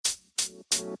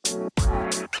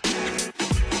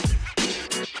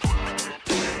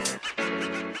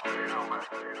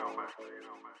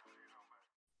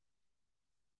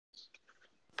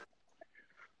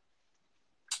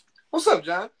What's up,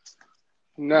 John?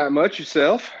 Not much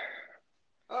yourself.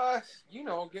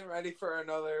 Getting ready for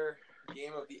another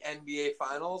game of the NBA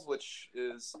Finals, which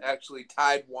is actually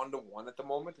tied 1-1 at the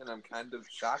moment, and I'm kind of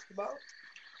shocked about.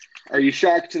 Are you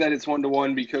shocked that it's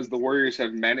 1-1 because the Warriors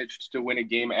have managed to win a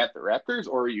game at the Raptors,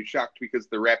 or are you shocked because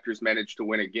the Raptors managed to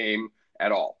win a game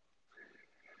at all?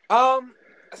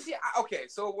 Okay,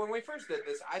 so when we first did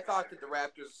this, I thought that the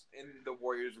Raptors and the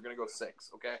Warriors were going to go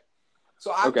 6, okay?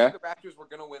 So obviously the Raptors were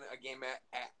going to win a game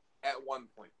at one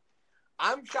point.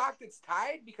 I'm shocked it's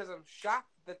tied because I'm shocked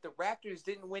that the Raptors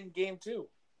didn't win game 2.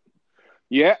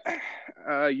 Yeah,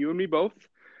 you and me both.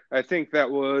 I think that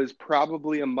was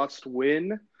probably a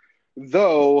must-win.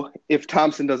 Though, if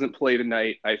Thompson doesn't play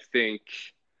tonight, I think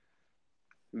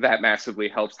that massively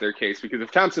helps their case. Because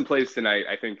if Thompson plays tonight,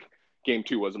 I think game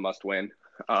 2 was a must-win.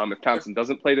 If Thompson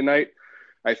doesn't play tonight,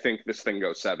 I think this thing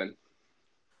goes 7.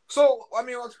 So,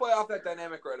 let's play off that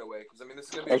dynamic right away. Because, this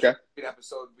is going to be a short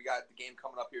episode. We got the game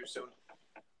coming up here soon.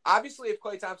 Obviously, if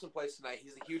Klay Thompson plays tonight,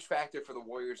 he's a huge factor for the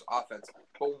Warriors' offense.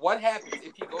 But what happens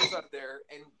if he goes out there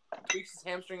and tweaks his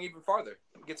hamstring even farther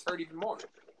and gets hurt even more?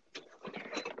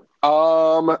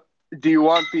 Do you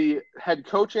want the head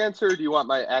coach answer, or do you want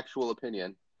my actual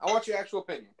opinion? I want your actual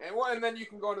opinion. And then you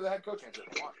can go into the head coach answer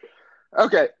if you want.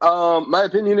 Okay. My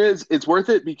opinion is it's worth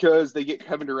it because they get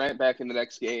Kevin Durant back in the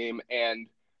next game, and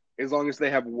as long as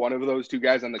they have one of those two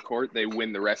guys on the court, they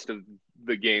win the rest of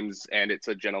the games, and it's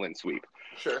a gentleman's sweep.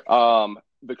 Sure.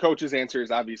 The coach's answer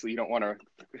is obviously you don't want to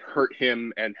hurt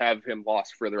him and have him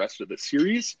lost for the rest of the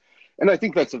series. And I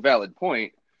think that's a valid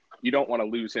point. You don't want to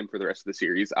lose him for the rest of the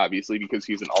series, obviously, because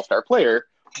he's an all-star player.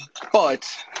 But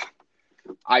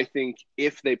I think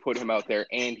if they put him out there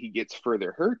and he gets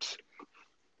further hurt,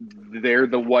 they're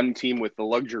the one team with the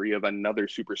luxury of another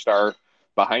superstar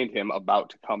behind him about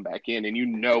to come back in.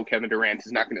 And Kevin Durant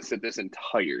is not going to sit this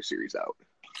entire series out.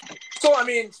 So,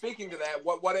 speaking to that,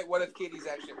 what if KD's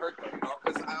actually hurt, though?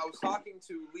 Because I was talking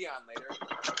to Leon later.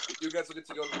 You guys will get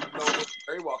to know him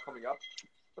very well coming up.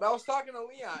 But I was talking to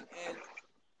Leon, and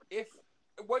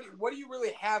what do you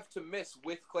really have to miss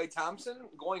with Klay Thompson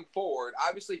going forward?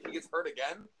 Obviously, if he gets hurt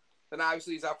again, then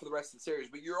obviously he's out for the rest of the series.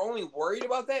 But you're only worried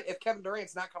about that if Kevin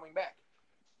Durant's not coming back.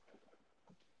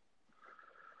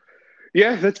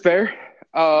 Yeah, that's fair.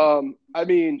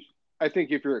 I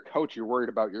think if you're a coach, you're worried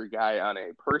about your guy on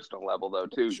a personal level, though,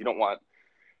 too. You don't want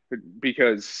 –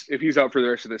 because if he's out for the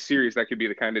rest of the series, that could be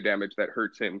the kind of damage that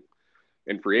hurts him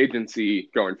in free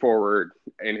agency going forward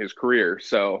in his career.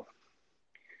 So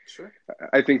sure.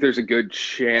 I think there's a good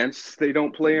chance they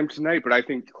don't play him tonight, but I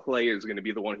think Klay is going to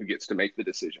be the one who gets to make the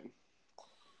decision.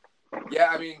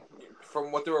 Yeah,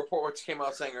 from what the reports came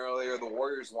out saying earlier, the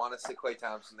Warriors want to sit Klay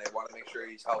Thompson. They want to make sure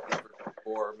he's healthy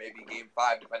for maybe game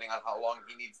 5, depending on how long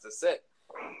he needs to sit.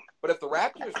 But if the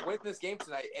Raptors win this game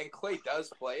tonight and Klay does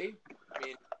play,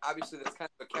 obviously that's kind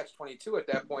of a catch-22 at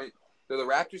that point. Do the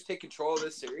Raptors take control of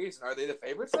this series, and are they the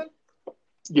favorites then?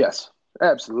 Yes,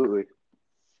 absolutely.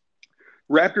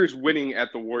 Raptors winning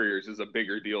at the Warriors is a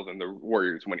bigger deal than the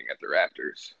Warriors winning at the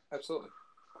Raptors. Absolutely.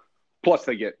 Plus,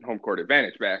 they get home court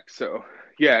advantage back. So,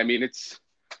 yeah,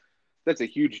 that's a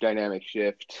huge dynamic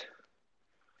shift.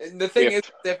 And the thing is,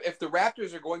 if the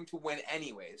Raptors are going to win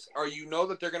anyways, or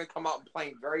that they're going to come out and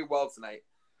playing very well tonight,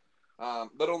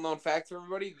 little known fact for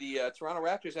everybody, the Toronto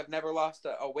Raptors have never lost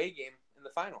a away game in the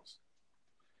finals.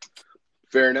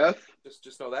 Fair enough.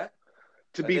 Just know that.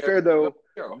 To be fair, though,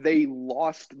 they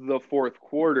lost the fourth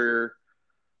quarter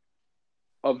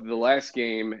of the last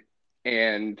game,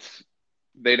 and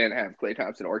they didn't have Klay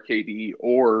Thompson or KD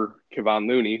or Kevon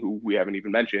Looney, who we haven't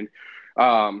even mentioned.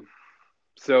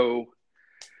 So,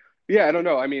 yeah, I don't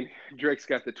know. Drake's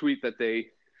got the tweet that they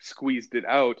squeezed it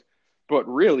out, but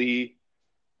really,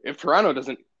 if Toronto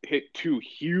doesn't hit 2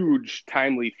 huge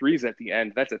timely threes at the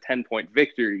end, that's a 10-point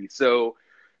victory. So,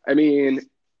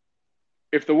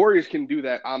 if the Warriors can do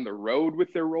that on the road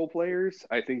with their role players,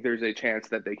 I think there's a chance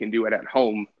that they can do it at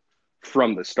home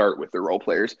from the start with their role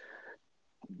players.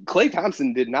 Klay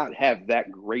Thompson did not have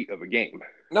that great of a game.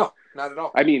 No, not at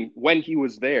all. When he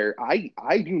was there,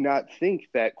 I do not think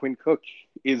that Quinn Cook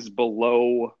is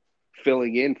below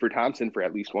filling in for Thompson for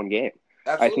at least one game.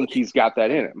 Absolutely. I think he's got that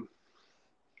in him.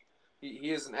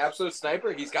 He is an absolute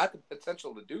sniper. He's got the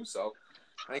potential to do so.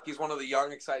 I think he's one of the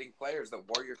young, exciting players that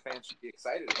Warrior fans should be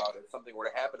excited about. If something were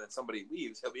to happen and somebody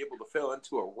leaves, he'll be able to fill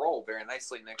into a role very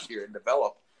nicely next year and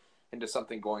develop into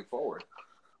something going forward.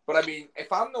 But, I mean,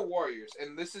 if I'm the Warriors,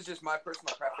 and this is just my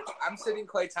personal preference, I'm sitting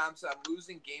Klay Thompson, I'm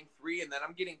losing game 3, and then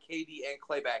I'm getting KD and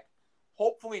Klay back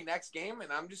hopefully next game,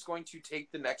 and I'm just going to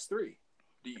take the next 3.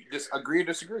 Do you agree or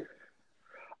disagree?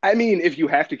 I mean, if you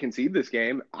have to concede this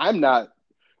game, I'm not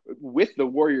with the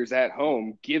Warriors at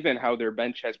home, given how their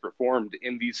bench has performed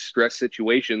in these stress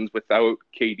situations without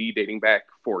KD dating back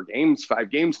 5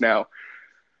 games now.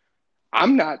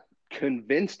 I'm not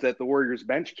convinced that the Warriors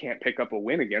bench can't pick up a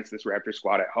win against this Raptors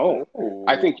squad at home. Oh.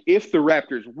 I think if the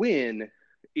Raptors win,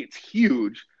 it's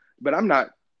huge, but I'm not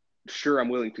sure I'm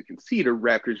willing to concede a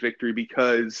Raptors victory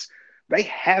because they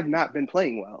have not been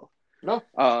playing well. No.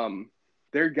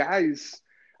 Their guys,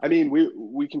 I mean,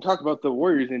 we can talk about the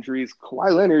Warriors injuries.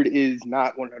 Kawhi Leonard is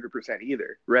not 100%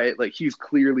 either, right? Like, he's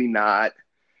clearly not.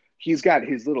 He's got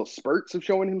his little spurts of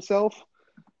showing himself,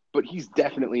 but he's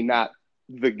definitely not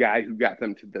the guy who got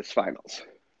them to this finals.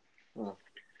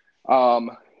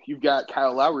 You've got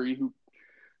Kyle Lowry, who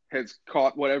has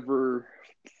caught whatever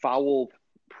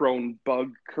foul-prone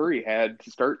bug Curry had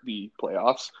to start the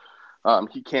playoffs.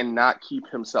 He cannot keep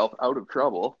himself out of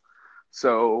trouble.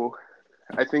 So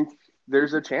I think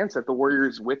there's a chance that the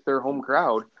Warriors, with their home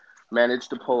crowd, manage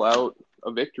to pull out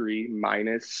a victory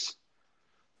minus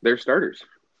their starters.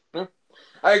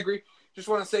 I agree. Just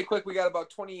want to say quick, we got about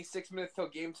 26 minutes till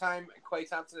game time. Klay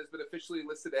Thompson has been officially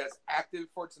listed as active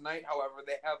for tonight. However,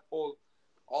 they have pulled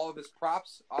all of his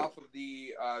props off of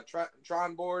the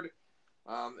Tron board.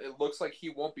 It looks like he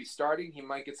won't be starting. He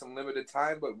might get some limited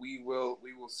time, but we will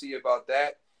see about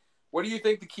that. What do you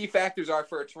think the key factors are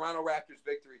for a Toronto Raptors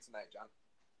victory tonight, John?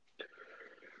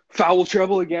 Foul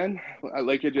trouble again,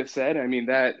 like I just said. I mean,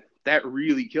 that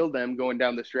really killed them going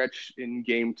down the stretch in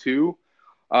game 2.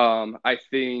 I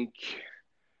think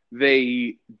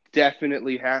they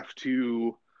definitely have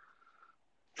to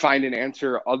find an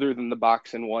answer other than the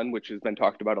box and one, which has been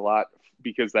talked about a lot,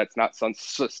 because that's not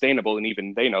sustainable. And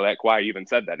even they know that. Kawhi even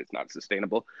said that it's not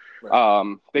sustainable.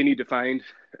 Right. They need to find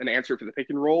an answer for the pick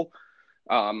and roll.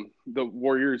 The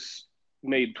Warriors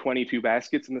made 22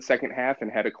 baskets in the second half and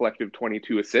had a collective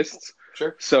 22 assists.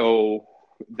 Sure. So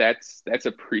that's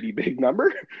a pretty big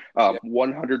number.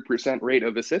 100% rate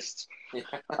of assists.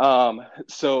 Yeah.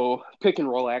 So pick and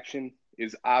roll action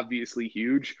is obviously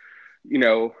huge.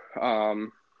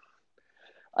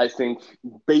 I think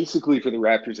basically for the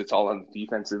Raptors, it's all on the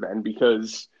defensive end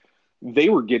because they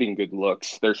were getting good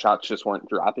looks. Their shots just weren't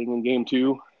dropping in game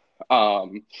 2.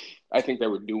 I think they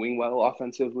were doing well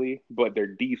offensively, but their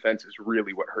defense is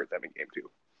really what hurt them in game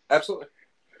 2. Absolutely.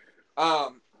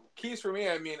 Keys for me,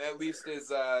 I mean, at least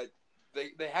is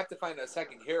they have to find a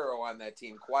second hero on that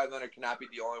team. Kawhi Leonard cannot be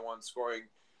the only one scoring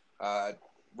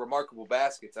remarkable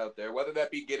baskets out there, whether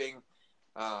that be getting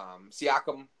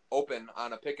Siakam open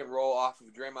on a pick and roll off of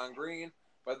Draymond Green,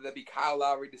 whether that be Kyle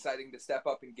Lowry deciding to step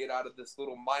up and get out of this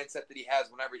little mindset that he has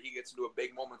whenever he gets into a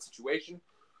big moment situation.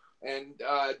 And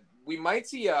we might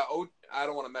see I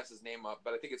don't want to mess his name up,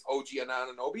 but I think it's OG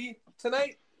Anunoby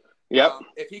tonight. Yep.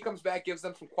 If he comes back, gives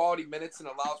them some quality minutes and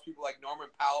allows people like Norman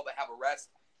Powell to have a rest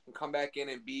and come back in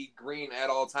and be green at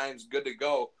all times, good to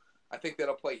go, I think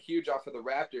that'll play huge off of the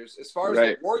Raptors. As far as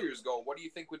the Warriors go, what do you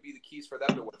think would be the keys for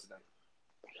them to win tonight?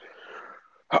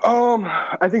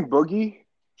 I think Boogie.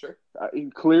 Sure.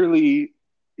 Clearly,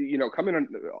 coming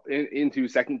into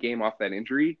second game off that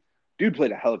injury, dude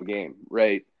played a hell of a game,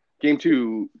 right? Game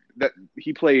 2, that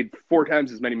he played 4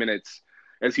 times as many minutes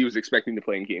as he was expecting to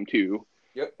play in game 2.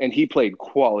 Yep. And he played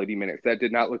quality minutes. That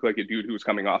did not look like a dude who was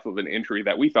coming off of an injury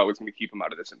that we thought was going to keep him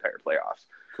out of this entire playoffs.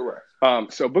 Correct.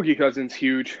 So Boogie Cousins,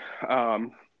 huge.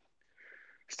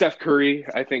 Steph Curry,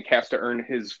 I think, has to earn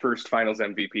his first finals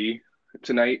MVP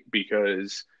tonight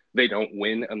because they don't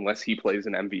win unless he plays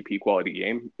an MVP quality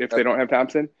game if they don't have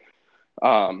Thompson.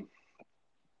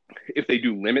 If they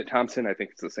do limit Thompson, I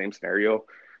think it's the same scenario.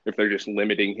 If they're just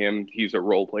limiting him, he's a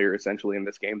role player essentially in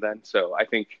this game then. So I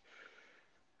think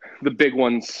the big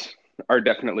ones are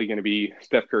definitely going to be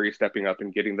Steph Curry stepping up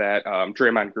and getting that.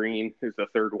 Draymond Green is the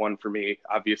third one for me.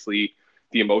 Obviously,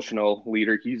 the emotional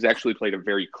leader. He's actually played a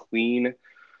very clean,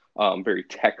 very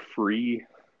tech-free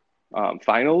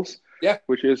finals,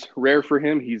 which is rare for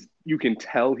him. You can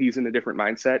tell he's in a different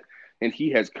mindset, and he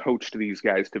has coached these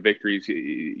guys to victories.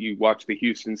 You watch the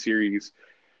Houston series,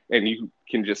 and you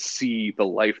can just see the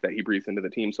life that he breathes into the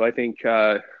team. So I think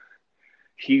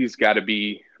he's got to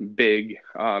be big,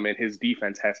 and his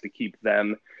defense has to keep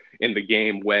them in the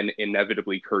game when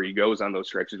inevitably Curry goes on those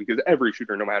stretches, because every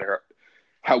shooter, no matter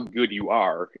how good you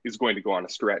are, is going to go on a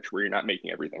stretch where you're not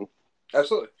making everything.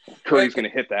 Absolutely. Curry's going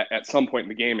to hit that at some point in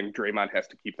the game, and Draymond has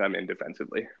to keep them in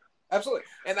defensively. Absolutely.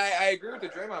 And I agree with the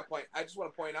Draymond point. I just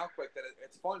want to point out quick that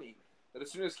it's funny. that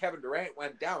as soon as Kevin Durant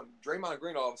went down, Draymond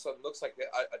Green all of a sudden looks like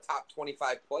a top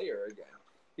 25 player again.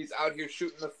 He's out here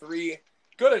shooting the three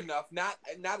good enough, not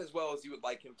as well as you would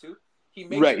like him to. He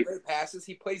makes great passes.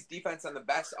 He plays defense on the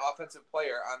best offensive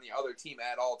player on the other team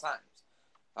at all times.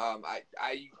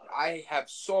 I have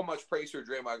so much praise for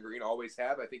Draymond Green, always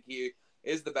have. I think he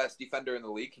is the best defender in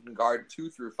the league. He can guard 2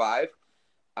 through 5.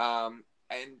 And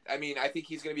I mean, I think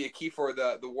he's going to be a key for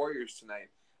the Warriors tonight.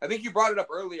 I think you brought it up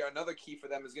earlier. Another key for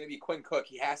them is going to be Quinn Cook.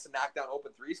 He has to knock down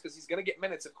open threes because he's going to get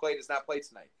minutes if Klay does not play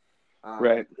tonight.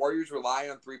 Right. Warriors rely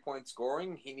on 3-point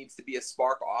scoring. He needs to be a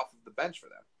spark off of the bench for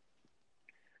them.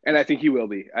 And I think he will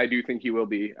be. I do think he will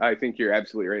be. I think you're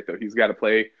absolutely right, though. He's got to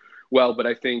play well, but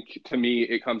I think, to me,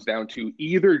 it comes down to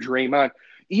either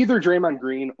Draymond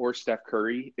Green or Steph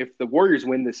Curry. If the Warriors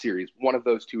win this series, one of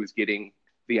those two is getting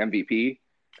the MVP,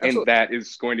 and that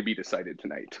is going to be decided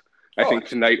tonight. I think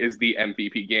tonight is the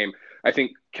MVP game. I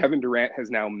think Kevin Durant has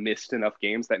now missed enough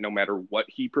games that no matter what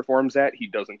he performs at, he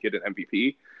doesn't get an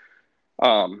MVP.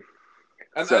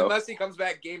 Unless he comes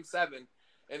back Game 7,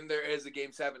 and there is a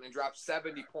Game 7, and drops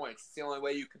 70 points. It's the only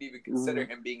way you could even consider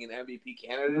him being an MVP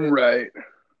candidate. Right.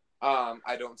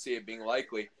 I don't see it being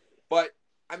likely. But,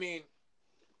 I mean,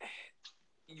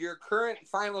 your current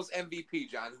finals MVP,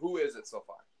 John, who is it so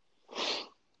far?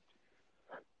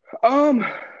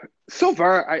 So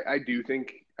far, I do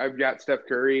think I've got Steph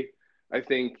Curry. I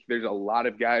think there's a lot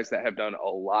of guys that have done a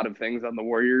lot of things on the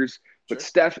Warriors, but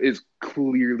Steph is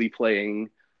clearly playing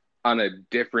on a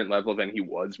different level than he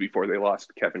was before they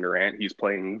lost Kevin Durant. He's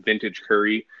playing vintage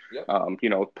Curry. Yep.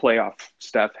 Playoff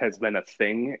Steph has been a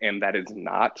thing, and that is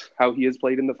not how he has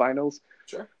played in the finals.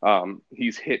 Sure.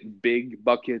 He's hit big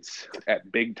buckets at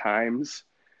big times.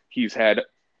 He's had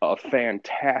a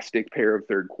fantastic pair of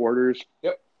third quarters.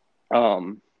 Yep.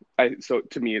 So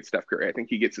to me, it's Steph Curry. I think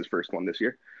he gets his first one this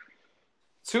year.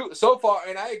 So far,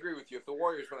 and I agree with you. If the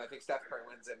Warriors win, I think Steph Curry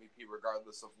wins MVP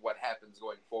regardless of what happens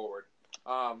going forward.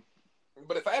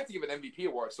 But if I have to give an MVP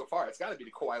award so far, it's got to be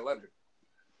to Kawhi Leonard.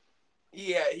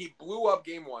 He blew up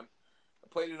Game 1,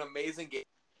 played an amazing game.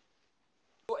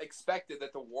 People expected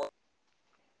that the Warriors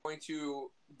were going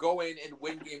to go in and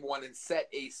win Game 1 and set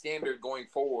a standard going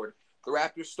forward. The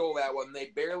Raptors stole that one. They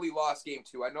barely lost Game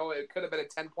 2. I know it could have been a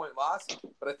 10-point loss,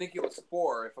 but I think it was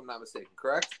 4, if I'm not mistaken.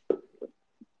 Correct?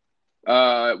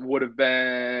 Would have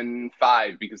been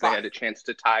 5 because they had a chance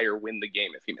to tie or win the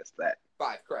game if he missed that.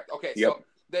 5, correct. Okay, yep. So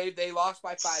they lost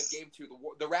by 5 Game 2.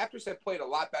 The Raptors have played a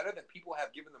lot better than people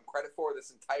have given them credit for this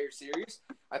entire series.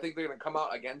 I think they're going to come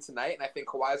out again tonight, and I think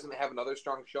Kawhi's going to have another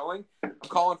strong showing. I'm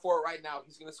calling for it right now.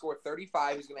 He's going to score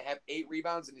 35. He's going to have 8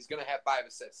 rebounds, and he's going to have 5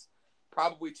 assists.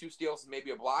 Probably 2 steals and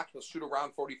maybe a block. He'll shoot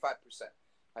around 45%.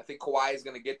 I think Kawhi is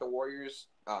going to get the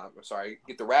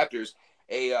get the Raptors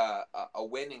a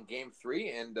win in Game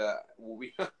 3, and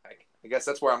I guess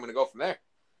that's where I'm going to go from there.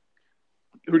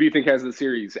 Who do you think has the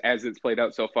series as it's played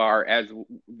out so far? As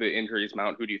the injuries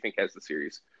mount, who do you think has the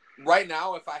series? Right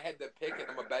now, if I had to pick, and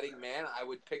I'm a betting man, I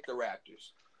would pick the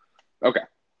Raptors. Okay,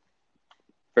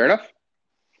 fair enough.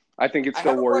 I think it's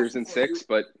still Warriors in 6,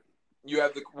 but you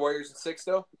have the Warriors in 6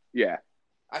 though. Yeah.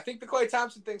 I think the Klay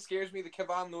Thompson thing scares me. The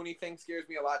Kevon Looney thing scares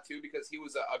me a lot too because he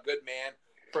was a good man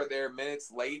for their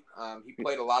minutes late. He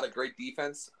played a lot of great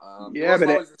defense. He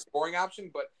wasn't always a scoring option,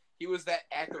 but he was that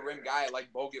at the rim guy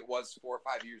like Bogut was 4 or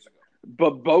 5 years ago.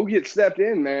 But Bogut stepped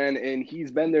in, man, and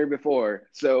he's been there before.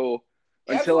 So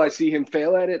until I see him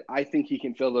fail at it, I think he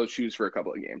can fill those shoes for a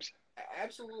couple of games.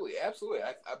 Absolutely.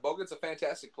 Bogut's a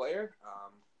fantastic player.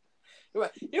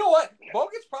 You know what?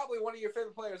 Bogut's probably one of your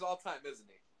favorite players all time, isn't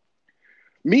he?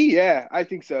 Me, yeah, I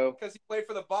think so. Because he played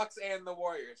for the Bucks and the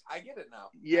Warriors. I get it now.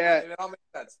 Yeah. It all makes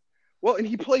sense. Well, and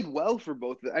he played well for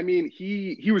both. I mean,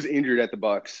 he was injured at the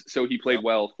Bucks, so he played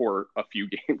well for a few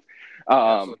games.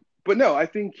 But no, I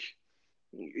think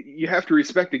you have to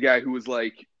respect a guy who was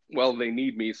like, well, they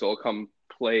need me, so I'll come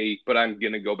play, but I'm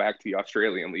going to go back to the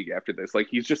Australian League after this. Like,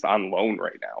 he's just on loan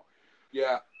right now.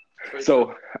 Yeah.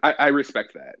 So I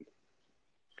respect that.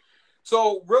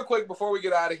 So, real quick, before we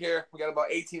get out of here, we got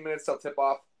about 18 minutes till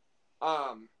tip-off.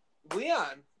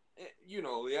 Leon,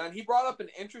 Leon, he brought up an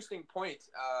interesting point.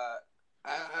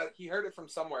 He heard it from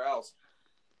somewhere else.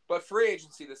 But free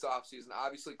agency this offseason,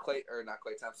 obviously Kawhi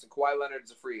Leonard is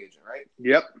a free agent, right?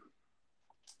 Yep.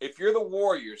 If you're the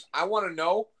Warriors, I want to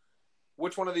know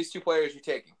which one of these 2 players you're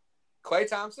taking. Klay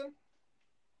Thompson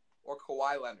or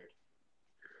Kawhi Leonard?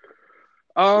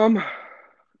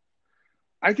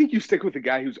 I think you stick with the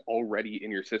guy who's already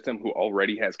in your system, who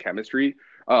already has chemistry.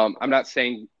 I'm not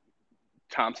saying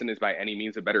Thompson is by any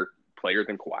means a better player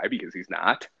than Kawhi because he's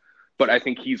not, but I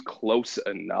think he's close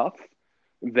enough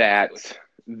that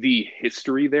the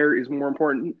history there is more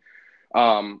important.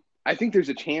 I think there's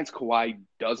a chance Kawhi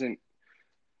doesn't.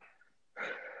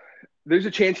 There's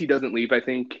a chance he doesn't leave. I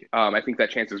think that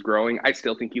chance is growing. I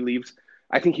still think he leaves.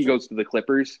 I think he Sure. goes to the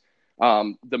Clippers.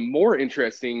 The more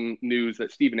interesting news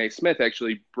that Stephen A. Smith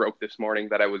actually broke this morning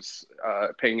that I was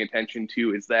paying attention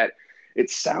to is that it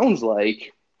sounds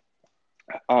like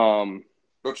Don't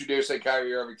you dare say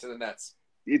Kyrie Irving to the Nets.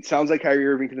 Kyrie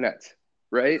Irving to the Nets,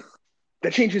 right?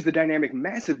 That changes the dynamic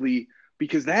massively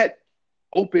because that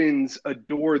opens a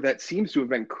door that seems to have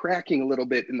been cracking a little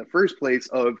bit in the first place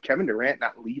of Kevin Durant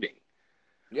not leaving,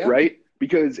 Yeah. right?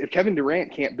 Because if Kevin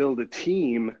Durant can't build a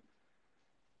team,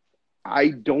 I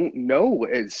don't know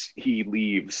as he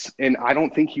leaves, and I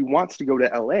don't think he wants to go to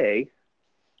LA.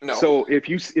 No. So if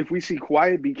we see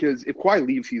Kawhi, because if Kawhi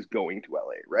leaves, he's going to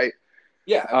LA, right?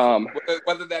 Yeah, absolutely.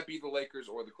 Whether that be the Lakers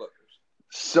or the Clippers.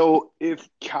 So if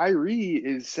Kyrie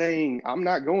is saying, I'm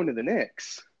not going to the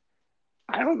Knicks,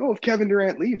 I don't know if Kevin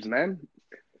Durant leaves, man.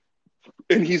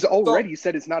 And he's already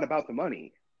said it's not about the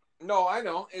money. No, I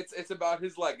know. It's about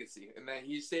his legacy, and that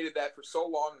he stated that for so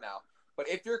long now. But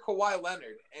if you're Kawhi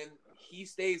Leonard and he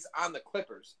stays on the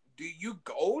Clippers, do you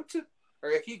go to,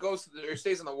 or if he goes to or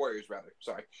stays on the Warriors, rather,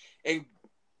 sorry, and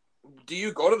do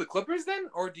you go to the Clippers then,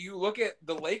 or do you look at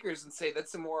the Lakers and say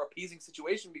that's a more appeasing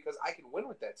situation because I can win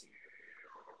with that team?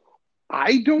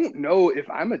 I don't know if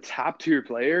I'm a top tier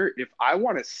player, if I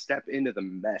want to step into the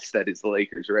mess that is the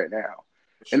Lakers right now.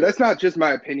 Sure. And that's not just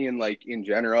my opinion, like in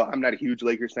general. I'm not a huge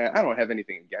Lakers fan. I don't have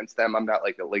anything against them. I'm not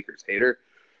like a Lakers hater.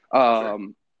 Sure.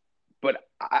 But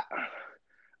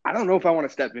I don't know if I want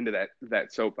to step into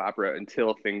that soap opera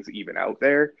until things even out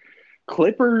there.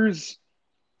 Clippers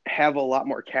have a lot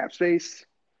more cap space.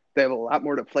 They have a lot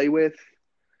more to play with.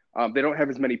 They don't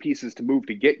have as many pieces to move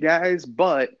to get guys,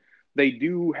 but they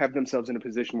do have themselves in a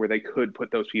position where they could put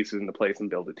those pieces into place and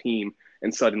build a team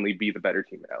and suddenly be the better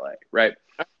team in LA, right?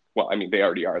 Well, I mean, they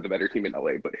already are the better team in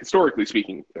LA, but historically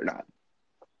speaking, they're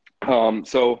not.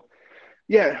 So,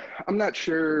 yeah, I'm not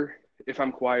sure if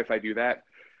I'm Kawhi if I do that.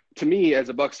 To me, as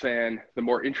a Bucks fan, the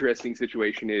more interesting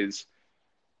situation is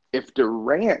if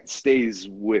Durant stays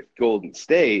with Golden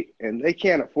State and they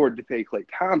can't afford to pay Klay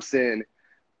Thompson,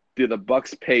 do the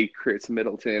Bucks pay Chris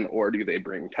Middleton or do they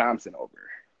bring Thompson over?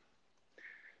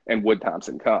 And would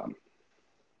Thompson come?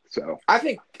 So I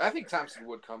think Thompson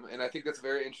would come, and I think that's a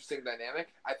very interesting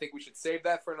dynamic. I think we should save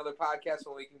that for another podcast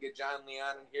when we can get John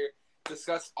Leon in here,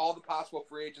 discuss all the possible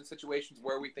free agent situations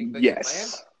where we think they can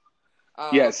land.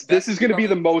 Yes, this is going to be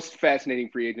the most fascinating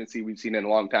free agency we've seen in a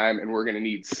long time, and we're going to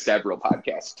need several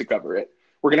podcasts to cover it.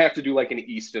 We're going to have to do like an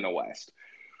East and a West.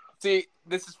 See,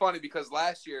 this is funny because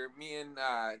last year, me and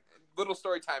little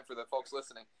story time for the folks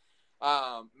listening.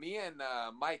 Me and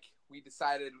Mike, we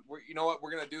decided, you know what,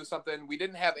 we're going to do something. We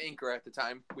didn't have Anchor at the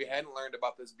time. We hadn't learned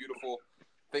about this beautiful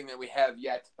thing that we have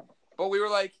yet. But we were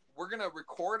like, we're going to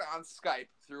record on Skype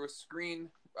through a screen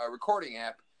recording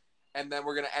app. And then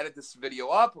we're going to edit this video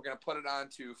up. We're going to put it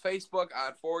onto Facebook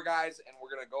on Four Guys, and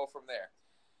we're going to go from there.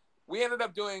 We ended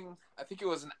up doing, I think it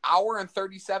was an hour and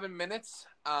 37 minutes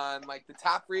on like the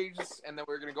top free agents, and then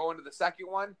we were going to go into the second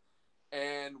one.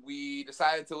 And we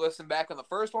decided to listen back on the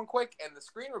first one quick, and the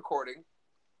screen recording,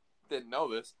 didn't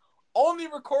know this, only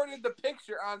recorded the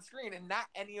picture on screen and not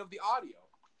any of the audio.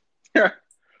 Yeah.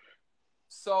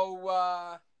 So,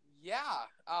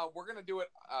 we're going to do it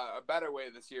a better way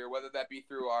this year, whether that be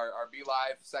through our Be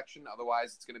Live section.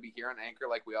 Otherwise, it's going to be here on Anchor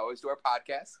like we always do our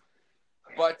podcast.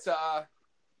 But, all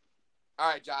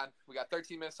right, John, we got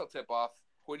 13 minutes till tip-off.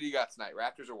 Who do you got tonight,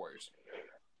 Raptors or Warriors?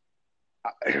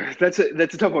 That's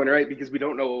a tough one, right? Because we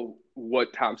don't know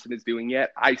what Thompson is doing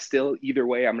yet. Either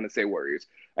way, I'm going to say Warriors.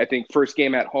 I think first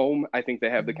game at home, I think they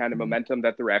have the kind of momentum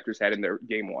that the Raptors had in their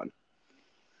game one.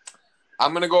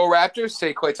 I'm going to go Raptors.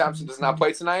 Say Klay Thompson does not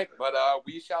play tonight, but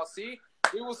we shall see.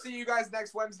 We will see you guys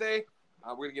next Wednesday.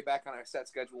 We're going to get back on our set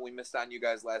schedule. We missed on you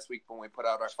guys last week when we put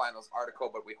out our finals article,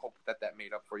 but we hope that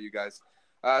made up for you guys.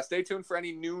 Stay tuned for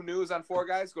any new news on Four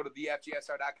Guys. Go to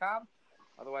thefgsr.com.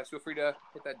 Otherwise, feel free to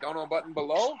hit that dono button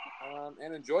below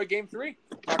and enjoy Game 3.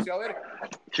 Talk to y'all later.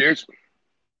 Cheers.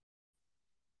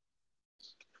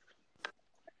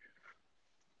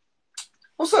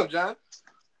 What's up, John?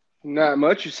 Not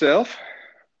much. Yourself?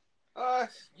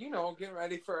 Getting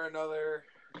ready for another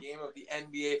game of the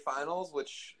NBA Finals,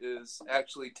 which is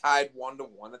actually tied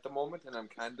 1-1 at the moment, and I'm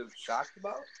kind of shocked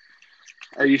about.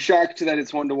 Are you shocked that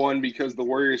it's 1-1 because the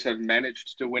Warriors have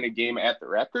managed to win a game at the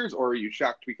Raptors, or are you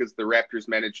shocked because the Raptors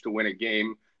managed to win a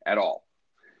game at all?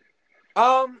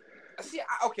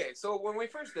 So when we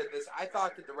first did this, I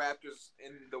thought that the Raptors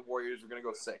and the Warriors were going to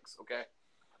go 6, okay?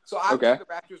 So obviously the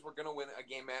Raptors were going to win a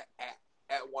game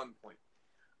at one point.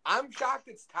 I'm shocked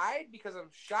it's tied because I'm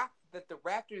shocked that the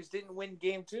Raptors didn't win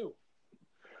game 2.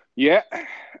 Yeah,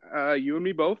 you and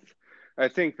me both. I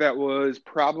think that was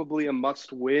probably a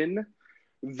must-win.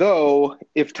 Though,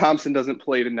 if Thompson doesn't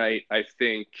play tonight, I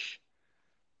think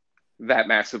that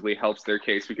massively helps their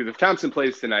case. Because if Thompson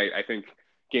plays tonight, I think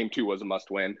game 2 was a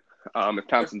must-win. If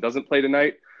Thompson doesn't play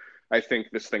tonight, I think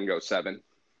this thing goes 7.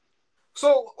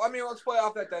 So, I mean, let's play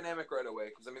off that dynamic right away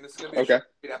because, I mean, this is going to be a short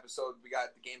episode. We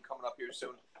got the game coming up here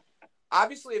soon.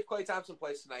 Obviously, if Klay Thompson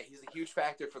plays tonight, he's a huge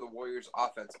factor for the Warriors'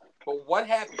 offense. But what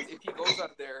happens if he goes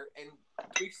out there and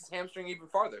tweaks his hamstring even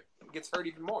farther and gets hurt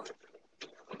even more?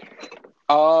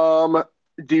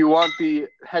 Do you want the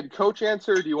head coach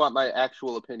answer or do you want my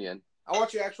actual opinion? I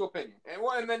want your actual opinion.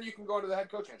 And then you can go into the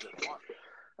head coach answer if you want.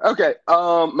 Okay.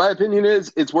 My opinion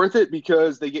is it's worth it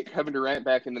because they get Kevin Durant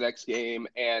back in the next game,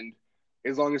 and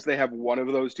as long as they have one of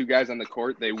those two guys on the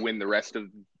court, they win the rest of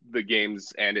the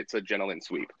games, and it's a gentleman's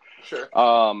sweep. Sure.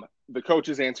 The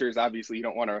coach's answer is obviously you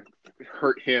don't want to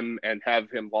hurt him and have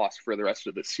him lost for the rest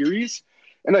of the series,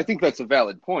 and I think that's a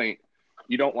valid point.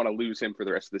 You don't want to lose him for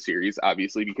the rest of the series,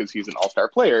 obviously, because he's an all-star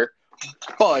player,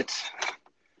 but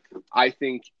I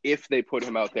think if they put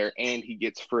him out there and he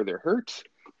gets further hurt,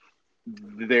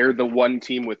 they're the one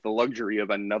team with the luxury of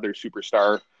another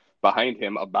superstar behind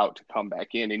him about to come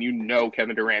back in. And you know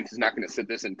Kevin Durant is not going to sit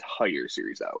this entire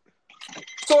series out.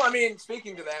 So, I mean,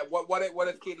 speaking to that, what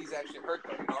if KD's actually hurt,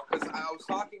 though? You know, because I was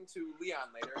talking to Leon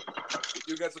later.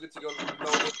 You guys will get to go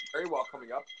know this very well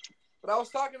coming up. But I was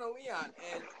talking to Leon,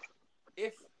 and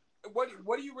what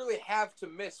do you really have to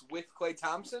miss with Klay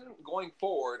Thompson going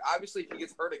forward? Obviously, if he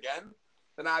gets hurt again,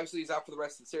 then obviously he's out for the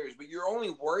rest of the series. But you're only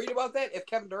worried about that if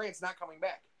Kevin Durant's not coming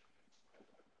back.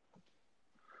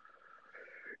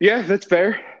 Yeah, that's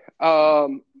fair.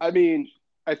 I mean,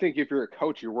 I think if you're a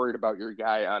coach, you're worried about your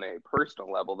guy on a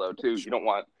personal level, though, too. You don't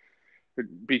want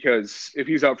 – because if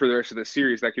he's out for the rest of the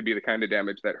series, that could be the kind of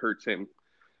damage that hurts him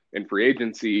in free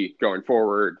agency going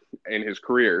forward in his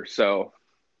career. So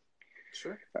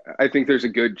sure, I think there's a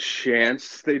good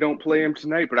chance they don't play him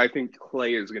tonight, but I think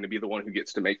Klay is going to be the one who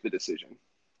gets to make the decision.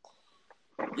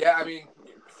 Yeah, I mean,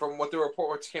 from what the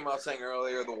reports came out saying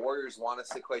earlier, the Warriors want to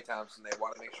sit Klay Thompson. They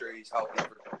want to make sure he's healthy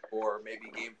for maybe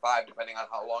game 5, depending on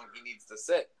how long he needs to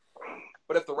sit.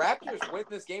 But if the Raptors win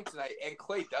this game tonight and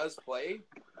Klay does play,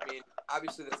 I mean,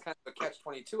 obviously that's kind of a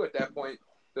catch-22 at that point.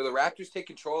 Do the Raptors take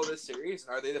control of this series,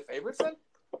 and are they the favorites then?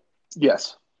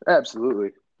 Yes,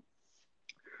 absolutely.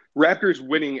 Raptors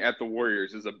winning at the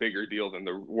Warriors is a bigger deal than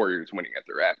the Warriors winning at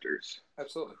the Raptors.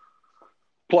 Absolutely.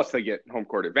 Plus, they get home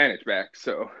court advantage back.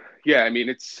 So, yeah, I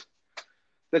mean,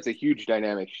 that's a huge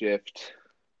dynamic shift.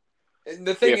 And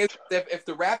the thing is, if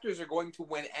the Raptors are going to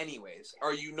win anyways,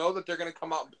 or you know that they're going to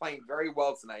come out and playing very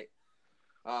well tonight,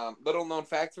 little known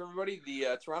fact for everybody,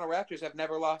 the Toronto Raptors have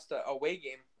never lost a away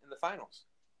game in the finals.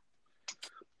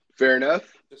 Fair enough.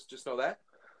 Just know that.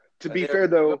 To be fair,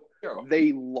 though,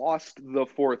 they lost the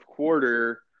fourth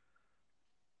quarter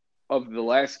of the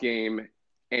last game,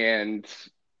 and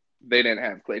they didn't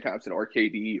have Klay Thompson or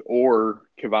KD or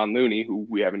Kevon Looney, who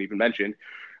we haven't even mentioned.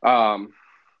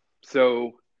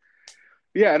 So,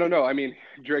 yeah, I don't know. I mean,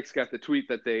 Drake's got the tweet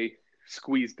that they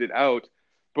squeezed it out,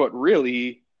 but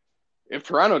really, if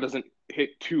Toronto doesn't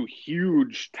hit 2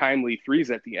 huge timely threes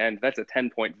at the end, that's a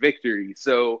 10-point victory.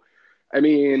 So, I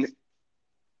mean,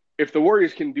 if the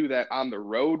Warriors can do that on the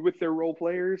road with their role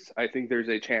players, I think there's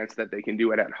a chance that they can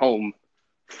do it at home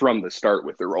from the start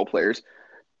with their role players.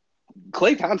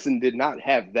 Klay Thompson did not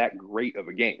have that great of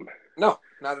a game. No,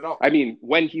 not at all. I mean,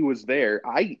 when he was there,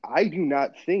 I do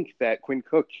not think that Quinn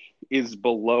Cook is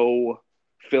below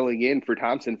filling in for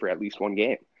Thompson for at least one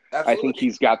game. Absolutely. I think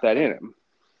he's got that in him.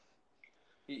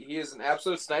 He is an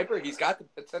absolute sniper. He's got the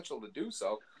potential to do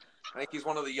so. I think he's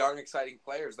one of the young, exciting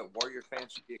players that Warrior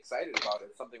fans should be excited about.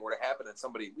 If something were to happen and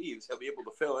somebody leaves, he'll be able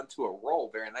to fill into a role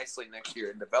very nicely next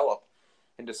year and develop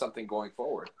into something going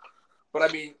forward. But, I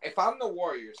mean, if I'm the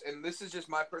Warriors, and this is just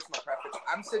my personal preference,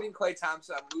 I'm sitting Klay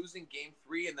Thompson, I'm losing game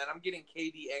 3, and then I'm getting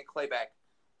KD and Klay back.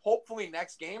 Hopefully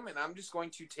next game, and I'm just going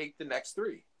to take the next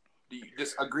 3. Do you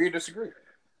just agree or disagree?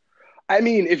 I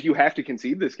mean, if you have to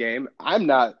concede this game, I'm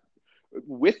not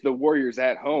with the Warriors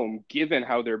at home, given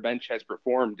how their bench has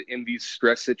performed in these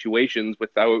stress situations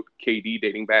without KD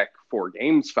dating back 5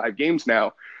 games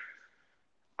now.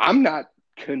 I'm not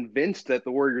convinced that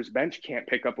the Warriors bench can't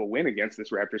pick up a win against this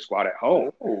Raptors squad at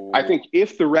home. Oh. I think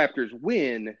if the Raptors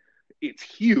win, it's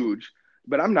huge,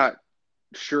 but I'm not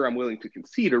sure I'm willing to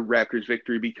concede a Raptors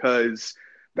victory because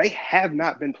they have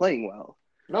not been playing well.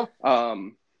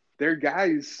 No. Their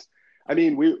guys I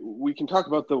mean, we can talk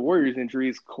about the Warriors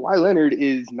injuries. Kawhi Leonard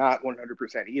is not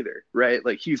 100% either, right?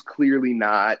 Like he's clearly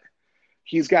not.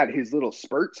 He's got his little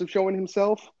spurts of showing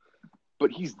himself,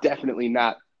 but he's definitely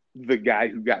not the guy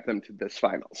who got them to this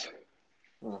finals.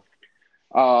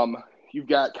 Hmm. You've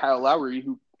got Kyle Lowry,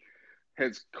 who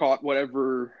has caught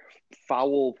whatever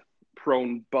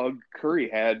foul-prone bug Curry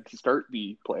had to start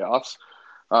the playoffs.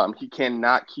 He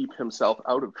cannot keep himself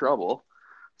out of trouble.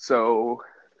 So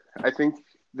I think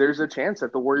there's a chance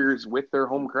that the Warriors, with their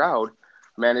home crowd,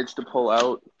 manage to pull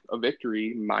out a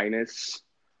victory minus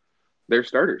their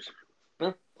starters.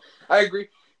 Yeah, I agree.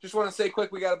 Just want to say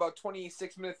quick, we got about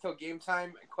 26 minutes till game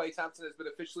time. Klay Thompson has been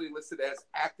officially listed as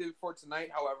active for tonight.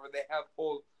 However, they have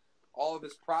pulled all of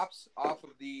his props off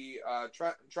of the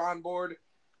Tron board.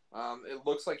 It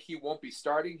looks like he won't be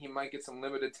starting. He might get some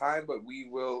limited time, but we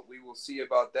will see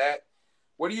about that.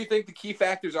 What do you think the key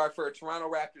factors are for a Toronto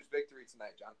Raptors victory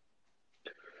tonight, John?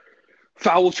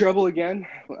 Foul trouble again,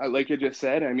 like I just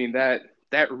said. I mean, that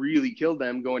really killed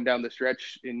them going down the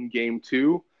stretch in game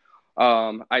 2.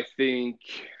 I think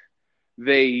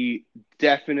they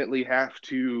definitely have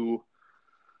to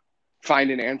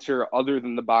find an answer other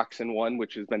than the box and one,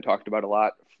 which has been talked about a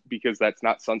lot, because that's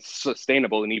not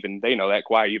sustainable. And even they know that.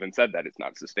 Kawhi even said that it's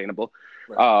not sustainable.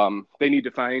 Right. They need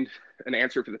to find an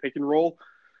answer for the pick and roll.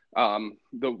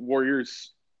 The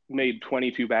Warriors made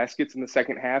 22 baskets in the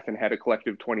second half and had a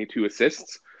collective 22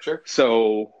 assists. Sure.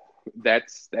 So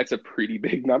that's a pretty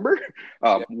big number.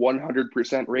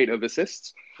 100% rate of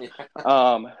assists.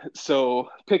 Yeah. So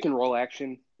pick and roll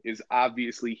action is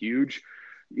obviously huge.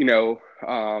 You know,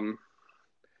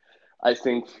 I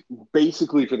think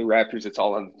basically for the Raptors, it's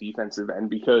all on the defensive end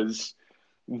because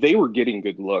they were getting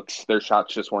good looks. Their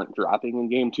shots just weren't dropping in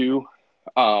game 2.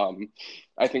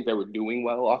 I think they were doing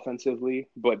well offensively,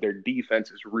 but their defense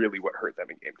is really what hurt them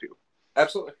in game 2.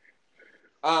 Absolutely.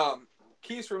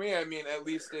 Keys for me, I mean, at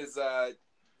least is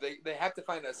they have to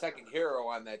find a second hero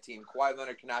on that team. Kawhi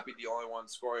Leonard cannot be the only one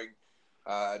scoring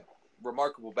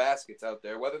remarkable baskets out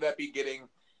there, whether that be getting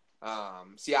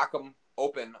Siakam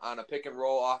open on a pick and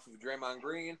roll off of Draymond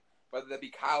Green, whether that be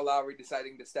Kyle Lowry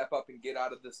deciding to step up and get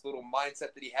out of this little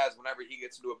mindset that he has whenever he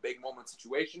gets into a big moment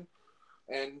situation.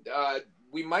 And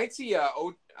we might see, I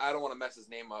don't want to mess his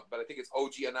name up, but I think it's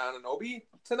OG Anunoby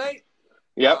tonight.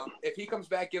 Yep. If he comes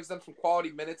back, gives them some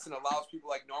quality minutes, and allows people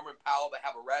like Norman Powell to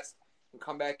have a rest and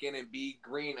come back in and be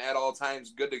green at all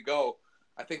times, good to go,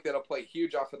 I think that'll play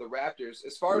huge off of the Raptors.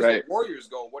 As far as the Warriors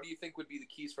go, what do you think would be the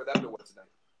keys for them to win tonight?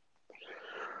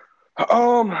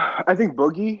 I think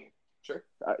Boogie. Sure.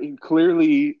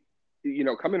 Clearly, you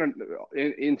know, coming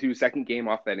into second game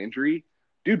off that injury,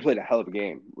 dude played a hell of a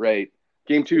game, right?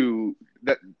 Game 2,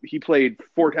 that he played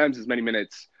 4 times as many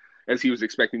minutes as he was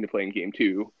expecting to play in game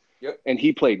 2. Yep. And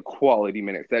he played quality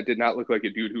minutes. That did not look like a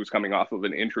dude who was coming off of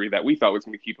an injury that we thought was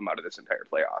going to keep him out of this entire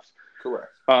playoffs.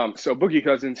 Correct. So Boogie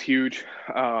Cousins, huge.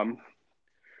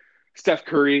 Steph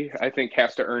Curry, I think,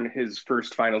 has to earn his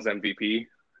first finals MVP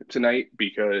tonight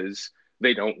because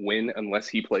they don't win unless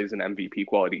he plays an MVP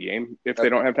quality game if they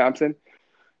don't have Thompson.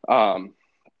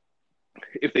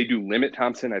 If they do limit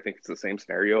Thompson, I think it's the same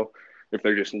scenario. If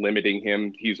they're just limiting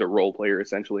him, he's a role player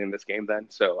essentially in this game then.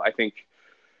 So I think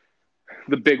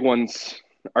the big ones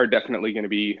are definitely going to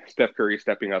be Steph Curry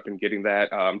stepping up and getting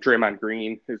that. Draymond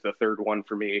Green is the third one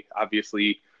for me.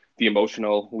 Obviously, the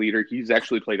emotional leader. He's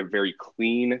actually played a very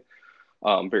clean,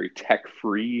 very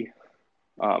tech-free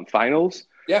finals,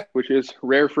 which is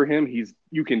rare for him.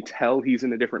 You can tell he's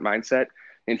in a different mindset,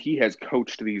 and he has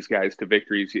coached these guys to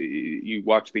victories. You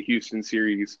watch the Houston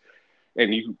series,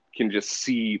 and you can just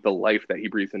see the life that he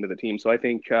breathes into the team. So I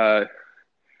think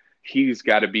he's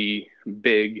got to be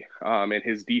big, and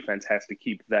his defense has to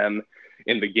keep them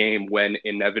in the game when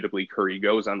inevitably Curry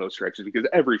goes on those stretches, because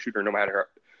every shooter, no matter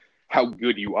how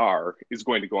good you are, is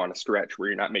going to go on a stretch where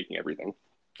you're not making everything.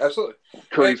 Absolutely.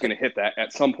 Curry's going to hit that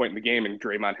at some point in the game, and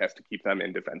Draymond has to keep them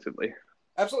in defensively.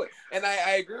 Absolutely. And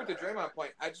I agree with the Draymond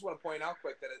point. I just want to point out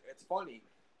quick that it's funny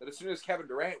that as soon as Kevin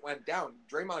Durant went down,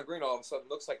 Draymond Green all of a sudden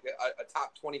looks like a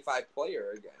top 25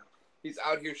 player again. He's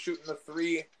out here shooting the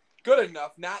three good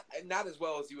enough, not as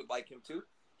well as you would like him to.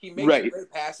 He makes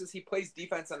great passes. He plays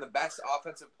defense on the best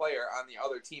offensive player on the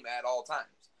other team at all times.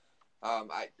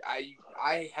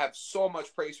 I have so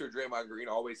much praise for Draymond Green,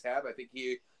 always have. I think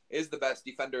he is the best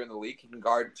defender in the league. He can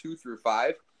guard 2 through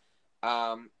 5.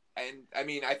 And, I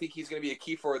mean, I think he's going to be a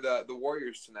key for the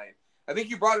Warriors tonight. I think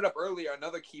you brought it up earlier.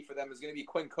 Another key for them is going to be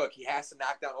Quinn Cook. He has to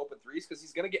knock down open threes because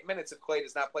he's going to get minutes if Klay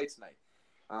does not play tonight.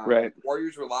 The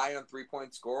Warriors rely on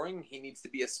three-point scoring. He needs to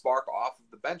be a spark off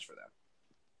of the bench for them.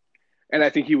 And I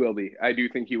think he will be. I do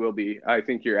think he will be. I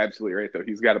think you're absolutely right, though.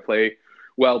 He's got to play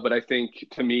well, but I think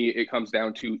to me it comes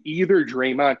down to either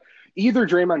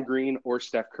Draymond Green or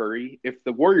Steph Curry. If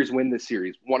the Warriors win this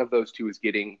series, one of those two is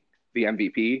getting the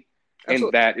MVP, and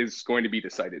Absolutely. that is going to be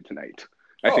decided tonight.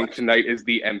 I Oh, think tonight is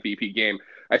the MVP game.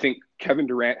 I think Kevin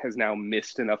Durant has now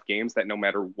missed enough games that no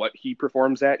matter what he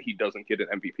performs at, he doesn't get an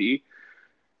MVP.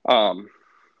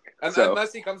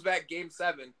 unless he comes back game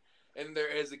 7 and there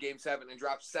is a game 7 and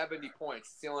drops 70 points.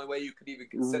 It's the only way you could even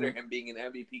consider him being an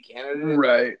MVP candidate.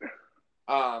 Right.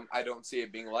 I don't see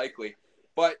it being likely.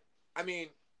 But, I mean,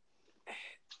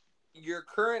 your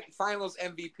current finals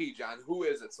MVP, John, who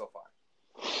is it so far?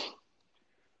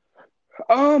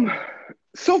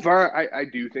 So far, I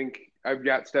do think I've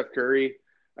got Steph Curry.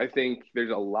 I think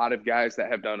there's a lot of guys that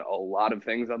have done a lot of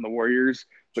things on the Warriors,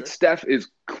 but Sure. Steph is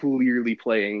clearly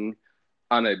playing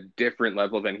on a different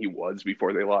level than he was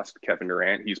before they lost Kevin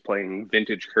Durant. He's playing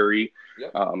vintage Curry.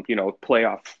 Yep.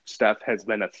 Playoff Steph has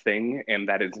been a thing, and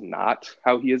that is not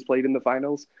how he has played in the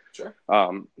finals. Sure.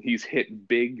 He's hit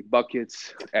big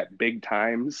buckets at big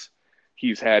times.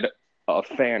 He's had a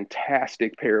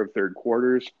fantastic pair of third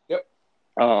quarters. Yep.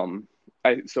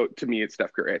 So to me, it's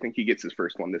Steph Curry. I think he gets his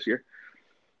first one this year.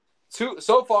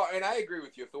 So far, and I agree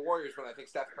with you. If the Warriors win, I think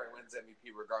Steph Curry wins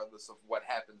MVP regardless of what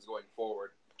happens going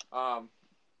forward.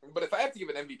 But if I have to give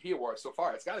an MVP award so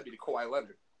far, it's got to be to Kawhi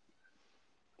Leonard.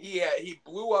 He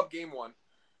blew up game 1,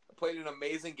 played an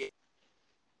amazing game.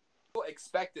 People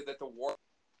expected that the Warriors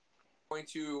were going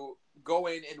to go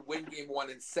in and win game 1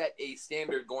 and set a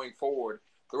standard going forward.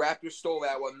 The Raptors stole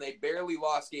that one. They barely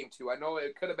lost game 2. I know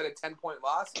it could have been a 10-point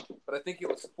loss, but I think it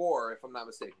was 4, if I'm not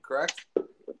mistaken. Correct?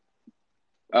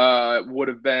 Would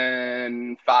have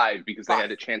been 5 because they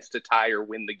had a chance to tie or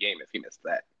win the game if he missed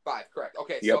that. 5, correct.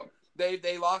 Okay, yep. So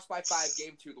they lost by 5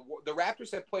 game 2. The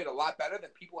Raptors have played a lot better than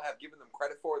people have given them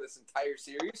credit for this entire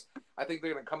series. I think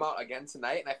they're going to come out again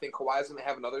tonight, and I think Kawhi's going to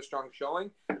have another strong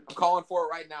showing. I'm calling for it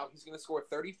right now. He's going to score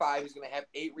 35. He's going to have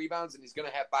 8 rebounds, and he's going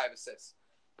to have 5 assists.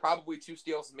 Probably 2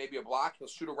 steals and maybe a block. He'll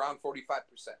shoot around 45%.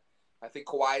 I think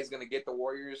Kawhi is going to get the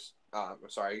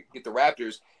get the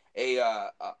Raptors a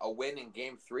win in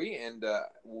game 3, and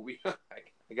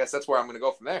I guess that's where I'm going to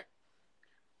go from there.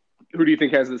 Who do you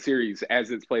think has the series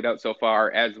as it's played out so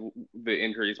far? As the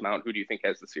injuries mount, who do you think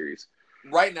has the series?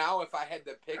 Right now, if I had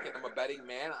to pick, and I'm a betting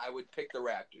man, I would pick the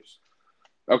Raptors.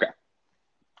 Okay.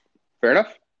 Fair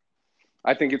enough.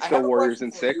 I think it's still Warriors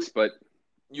in 6, but...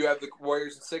 You have the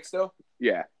Warriors in 6, though?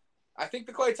 Yeah. I think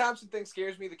the Klay Thompson thing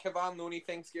scares me. The Kevon Looney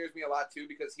thing scares me a lot, too,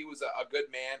 because he was a good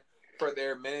man for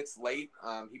their minutes late.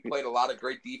 He played a lot of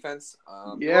great defense.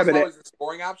 He wasn't always the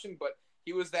scoring option, but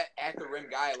he was that at-the-rim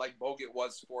guy like Bogut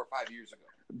was 4 or 5 years ago.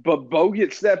 But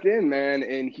Bogut stepped in, man,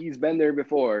 and he's been there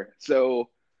before. So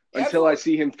until I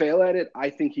see him fail at it, I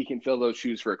think he can fill those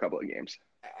shoes for a couple of games.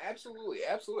 Absolutely.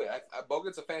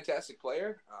 Bogut's a fantastic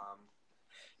player.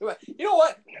 You know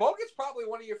what? Bogut's probably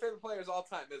one of your favorite players all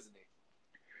time, isn't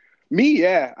he? Me,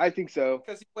 yeah, I think so.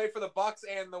 Because he played for the Bucks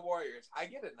and the Warriors. I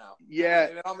get it now. Yeah.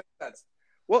 It all makes sense.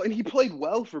 Well, and he played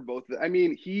well for both. I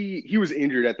mean, he was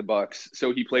injured at the Bucks,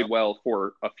 so he played well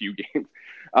for a few games.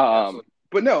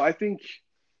 But no, I think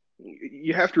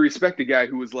you have to respect a guy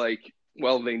who was like,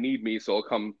 well, they need me, so I'll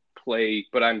come play,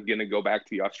 but I'm going to go back to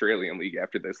the Australian League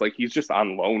after this. Like, he's just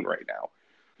on loan right now.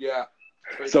 Yeah.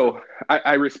 So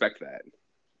I respect that.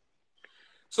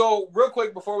 So, real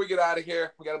quick, before we get out of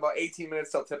here, we got about 18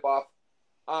 minutes till tip-off.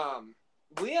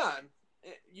 Leon,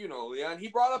 Leon, he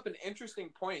brought up an interesting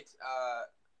point.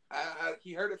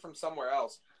 He heard it from somewhere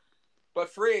else.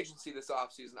 But free agency this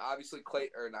offseason, obviously Kawhi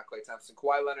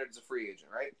Leonard is a free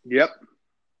agent, right? Yep.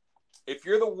 If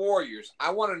you're the Warriors,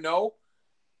 I want to know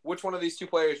which one of these 2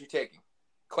 players you're taking.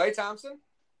 Klay Thompson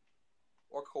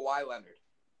or Kawhi Leonard?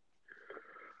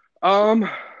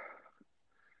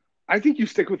 I think you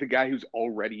stick with the guy who's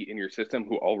already in your system,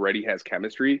 who already has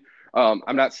chemistry.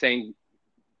 I'm not saying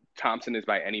Thompson is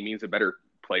by any means a better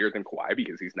player than Kawhi,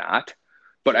 because he's not.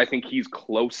 But I think he's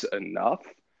close enough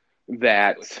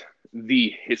that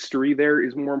the history there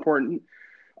is more important.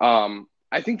 I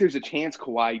think there's a chance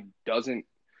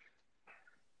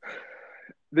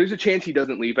there's a chance he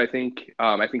doesn't leave, I think.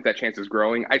 I think that chance is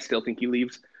growing. I still think he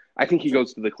leaves. I think he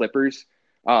goes to the Clippers.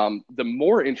 The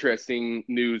more interesting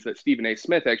news that Stephen A.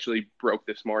 Smith actually broke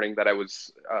this morning that I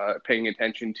was paying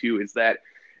attention to is that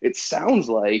it sounds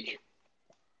like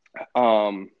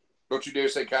don't you dare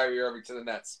say Kyrie Irving to the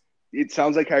Nets. It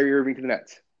sounds like Kyrie Irving to the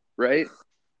Nets, right?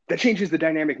 That changes the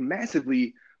dynamic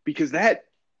massively, because that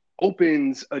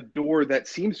opens a door that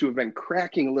seems to have been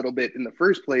cracking a little bit in the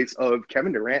first place of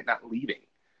Kevin Durant not leaving,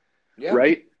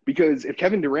 right? Because if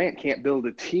Kevin Durant can't build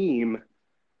a team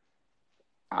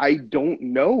I don't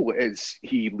know as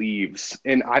he leaves,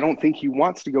 and I don't think he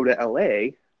wants to go to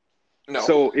LA. No.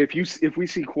 So if we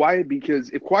see Kawhi,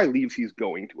 because if Kawhi leaves, he's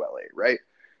going to LA, right?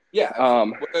 Yeah,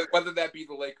 absolutely. Whether that be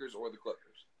the Lakers or the Clippers.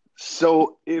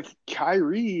 So if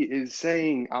Kyrie is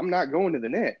saying I'm not going to the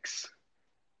Knicks,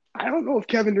 I don't know if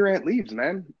Kevin Durant leaves,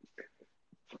 man.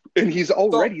 And he's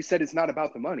already said it's not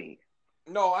about the money.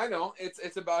 No, I know.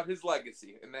 It's about his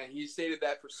legacy, and that he stated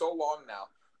that for so long now.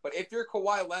 But if you're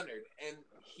Kawhi Leonard and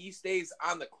he stays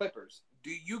on the Clippers, do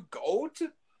you go to,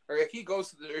 or if he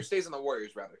goes to or stays on the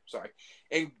Warriors rather, sorry,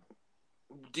 and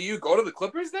do you go to the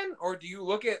Clippers then, or do you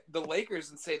look at the Lakers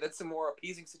and say that's a more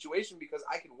appeasing situation because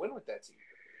I can win with that team?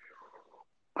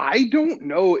 I don't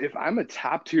know if I'm a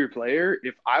top tier player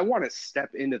if I want to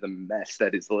step into the mess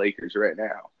that is the Lakers right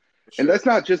now. Sure. And that's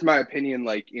not just my opinion,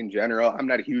 like in general. I'm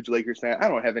not a huge Lakers fan. I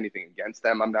don't have anything against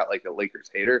them. I'm not like a Lakers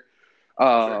hater.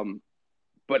 Sure.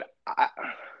 But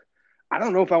I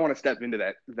don't know if I want to step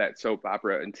into that soap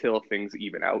opera until things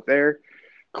even out there.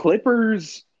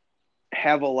 Clippers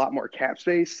have a lot more cap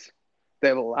space. They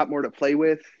have a lot more to play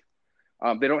with.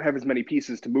 They don't have as many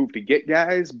pieces to move to get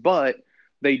guys, but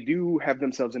they do have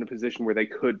themselves in a position where they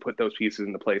could put those pieces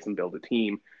into place and build a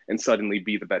team and suddenly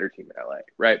be the better team in LA,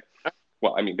 right?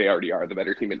 Well, I mean, they already are the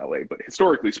better team in LA, but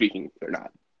historically speaking, they're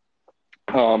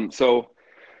not. So,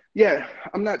 yeah,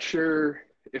 I'm not sure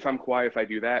if I'm Kawhi if I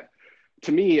do that.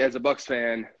 To me, as a Bucks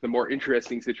fan, the more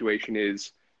interesting situation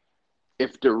is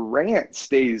if Durant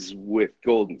stays with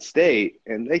Golden State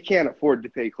and they can't afford to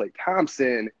pay Klay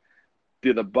Thompson,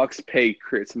 do the Bucks pay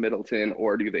Chris Middleton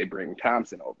or do they bring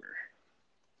Thompson over?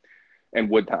 And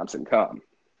would Thompson come?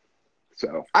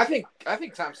 So I think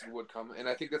Thompson would come, and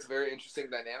I think that's a very interesting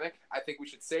dynamic. I think we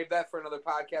should save that for another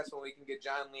podcast when we can get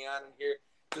John Leon in here,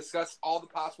 discuss all the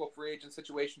possible free agent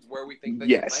situations where we think they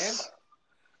can land.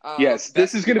 Yes,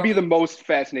 this is going to be the most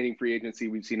fascinating free agency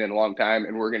we've seen in a long time,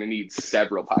 and we're going to need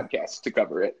several podcasts to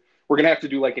cover it. We're going to have to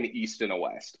do like an East and a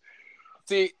West.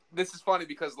 See, this is funny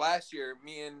because last year,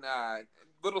 me and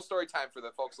little story time for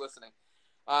the folks listening.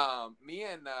 Me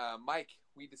and Mike,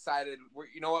 we decided,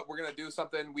 you know what, we're going to do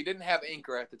something. We didn't have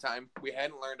Anchor at the time. We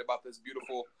hadn't learned about this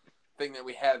beautiful thing that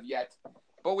we have yet.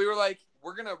 But we were like,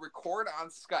 we're going to record on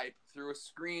Skype through a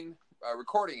screen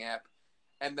recording app.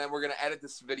 And then we're going to edit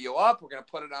this video up. We're going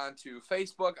to put it onto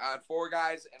Facebook on Four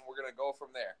Guys, and we're going to go from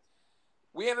there.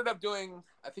 We ended up doing,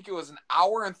 I think it was an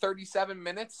hour and 37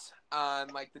 minutes on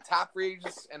like the top free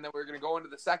agents, and then we were going to go into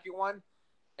the second one.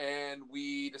 And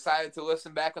we decided to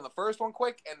listen back on the first one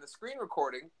quick, and the screen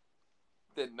recording,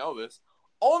 didn't know this,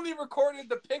 only recorded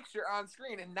the picture on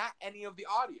screen and not any of the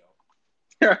audio.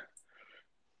 Yeah.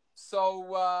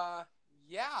 So,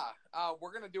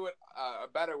 we're going to do it a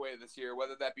better way this year,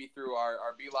 whether that be through our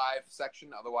Be Live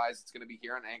section. Otherwise, it's going to be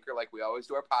here on Anchor like we always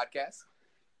do our podcast.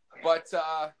 But,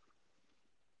 all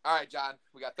right, John,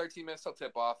 we got 13 minutes till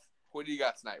tip-off. Who do you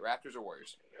got tonight, Raptors or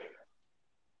Warriors?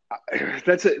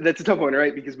 That's a tough one,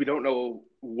 right? Because we don't know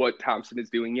what Thompson is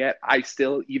doing yet.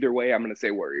 Either way, I'm going to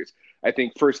say Warriors. I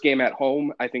think first game at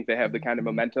home, I think they have the kind of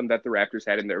momentum that the Raptors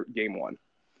had in their game one.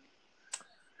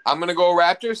 I'm going to go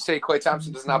Raptors. Say Klay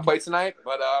Thompson does not play tonight,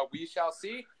 but we shall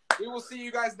see. We will see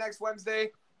you guys next Wednesday.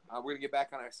 We're going to get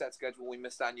back on our set schedule. We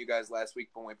missed on you guys last week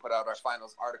when we put out our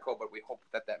finals article, but we hope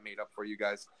that made up for you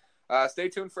guys. Stay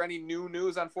tuned for any new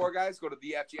news on Four Guys. Go to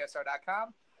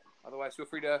thefgsr.com. Otherwise, feel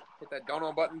free to hit that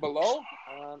dono button below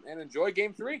and enjoy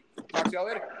Game 3. Talk to y'all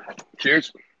later.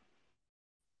 Cheers.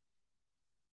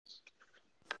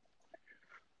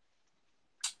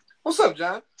 What's up,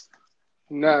 John?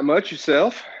 Not much.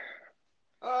 Yourself?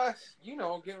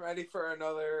 Getting ready for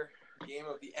another game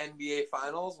of the NBA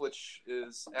Finals, which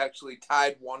is actually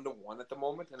tied 1-1 at the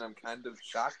moment, and I'm kind of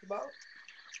shocked about.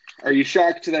 Are you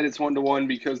shocked that it's 1-1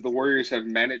 because the Warriors have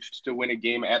managed to win a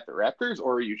game at the Raptors,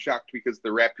 or are you shocked because the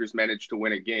Raptors managed to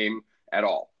win a game at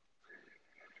all?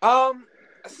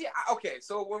 Okay,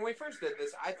 so when we first did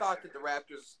this, I thought that the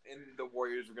Raptors and the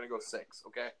Warriors were going to go 6,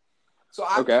 okay? So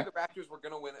obviously the Raptors were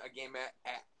going to win a game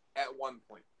at one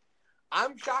point.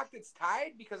 I'm shocked it's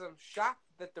tied because I'm shocked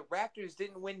that the Raptors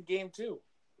didn't win Game 2.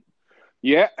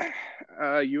 Yeah,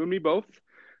 you and me both.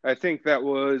 I think that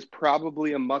was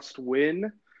probably a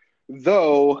must-win.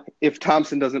 Though, if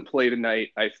Thompson doesn't play tonight,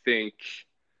 I think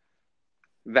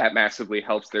that massively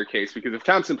helps their case. Because if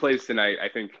Thompson plays tonight, I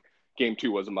think Game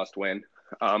 2 was a must-win.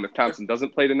 If Thompson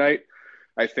doesn't play tonight,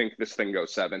 I think this thing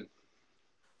goes 7.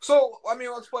 So,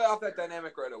 let's play off that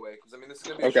dynamic right away. Because, this is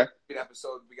going to be a short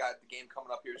episode. We got the game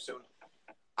coming up here soon.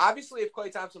 Obviously, if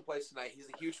Klay Thompson plays tonight, he's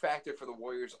a huge factor for the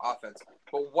Warriors' offense.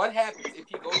 But what happens if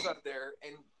he goes out there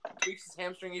and tweaks his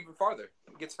hamstring even farther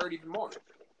and gets hurt even more?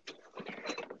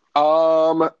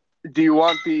 Do you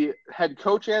want the head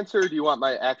coach answer or do you want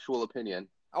my actual opinion?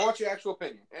 I want your actual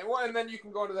opinion. And then you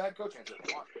can go into the head coach answer if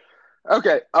you want.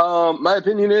 Okay. My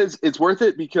opinion is it's worth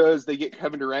it because they get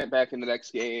Kevin Durant back in the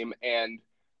next game, and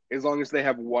as long as they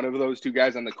have one of those two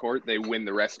guys on the court, they win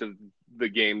the rest of the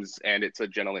games, and it's a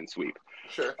gentleman's sweep.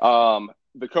 Sure.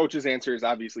 The coach's answer is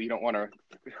obviously you don't want to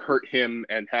hurt him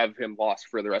and have him lost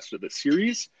for the rest of the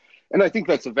series, and I think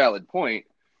that's a valid point.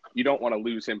 You don't want to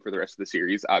lose him for the rest of the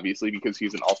series, obviously, because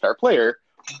he's an all-star player,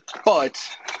 but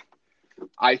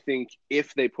I think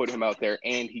if they put him out there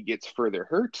and he gets further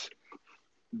hurt,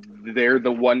 they're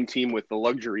the one team with the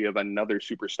luxury of another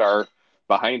superstar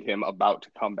behind him about to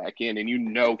come back in. And you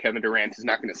know Kevin Durant is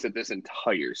not going to sit this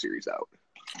entire series out.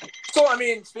 So, I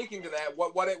mean, speaking to that,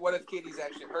 what if KD's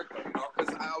actually hurt, though? You know,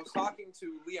 because I was talking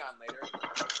to Leon later.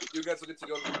 You guys will get to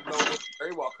go know this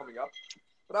very well coming up.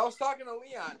 But I was talking to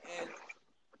Leon, and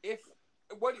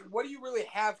what do you really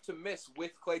have to miss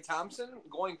with Klay Thompson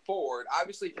going forward?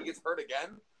 Obviously, if he gets hurt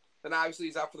again, then obviously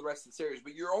he's out for the rest of the series.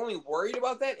 But you're only worried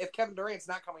about that if Kevin Durant's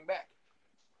not coming back.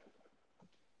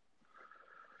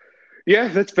 Yeah,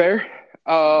 that's fair.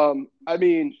 I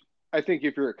mean, I think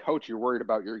if you're a coach, you're worried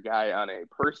about your guy on a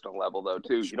personal level, though,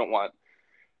 too. You don't want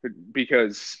 –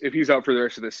 because if he's out for the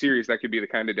rest of the series, that could be the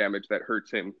kind of damage that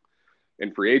hurts him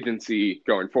in free agency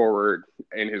going forward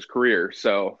in his career.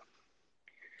 So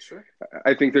sure,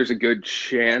 I think there's a good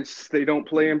chance they don't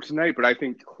play him tonight, but I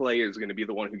think Klay is going to be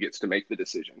the one who gets to make the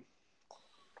decision.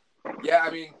 Yeah,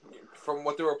 I mean – from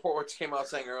what the reports came out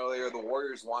saying earlier, the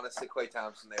Warriors want to sit Klay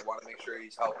Thompson. They want to make sure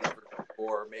he's healthy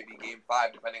for maybe Game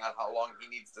 5, depending on how long he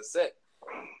needs to sit.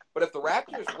 But if the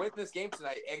Raptors win this game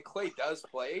tonight and Klay does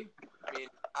play, I mean,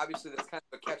 obviously that's kind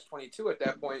of a catch-22 at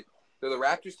that point. Do the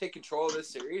Raptors take control of this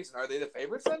series, and are they the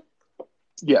favorites then?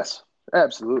 Yes,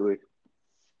 absolutely.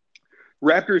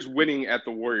 Raptors winning at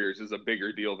the Warriors is a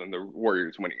bigger deal than the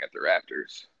Warriors winning at the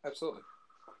Raptors. Absolutely.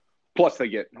 Plus, they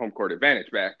get home court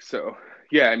advantage back. So,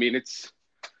 yeah, I mean,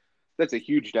 that's a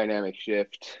huge dynamic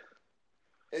shift.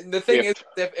 And the thing is,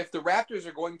 if the Raptors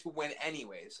are going to win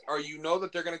anyways, or you know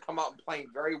that they're going to come out and playing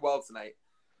very well tonight,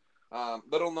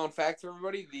 little known fact for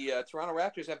everybody, the Toronto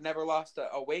Raptors have never lost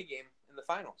a away game in the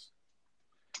finals.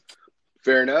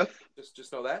 Fair enough.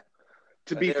 Just know that.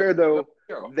 To be fair, though,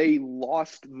 they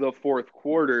lost the fourth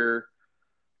quarter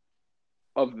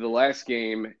of the last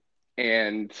game,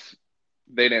 and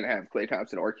they didn't have Klay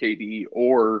Thompson or KD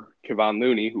or Kevon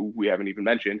Looney, who we haven't even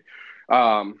mentioned.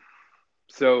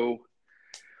 So,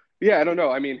 yeah, I don't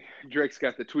know. I mean, Drake's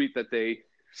got the tweet that they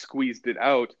squeezed it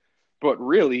out. But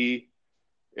really,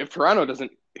 if Toronto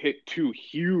doesn't hit two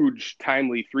huge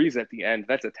timely threes at the end,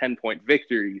 that's a 10-point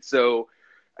victory. So,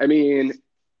 I mean,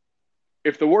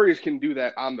 if the Warriors can do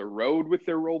that on the road with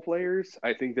their role players,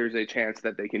 I think there's a chance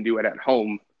that they can do it at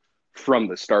home from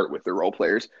the start with their role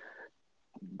players.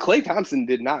 Klay Thompson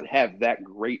did not have that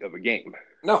great of a game.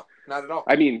 No, not at all.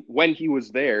 I mean, when he was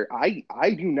there, I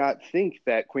do not think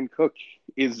that Quinn Cook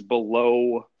is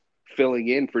below filling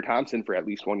in for Thompson for at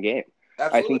least one game.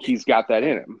 Absolutely. I think he's got that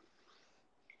in him.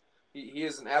 He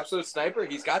is an absolute sniper.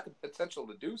 He's got the potential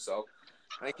to do so.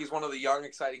 I think he's one of the young,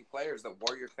 exciting players that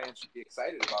Warrior fans should be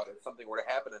excited about. If something were to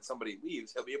happen and somebody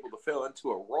leaves, he'll be able to fill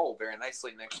into a role very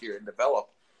nicely next year and develop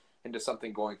into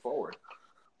something going forward.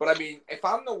 But, I mean, if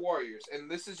I'm the Warriors, and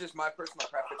this is just my personal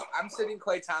preference, I'm sitting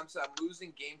Klay Thompson, I'm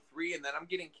losing Game 3, and then I'm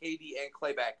getting KD and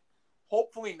Klay back,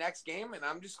 hopefully next game, and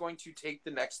I'm just going to take the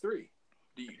next 3.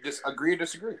 Do you just agree or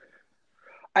disagree?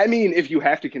 I mean, if you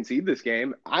have to concede this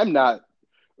game, I'm not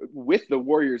with the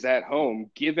Warriors at home,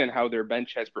 given how their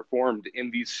bench has performed in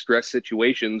these stress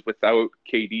situations without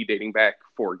KD dating back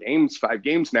 5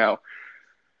 games now.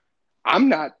 I'm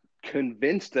not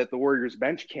convinced that the Warriors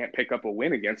bench can't pick up a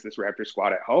win against this Raptors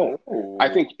squad at home. Oh.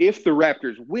 I think if the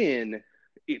Raptors win,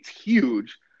 it's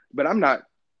huge, but I'm not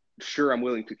sure I'm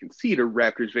willing to concede a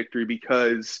Raptors victory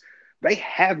because they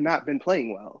have not been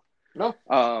playing well.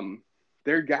 No.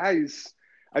 Their guys,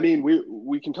 I mean,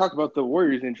 we can talk about the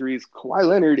Warriors injuries. Kawhi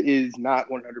Leonard is not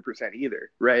 100%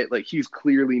 either, right? Like, he's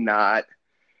clearly not.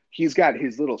 He's got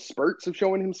his little spurts of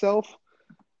showing himself,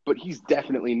 but he's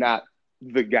definitely not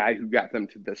the guy who got them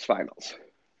to this finals.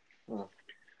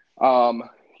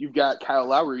 You've got Kyle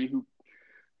Lowry, who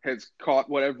has caught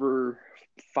whatever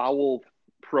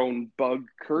foul-prone bug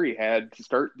Curry had to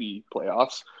start the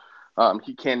playoffs.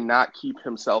 He cannot keep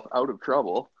himself out of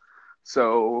trouble.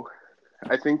 So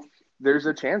I think there's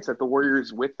a chance that the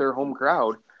Warriors, with their home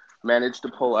crowd, manage to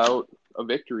pull out a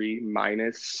victory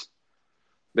minus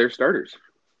their starters.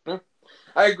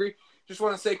 I agree. Just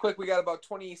want to say quick, we got about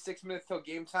 26 minutes till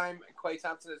game time. Klay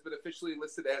Thompson has been officially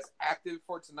listed as active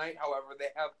for tonight. However, they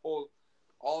have pulled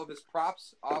all of his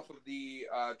props off of the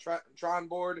Tron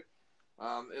board.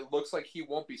 It looks like he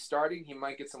won't be starting. He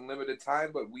might get some limited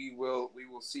time, but we will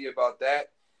see about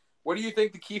that. What do you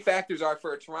think the key factors are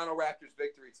for a Toronto Raptors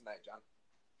victory tonight, John?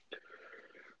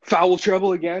 Foul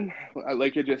trouble again,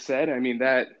 like I just said. I mean,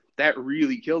 that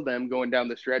really killed them going down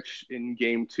the stretch in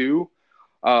game 2.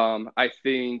 I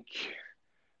think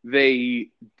they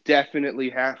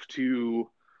definitely have to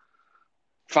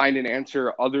find an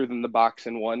answer other than the box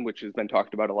and one, which has been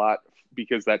talked about a lot,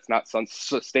 because that's not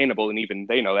sustainable. And even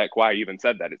they know that. Kawhi even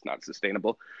said that it's not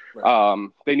sustainable. Right.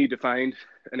 They need to find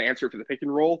an answer for the pick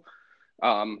and roll.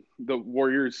 The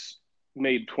Warriors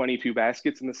made 22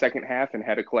 baskets in the second half and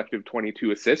had a collective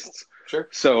 22 assists. Sure.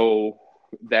 So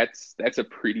that's a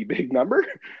pretty big number.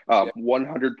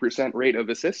 100% rate of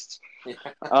assists. Yeah.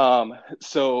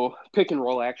 So pick and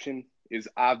roll action is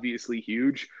obviously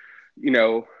huge.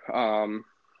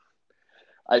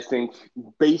 I think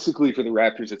basically for the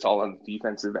Raptors, it's all on the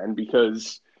defensive end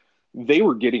because they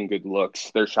were getting good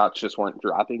looks. Their shots just weren't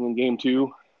dropping in game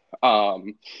 2.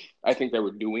 I think they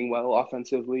were doing well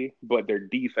offensively, but their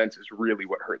defense is really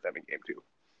what hurt them in game 2.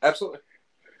 Absolutely.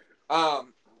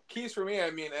 Keys for me,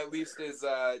 I mean, at least is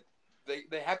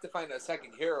they have to find a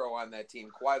second hero on that team.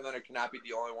 Kawhi Leonard cannot be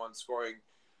the only one scoring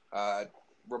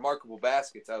remarkable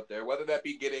baskets out there, whether that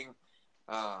be getting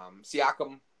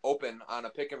Siakam open on a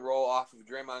pick and roll off of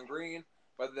Draymond Green,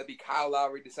 whether that be Kyle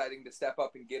Lowry deciding to step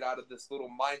up and get out of this little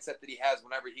mindset that he has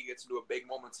whenever he gets into a big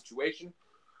moment situation.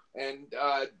 And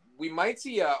we might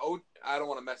see I don't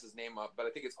want to mess his name up, but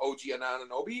I think it's OG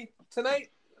Anunoby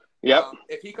tonight. Yep.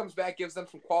 If he comes back, gives them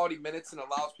some quality minutes, and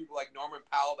allows people like Norman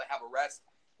Powell to have a rest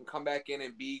and come back in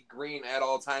and be green at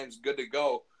all times, good to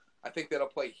go, I think that'll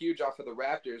play huge off of the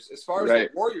Raptors. As far as the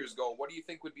Warriors go, what do you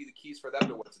think would be the keys for them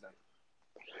to win tonight?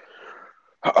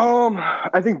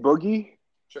 I think Boogie.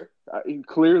 Sure.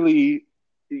 Clearly,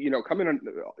 coming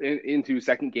into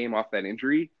second game off that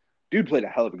injury, dude played a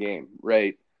hell of a game,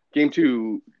 right? Game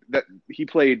 2, that he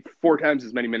played 4 times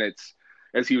as many minutes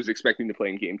as he was expecting to play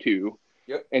in game 2.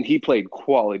 Yep. And he played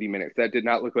quality minutes. That did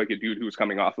not look like a dude who was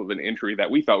coming off of an injury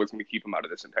that we thought was going to keep him out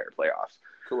of this entire playoffs.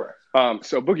 Correct.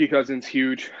 So Boogie Cousins,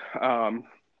 huge.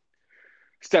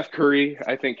 Steph Curry,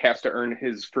 I think, has to earn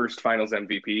his first Finals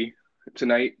MVP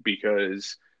tonight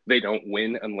because they don't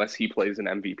win unless he plays an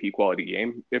MVP quality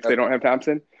game if they don't have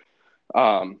Thompson.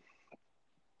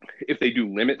 If they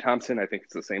do limit Thompson, I think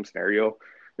it's the same scenario.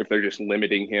 If they're just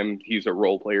limiting him, he's a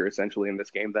role player essentially in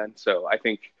this game then. So I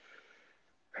think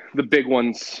the big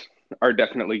ones are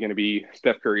definitely going to be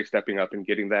Steph Curry stepping up and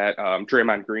getting that.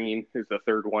 Draymond Green is the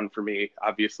third one for me.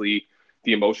 Obviously,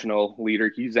 the emotional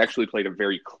leader. He's actually played a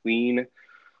very clean,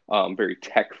 very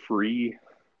tech-free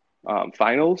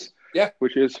finals,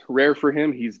 which is rare for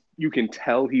him. You can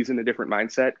tell he's in a different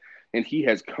mindset, and he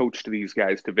has coached these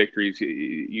guys to victories.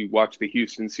 You watch the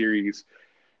Houston series,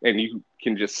 and you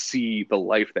can just see the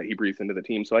life that he breathes into the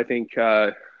team. So I think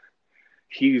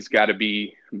he's got to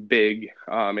be big,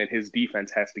 and his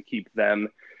defense has to keep them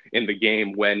in the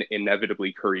game when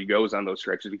inevitably Curry goes on those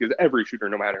stretches, because every shooter,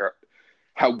 no matter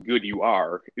how good you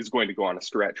are, is going to go on a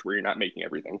stretch where you're not making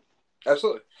everything.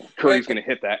 Absolutely. Curry's going to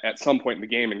hit that at some point in the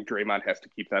game, and Draymond has to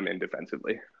keep them in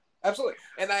defensively. Absolutely.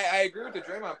 And I agree with the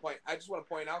Draymond point. I just want to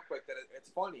point out quick that it's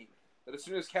funny that as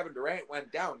soon as Kevin Durant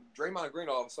went down, Draymond Green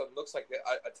all of a sudden looks like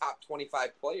a top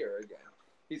 25 player again.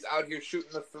 He's out here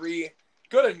shooting the three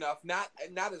good enough, not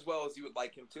as well as you would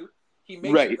like him to. He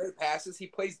makes great passes. He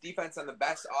plays defense on the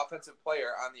best offensive player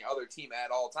on the other team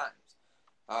at all times.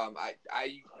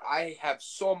 I have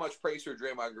so much praise for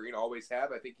Draymond Green, always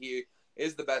have. I think he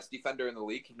is the best defender in the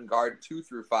league. He can guard 2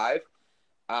 through 5.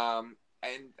 And,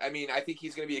 I mean, I think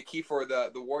he's going to be a key for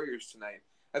the Warriors tonight.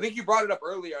 I think you brought it up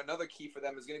earlier. Another key for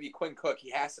them is going to be Quinn Cook.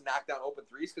 He has to knock down open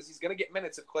threes because he's going to get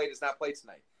minutes if Klay does not play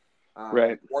tonight.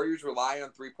 Warriors rely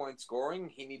on three-point scoring.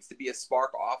 He needs to be a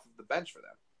spark off of the bench for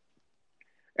them.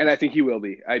 And I think he will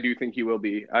be. I do think he will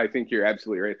be. I think you're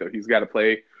absolutely right, though. He's got to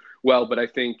play well, but I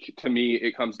think, to me,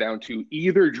 it comes down to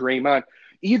either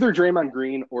Draymond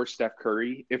Green or Steph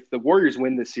Curry. If the Warriors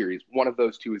win this series, one of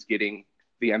those two is getting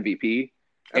the MVP,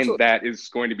 and that is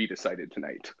going to be decided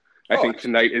tonight. I think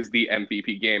tonight is the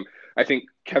MVP game. I think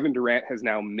Kevin Durant has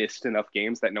now missed enough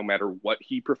games that no matter what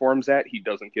he performs at, he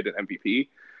doesn't get an MVP.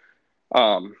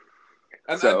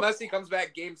 Unless he comes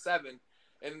back game 7,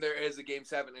 and there is a game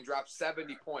 7, and drops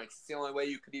 70 points. It's the only way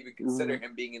you could even consider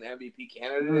him being an MVP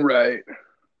candidate. Right.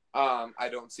 I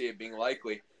don't see it being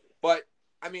likely. But,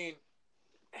 I mean,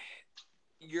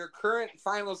 your current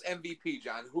finals MVP,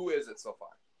 John, who is it so far?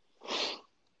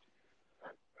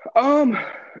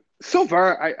 So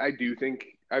far, I do think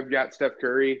I've got Steph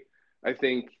Curry. I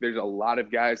think there's a lot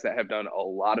of guys that have done a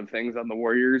lot of things on the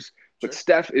Warriors, but Sure.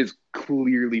 Steph is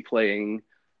clearly playing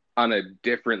on a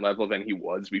different level than he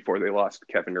was before they lost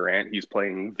Kevin Durant. He's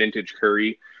playing vintage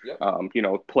Curry. Yep.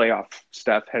 Playoff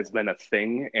Steph has been a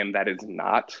thing, and that is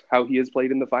not how he has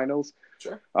played in the finals.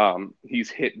 Sure.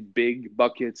 He's hit big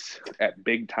buckets at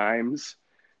big times.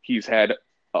 He's had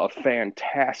a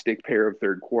fantastic pair of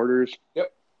third quarters.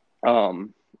 Yep.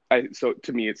 So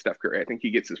to me, it's Steph Curry. I think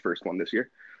he gets his first one this year.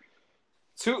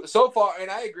 So far, and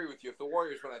I agree with you. If the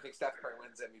Warriors win, I think Steph Curry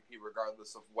wins MVP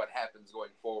regardless of what happens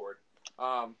going forward.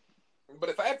 But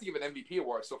if I have to give an MVP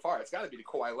award so far, it's got to be to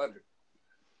Kawhi Leonard.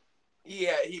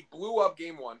 He blew up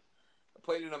Game 1,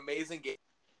 played an amazing game.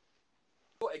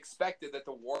 People expected that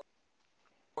the Warriors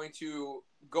were going to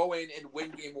go in and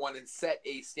win Game 1 and set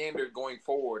a standard going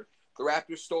forward. The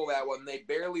Raptors stole that one. They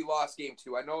barely lost Game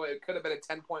 2. I know it could have been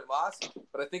a 10-point loss,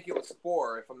 but I think it was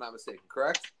 4, if I'm not mistaken.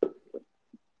 Correct?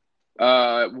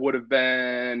 Would have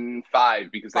been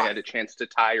 5 because they had a chance to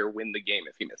tie or win the game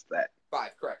if he missed that.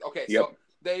 5, correct. Okay, yep. So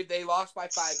they lost by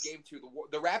 5 Game 2.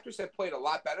 The Raptors have played a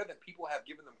lot better than people have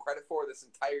given them credit for this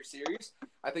entire series.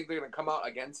 I think they're going to come out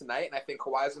again tonight, and I think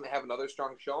Kawhi's going to have another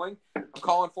strong showing. I'm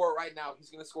calling for it right now. He's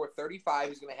going to score 35.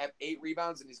 He's going to have 8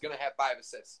 rebounds, and he's going to have 5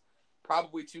 assists.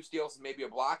 Probably 2 steals and maybe a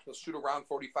block. He'll shoot around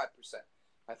 45%.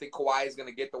 I think Kawhi is going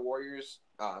to get the Raptors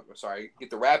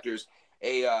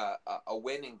a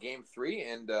win in Game 3,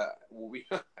 and I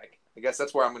guess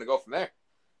that's where I'm going to go from there.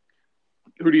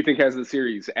 Who do you think has the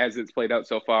series as it's played out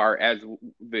so far? As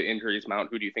the injuries mount,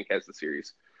 who do you think has the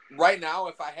series? Right now,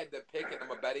 if I had to pick, and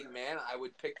I'm a betting man, I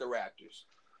would pick the Raptors.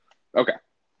 Okay,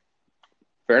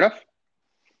 fair enough.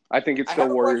 I think it's still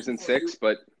Warriors in 6,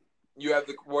 but you have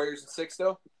the Warriors in 6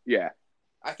 still. Yeah.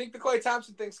 I think the Klay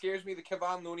Thompson thing scares me. The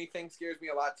Kevon Looney thing scares me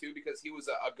a lot too because he was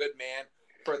a good man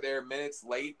for their minutes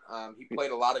late. He played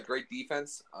a lot of great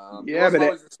defense. He wasn't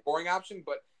always a scoring option,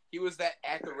 but he was that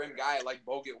at the rim guy like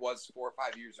Bogut was 4 or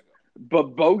 5 years ago.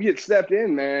 But Bogut stepped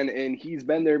in, man, and he's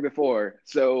been there before.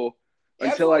 So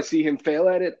until I see him fail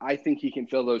at it, I think he can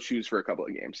fill those shoes for a couple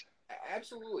of games.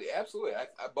 Absolutely.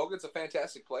 Bogut's a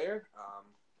fantastic player.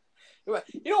 You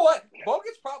know what?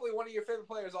 Bogut's probably one of your favorite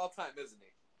players all time, isn't he?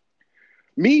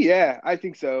 Me, yeah, I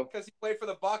think so. Because he played for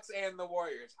the Bucks and the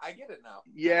Warriors. I get it now.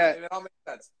 Yeah. It all makes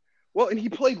sense. Well, and he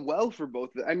played well for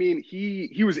both. I mean,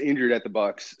 he was injured at the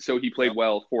Bucks, so he played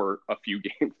well for a few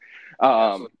games.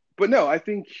 But no, I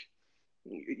think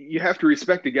you have to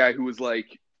respect a guy who was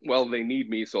like, well, they need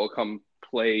me, so I'll come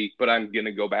play, but I'm going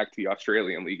to go back to the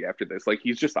Australian League after this. Like,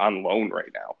 he's just on loan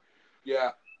right now.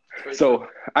 Yeah. So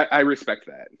I respect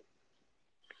that.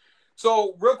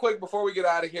 So, real quick, before we get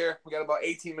out of here, we got about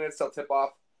 18 minutes till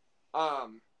tip-off.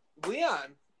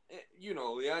 Leon,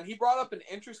 Leon, he brought up an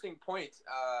interesting point.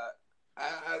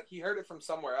 He heard it from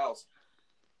somewhere else.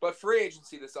 But free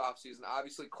agency this offseason,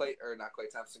 obviously Kawhi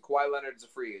Leonard is a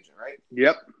free agent, right?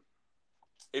 Yep.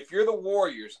 If you're the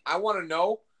Warriors, I want to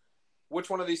know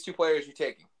which one of these 2 players you're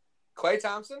taking. Klay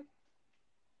Thompson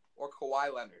or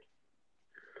Kawhi Leonard?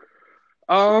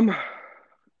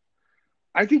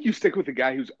 I think you stick with the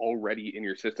guy who's already in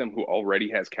your system, who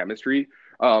already has chemistry.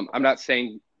 I'm not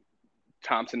saying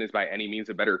Thompson is by any means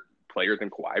a better player than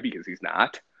Kawhi because he's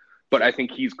not, but I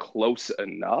think he's close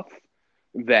enough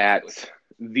that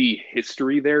the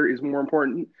history there is more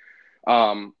important.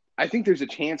 I think there's a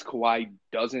chance Kawhi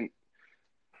doesn't.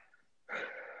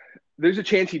 There's a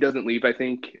chance he doesn't leave. I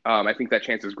think that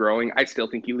chance is growing. I still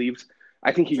think he leaves.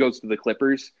 I think he goes to the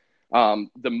Clippers.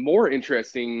 The more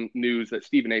interesting news that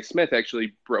Stephen A. Smith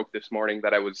actually broke this morning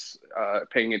that I was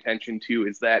paying attention to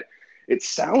is that it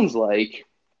sounds like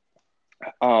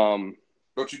don't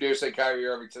you dare say Kyrie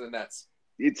Irving to the Nets.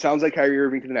 It sounds like Kyrie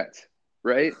Irving to the Nets,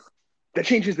 right? That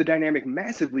changes the dynamic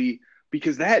massively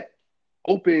because that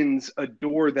opens a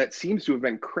door that seems to have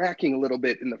been cracking a little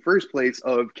bit in the first place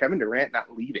of Kevin Durant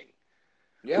not leaving,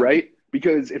 right?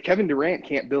 Because if Kevin Durant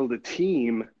can't build a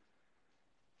team,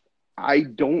 I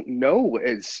don't know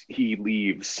as he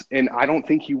leaves, and I don't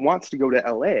think he wants to go to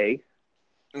LA.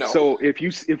 No. So if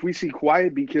we see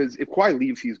Kawhi, because if Kawhi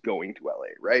leaves, he's going to LA,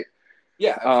 right?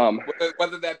 Yeah.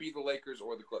 Whether that be the Lakers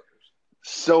or the Clippers.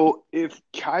 So if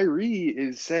Kyrie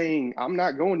is saying I'm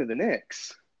not going to the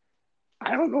Knicks,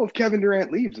 I don't know if Kevin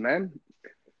Durant leaves, man.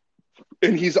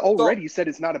 And he's already said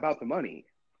it's not about the money.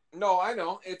 No, I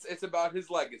know. It's about his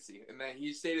legacy, and then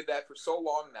he stated that for so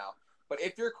long now. But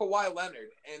if you're Kawhi Leonard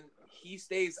and he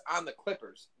stays on the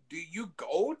Clippers, do you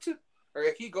go to, or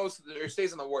if he goes to or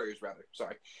stays on the Warriors rather,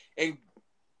 and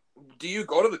do you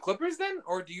go to the Clippers then,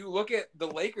 or do you look at the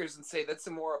Lakers and say that's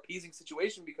a more appeasing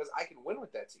situation because I can win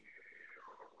with that team?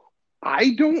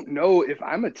 I don't know if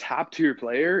I'm a top tier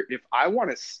player if I want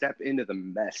to step into the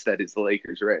mess that is the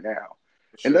Lakers right now.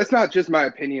 And Sure. that's not just my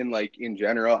opinion, like in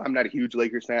general. I'm not a huge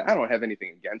Lakers fan. I don't have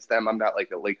anything against them. I'm not like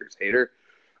a Lakers hater.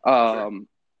 Sure.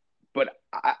 But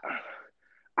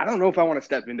I don't know if I want to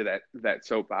step into that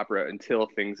soap opera until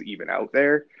things even out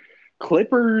there.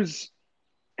 Clippers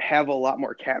have a lot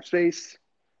more cap space.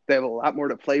 They have a lot more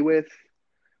to play with.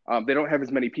 They don't have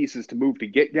as many pieces to move to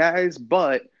get guys,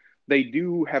 but they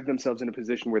do have themselves in a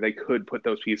position where they could put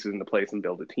those pieces into place and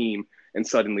build a team and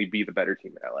suddenly be the better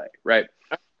team in LA, right?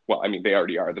 Well, I mean, they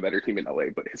already are the better team in LA,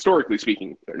 but historically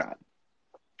speaking, they're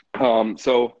not.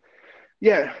 So,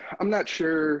 yeah, I'm not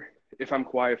sure if I'm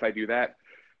Kawhi if I do that.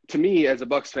 To me, as a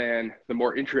Bucks fan, the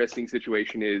more interesting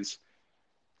situation is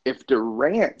if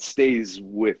Durant stays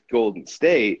with Golden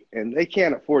State and they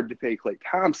can't afford to pay Klay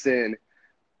Thompson,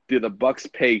 do the Bucks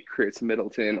pay Chris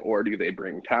Middleton or do they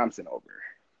bring Thompson over?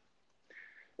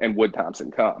 And would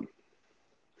Thompson come?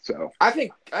 So I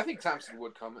think Thompson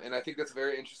would come, and I think that's a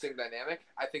very interesting dynamic.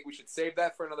 I think we should save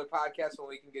that for another podcast when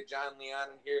we can get John and Leon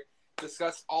in here,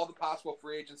 discuss all the possible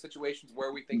free agent situations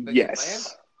where we think they should land.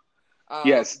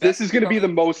 Yes, this is going to be the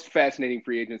most fascinating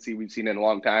free agency we've seen in a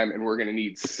long time, and we're going to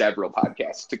need several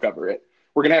podcasts to cover it.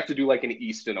 We're going to have to do like an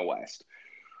East and a West.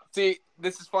 See,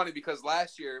 this is funny because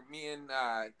last year, me and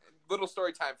little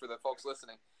story time for the folks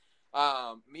listening.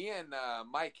 Me and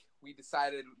Mike, we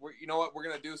decided, you know what, we're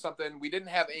going to do something. We didn't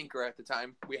have Anchor at the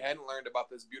time. We hadn't learned about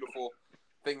this beautiful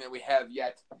thing that we have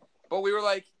yet. But we were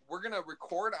like, we're going to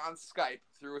record on Skype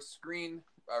through a screen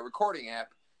recording app.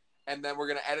 And then we're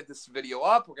going to edit this video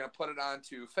up. We're going to put it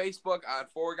onto Facebook on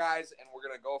Four Guys, and we're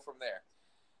going to go from there.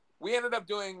 We ended up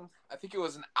doing, I think it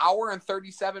was an hour and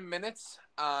 37 minutes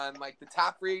on like the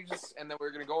top free agents, and then we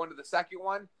were going to go into the second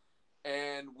one.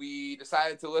 And we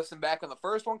decided to listen back on the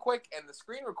first one quick, and the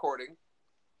screen recording,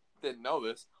 didn't know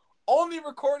this, only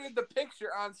recorded the picture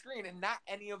on screen and not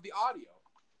any of the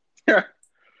audio.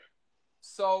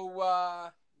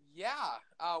 So,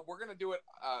 we're going to do it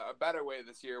a better way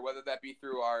this year, whether that be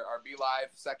through our Be Live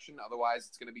section. Otherwise,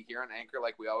 it's going to be here on Anchor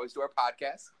like we always do our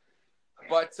podcast.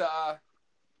 But, all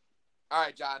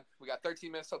right, John, we got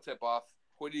 13 minutes till tip-off.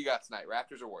 Who do you got tonight,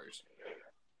 Raptors or Warriors?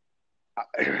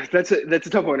 That's a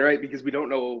tough one, right? Because we don't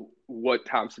know what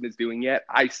Thompson is doing yet.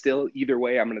 Either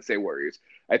way, I'm going to say Warriors.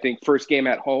 I think first game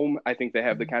at home, I think they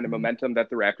have the kind of momentum that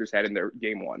the Raptors had in their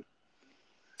game one.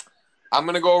 I'm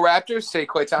going to go Raptors. Say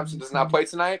Klay Thompson does not play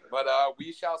tonight, but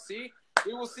we shall see.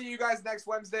 We will see you guys next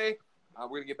Wednesday. We're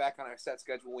going to get back on our set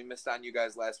schedule. We missed on you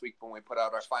guys last week when we put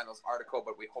out our finals article,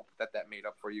 but we hope that made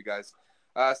up for you guys.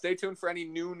 Stay tuned for any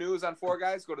new news on Four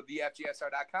Guys. Go to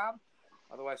thefgsr.com.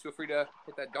 Otherwise, feel free to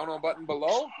hit that dono button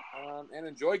below and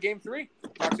enjoy Game 3.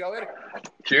 Talk to y'all later.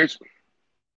 Cheers.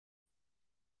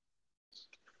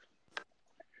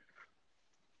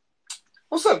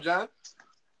 What's up, John?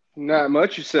 Not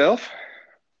much. Yourself?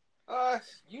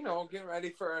 Getting ready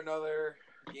for another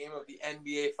game of the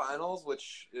NBA Finals,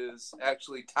 which is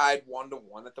actually tied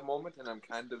 1-1 at the moment, and I'm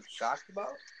kind of shocked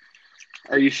about.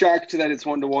 Are you shocked that it's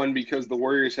 1-1 because the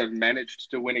Warriors have managed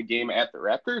to win a game at the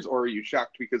Raptors, or are you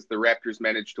shocked because the Raptors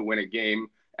managed to win a game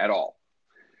at all?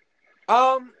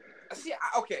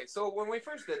 Okay, so when we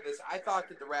first did this, I thought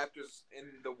that the Raptors and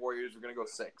the Warriors were going to go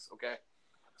 6, okay?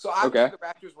 So obviously the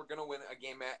Raptors were going to win a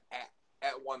game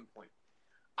at one point.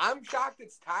 I'm shocked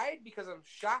it's tied because I'm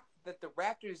shocked that the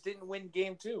Raptors didn't win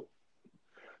Game 2.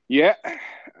 Yeah,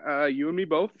 you and me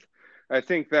both. I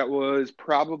think that was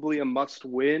probably a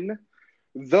must-win.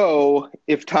 Though,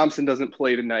 if Thompson doesn't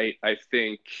play tonight, I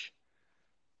think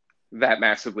that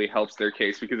massively helps their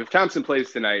case. Because if Thompson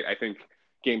plays tonight, I think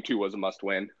Game 2 was a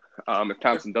must-win. If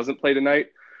Thompson doesn't play tonight,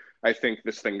 I think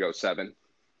this thing goes 7.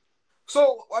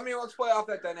 So, let's play off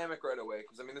that dynamic right away.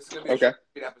 Because, this is going to be a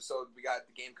short episode. We got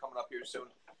the game coming up here soon.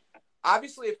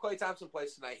 Obviously, if Klay Thompson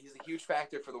plays tonight, he's a huge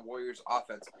factor for the Warriors'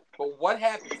 offense. But what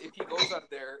happens if he goes out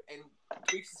there and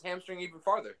tweaks his hamstring even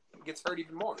farther and gets hurt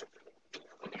even more?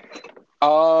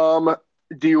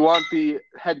 Do you want the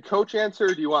head coach answer,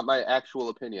 or do you want my actual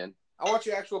opinion? I want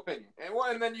your actual opinion.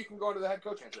 And then you can go into the head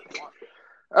coach answer if you want.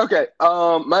 Okay.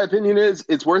 My opinion is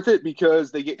it's worth it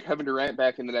because they get Kevin Durant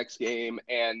back in the next game,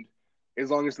 and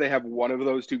as long as they have one of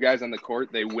those two guys on the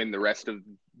court, they win the rest of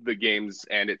the games,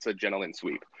 and it's a gentleman's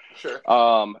sweep. Sure.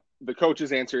 The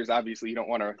coach's answer is obviously you don't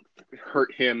want to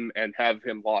hurt him and have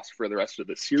him lost for the rest of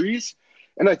the series,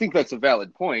 and I think that's a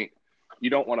valid point. You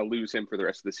don't want to lose him for the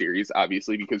rest of the series,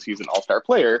 obviously, because he's an all-star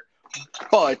player.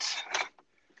 But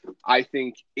I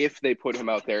think if they put him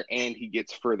out there and he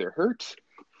gets further hurt,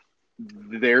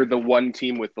 they're the one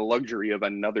team with the luxury of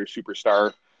another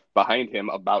superstar behind him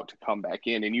about to come back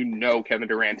in, and you know Kevin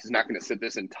Durant is not going to sit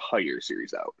this entire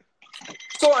series out.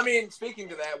 So, I mean, speaking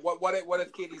to that, what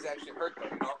if KD's actually hurt, though?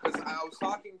 You know, because I was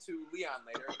talking to Leon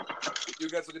later. You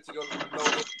guys will get to know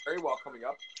this very well coming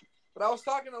up. But I was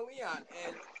talking to Leon,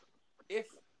 and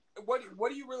what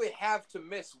do you really have to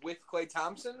miss with Klay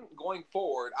Thompson going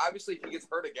forward? Obviously, if he gets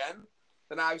hurt again,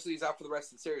 then obviously he's out for the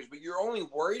rest of the series. But you're only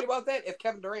worried about that if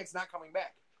Kevin Durant's not coming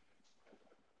back.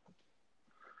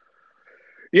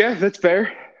 Yeah, that's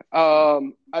fair.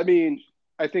 I mean,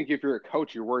 I think if you're a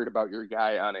coach, you're worried about your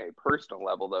guy on a personal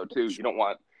level, though, too. You don't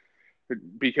want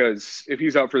 – because if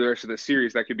he's out for the rest of the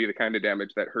series, that could be the kind of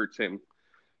damage that hurts him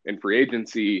in free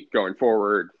agency going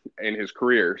forward in his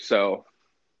career. So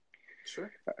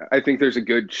sure, I think there's a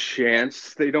good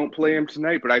chance they don't play him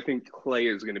tonight, but I think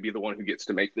Klay is going to be the one who gets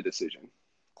to make the decision.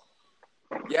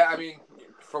 Yeah, I mean,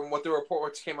 from what the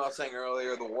reports came out saying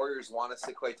earlier, the Warriors want to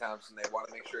sit Klay Thompson. They want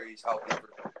to make sure he's healthy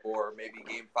for maybe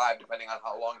Game 5, depending on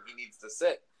how long he needs to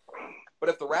sit. But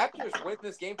if the Raptors win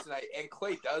this game tonight and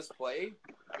Klay does play,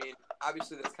 I mean,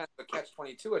 obviously that's kind of a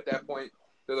catch-22 at that point.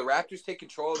 Do the Raptors take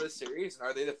control of this series, and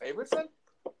are they the favorites then?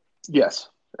 Yes,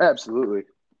 absolutely.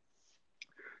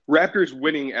 Raptors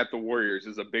winning at the Warriors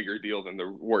is a bigger deal than the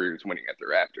Warriors winning at the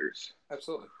Raptors.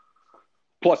 Absolutely.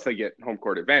 Plus, they get home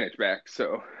court advantage back.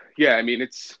 So, yeah, I mean,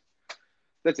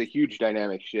 that's a huge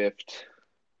dynamic shift.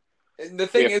 And the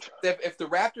thing is, if the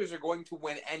Raptors are going to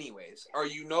win anyways, or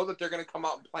you know that they're going to come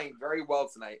out and playing very well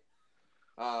tonight,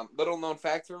 little known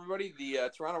fact for everybody, the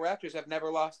Toronto Raptors have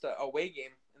never lost a away game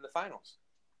in the finals.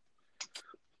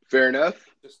 Fair enough.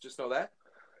 Just know that.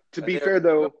 To be fair,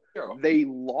 though, they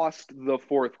lost the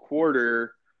fourth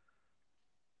quarter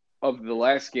of the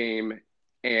last game,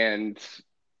 and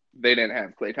they didn't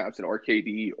have Klay Thompson or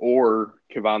KD or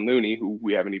Kevon Looney, who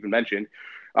we haven't even mentioned.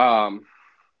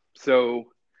 So,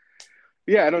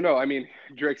 yeah, I don't know. I mean,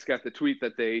 Drake's got the tweet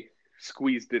that they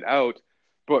squeezed it out,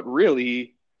 but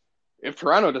really, if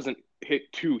Toronto doesn't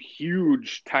hit two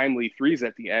huge timely threes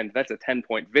at the end, that's a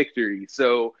 10-point victory.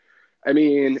 So, I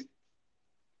mean,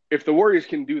 if the Warriors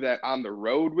can do that on the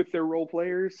road with their role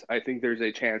players, I think there's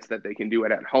a chance that they can do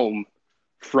it at home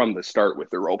from the start with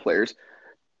their role players.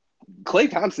 Klay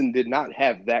Thompson did not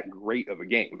have that great of a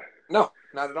game. No,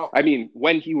 not at all. I mean,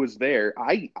 when he was there,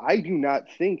 I do not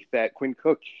think that Quinn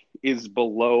Cook is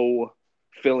below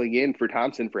filling in for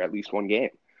Thompson for at least one game.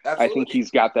 Absolutely. I think he's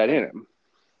got that in him.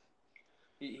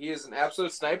 He is an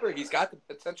absolute sniper. He's got the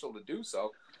potential to do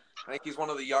so. I think he's one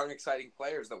of the young, exciting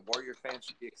players that Warrior fans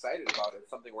should be excited about. If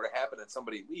something were to happen and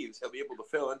somebody leaves, he'll be able to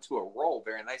fill into a role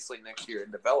very nicely next year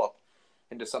and develop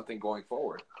into something going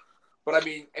forward. But, I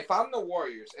mean, if I'm the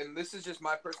Warriors, and this is just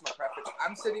my personal preference,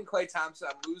 I'm sitting Klay Thompson,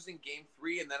 I'm losing Game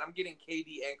 3, and then I'm getting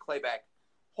KD and Klay back.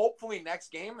 Hopefully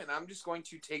next game, and I'm just going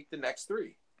to take the next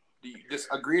 3. Do you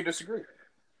agree or disagree?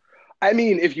 I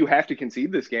mean, if you have to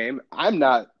concede this game, I'm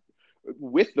not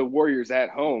with the Warriors at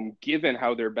home, given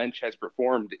how their bench has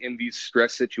performed in these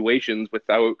stress situations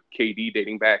without KD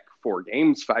dating back 5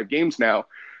 games now.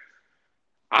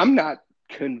 I'm not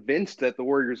convinced that the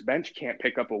Warriors bench can't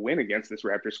pick up a win against this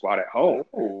Raptors squad at home.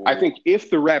 Oh. I think if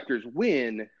the Raptors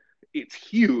win, it's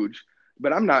huge,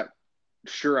 but I'm not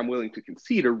sure I'm willing to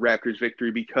concede a Raptors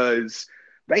victory because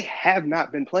they have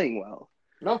not been playing well.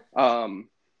 No.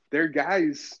 Their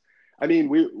guys, I mean,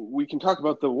 we can talk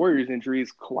about the Warriors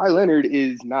injuries. Kawhi Leonard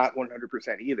is not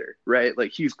 100% either, right?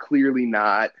 Like, he's clearly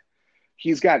not.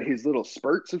 He's got his little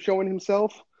spurts of showing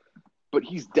himself, but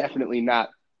he's definitely not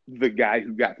the guy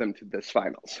who got them to this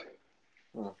finals.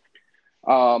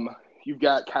 You've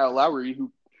got Kyle Lowry,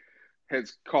 who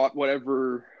has caught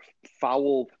whatever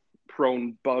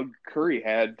foul-prone bug Curry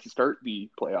had to start the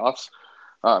playoffs.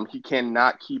 He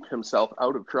cannot keep himself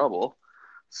out of trouble.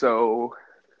 So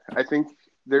I think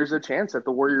there's a chance that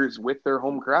the Warriors, with their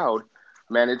home crowd,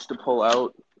 manage to pull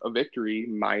out a victory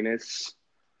minus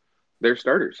their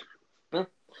starters.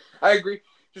 I agree.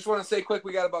 Just want to say quick,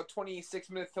 we got about 26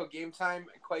 minutes till game time.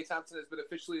 Klay Thompson has been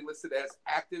officially listed as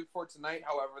active for tonight.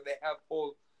 However, they have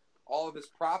pulled all of his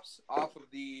props off of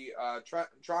the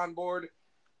Tron board.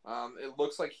 It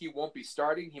looks like he won't be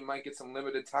starting. He might get some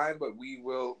limited time, but we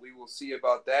will see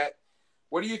about that.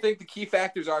 What do you think the key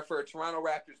factors are for a Toronto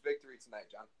Raptors victory tonight,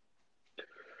 John?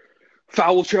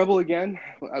 Foul trouble again,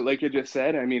 like I just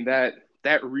said. I mean, that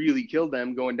really killed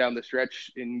them going down the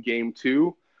stretch in Game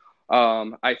 2.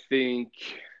 I think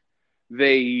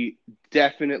they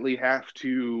definitely have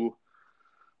to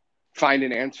find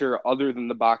an answer other than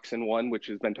the box and one, which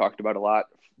has been talked about a lot,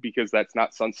 because that's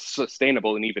not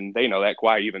sustainable. And even they know that.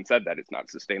 Kawhi even said that it's not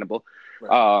sustainable.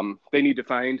 Right. They need to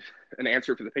find an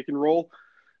answer for the pick and roll.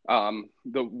 The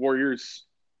Warriors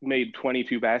made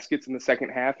 22 baskets in the second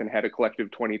half and had a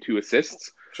collective 22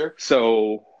 assists. Sure.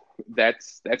 So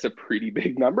that's a pretty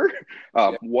big number.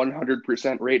 Yeah.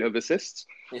 100% rate of assists.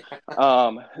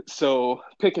 Yeah. So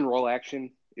pick and roll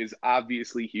action is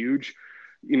obviously huge.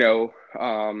 You know,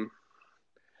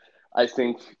 I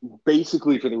think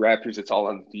basically for the Raptors, it's all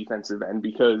on the defensive end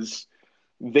because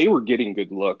they were getting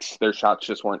good looks. Their shots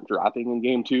just weren't dropping in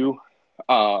game two.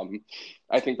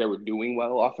 I think they were doing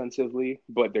well offensively,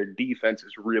 but their defense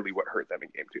is really what hurt them in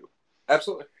game two.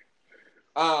 Absolutely.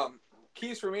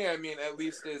 Keys for me, I mean, at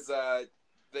least is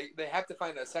they have to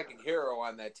find a second hero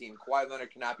on that team. Kawhi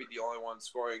Leonard cannot be the only one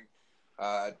scoring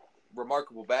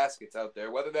remarkable baskets out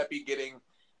there, whether that be getting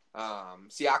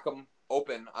Siakam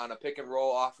open on a pick and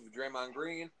roll off of Draymond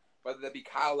Green, whether that be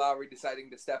Kyle Lowry deciding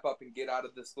to step up and get out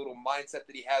of this little mindset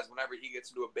that he has whenever he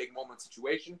gets into a big moment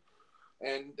situation.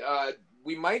 And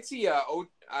we might see, I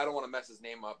don't want to mess his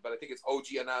name up, but I think it's OG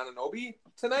Anunoby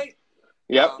tonight.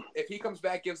 Yep. If he comes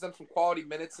back, gives them some quality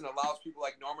minutes, and allows people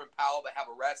like Norman Powell to have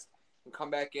a rest and come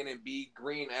back in and be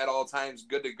green at all times,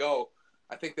 good to go,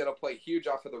 I think that'll play huge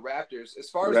off of the Raptors. As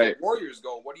far as the Warriors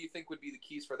go, what do you think would be the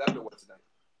keys for them to win tonight?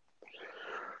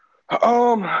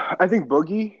 I think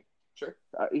Boogie. Sure.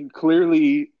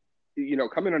 Clearly, you know,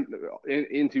 coming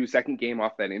into second game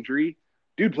off that injury,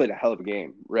 dude played a hell of a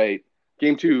game, right?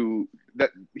 Game two,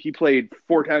 that he played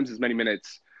 4 times as many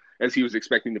minutes as he was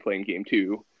expecting to play in game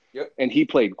two. Yep. And he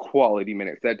played quality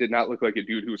minutes. That did not look like a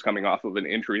dude who was coming off of an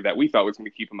injury that we thought was going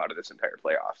to keep him out of this entire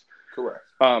playoffs. Correct.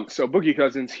 So Boogie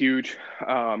Cousins, huge.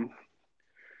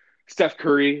 Steph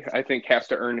Curry, I think, has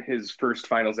to earn his first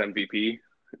finals MVP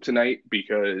tonight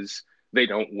because they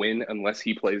don't win unless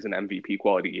he plays an MVP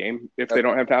quality game if they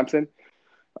don't have Thompson.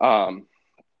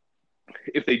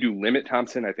 If they do limit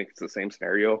Thompson, I think it's the same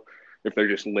scenario. If they're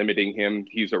just limiting him,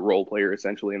 he's a role player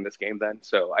essentially in this game then.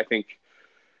 So I think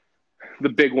the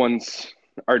big ones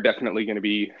are definitely going to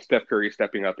be Steph Curry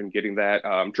stepping up and getting that.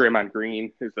 Draymond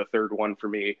Green is the third one for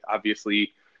me.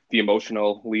 Obviously, the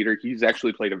emotional leader. He's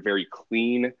actually played a very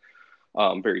clean,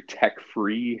 very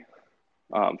tech-free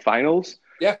finals,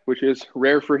 which is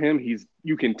rare for him.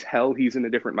 You can tell he's in a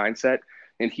different mindset,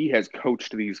 and he has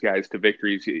coached these guys to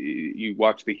victories. You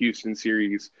watch the Houston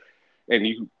series, and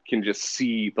you can just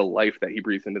see the life that he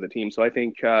breathes into the team. So I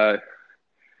think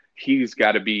he's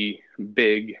got to be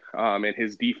big, and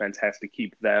his defense has to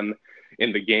keep them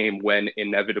in the game when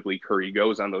inevitably Curry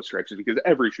goes on those stretches, because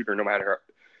every shooter, no matter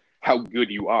how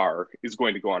good you are, is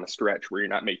going to go on a stretch where you're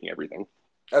not making everything.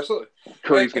 Absolutely.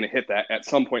 Curry's going to hit that at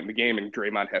some point in the game, and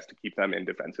Draymond has to keep them in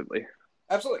defensively.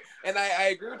 Absolutely. And I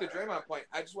agree with the Draymond point.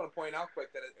 I just want to point out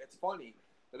quick that it's funny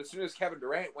that as soon as Kevin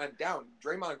Durant went down,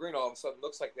 Draymond Green all of a sudden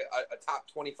looks like a top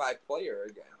 25 player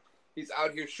again. He's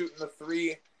out here shooting the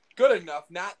three good enough,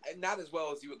 not as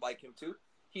well as you would like him to.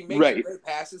 He makes great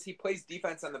passes. He plays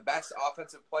defense on the best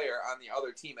offensive player on the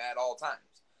other team at all times.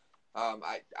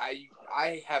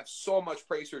 I have so much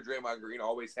praise for Draymond Green,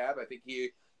 always have. I think he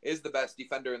is the best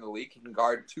defender in the league. He can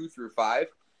guard 2 through 5.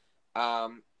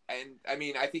 And, I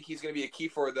mean, I think he's going to be a key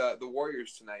for the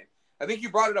Warriors tonight. I think you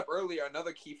brought it up earlier.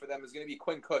 Another key for them is going to be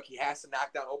Quinn Cook. He has to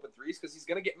knock down open threes because he's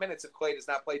going to get minutes if Klay does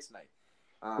not play tonight.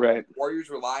 Warriors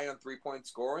rely on three-point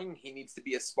scoring. He needs to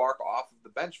be a spark off of the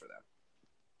bench for them.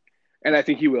 And I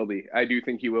think he will be. I do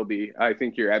think he will be. I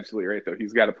think you're absolutely right, though.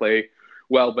 He's got to play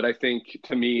well, but I think,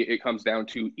 to me, it comes down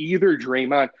to either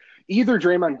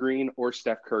Draymond Green or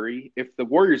Steph Curry. If the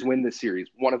Warriors win this series,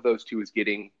 one of those two is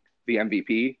getting the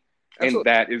MVP, and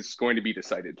that is going to be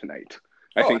decided tonight.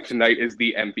 I think tonight is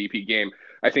the MVP game.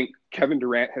 I think Kevin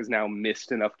Durant has now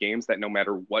missed enough games that no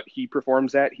matter what he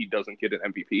performs at, he doesn't get an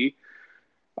MVP.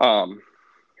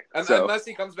 Unless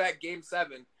he comes back game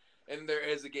 7, and there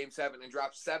is a game 7, and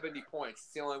drops 70 points.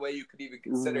 It's the only way you could even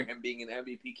consider him being an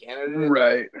MVP candidate.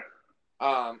 Right.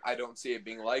 I don't see it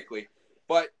being likely.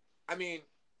 But, I mean,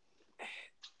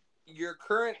 your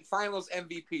current finals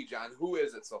MVP, John, who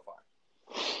is it so far?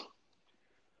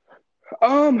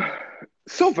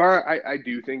 So far, I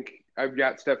do think I've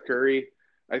got Steph Curry.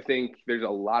 I think there's a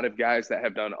lot of guys that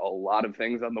have done a lot of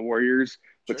things on the Warriors,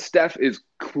 but Steph is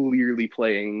clearly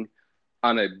playing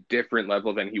on a different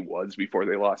level than he was before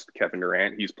they lost Kevin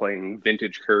Durant. He's playing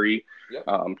vintage Curry. Yep.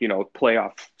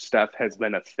 Playoff Steph has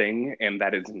been a thing, and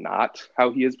that is not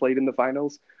how he has played in the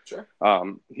finals. Sure.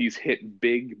 He's hit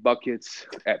big buckets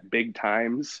at big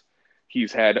times.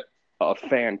 He's had a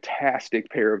fantastic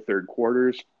pair of third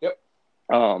quarters. Yep.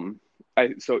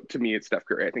 So to me, it's Steph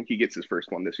Curry. I think he gets his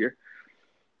first one this year.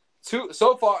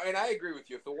 So far, and I agree with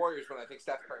you. If the Warriors win, I think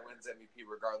Steph Curry wins MVP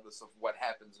regardless of what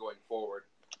happens going forward.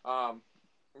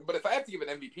 But if I have to give an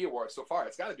MVP award so far,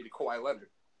 it's got to be to Kawhi Leonard.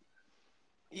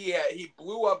 He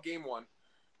blew up game 1.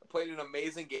 played an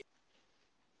amazing game.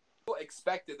 People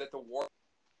expected that the Warriors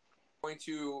were going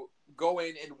to go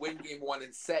in and win game 1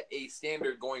 and set a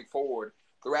standard going forward.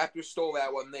 The Raptors stole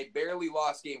that one. They barely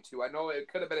lost game 2. I know it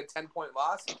could have been a 10-point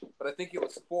loss, but I think it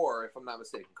was 4, if I'm not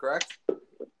mistaken. Correct?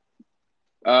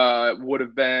 Would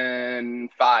have been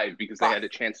 5 because 5. they had a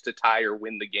chance to tie or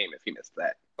win the game if he missed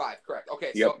that. 5, correct.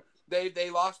 Okay, yep. So they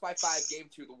lost by 5 game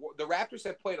 2. The Raptors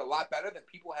have played a lot better than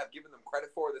people have given them credit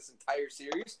for this entire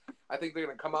series. I think they're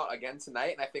going to come out again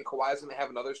tonight, and I think Kawhi's going to have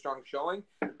another strong showing.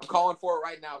 I'm calling for it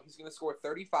right now. He's going to score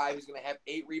 35. He's going to have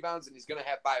 8 rebounds, and he's going to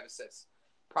have 5 assists.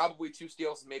 Probably 2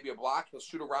 steals and maybe a block. He'll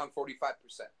shoot around 45%.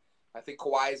 I think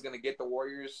Kawhi is going to get the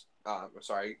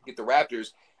get the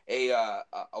Raptors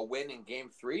a win in game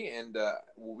 3, and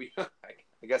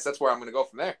I guess that's where I'm going to go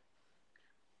from there.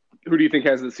 Who do you think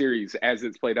has the series as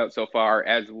it's played out so far?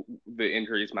 As the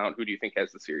injuries mount, who do you think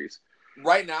has the series?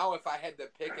 Right now, if I had to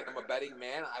pick, and I'm a betting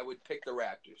man, I would pick the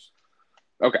Raptors.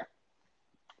 Okay.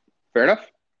 Fair enough.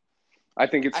 I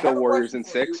think it's still Warriors in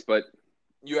 6, but...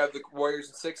 You have the Warriors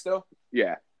in 6, though?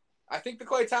 Yeah. I think the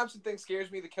Klay Thompson thing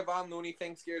scares me. The Kevon Looney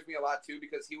thing scares me a lot, too,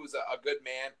 because he was a good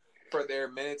man for their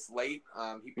minutes late.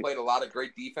 He played a lot of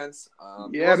great defense.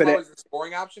 He wasn't always a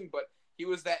scoring option, but he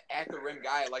was that at-the-rim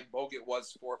guy like Bogut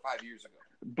was 4 or 5 years ago.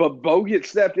 But Bogut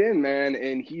stepped in, man,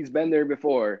 and he's been there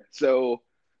before. So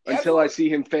until I see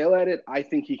him fail at it, I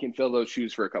think he can fill those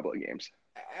shoes for a couple of games.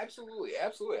 Absolutely.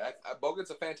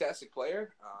 Bogut's a fantastic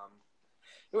player.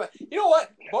 You know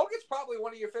what? Bogut's probably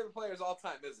one of your favorite players all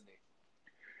time, isn't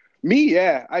he? Me,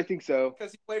 yeah, I think so.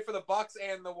 Because he played for the Bucks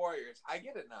and the Warriors. I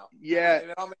get it now. Yeah.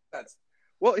 It all makes sense.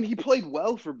 Well, and he played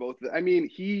well for both. I mean,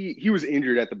 he was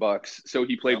injured at the Bucks, so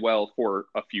he played well for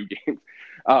a few games.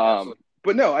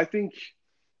 But no, I think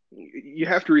you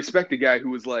have to respect a guy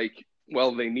who was like,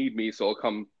 well, they need me, so I'll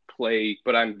come play,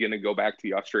 but I'm going to go back to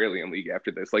the Australian League after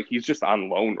this. Like, he's just on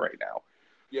loan right now.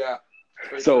 Yeah.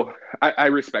 So I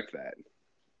respect that.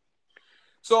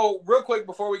 So, real quick,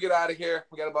 before we get out of here,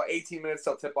 we got about 18 minutes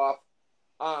till tip-off.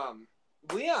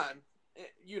 Leon,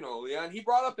 Leon, he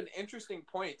brought up an interesting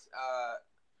point.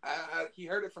 He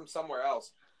heard it from somewhere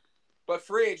else. But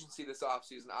free agency this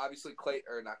offseason, obviously Kawhi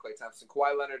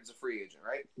Leonard is a free agent,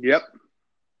 right? Yep.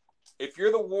 If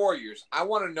you're the Warriors, I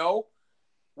want to know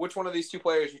which one of these 2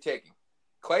 players you're taking.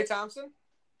 Klay Thompson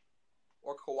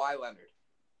or Kawhi Leonard?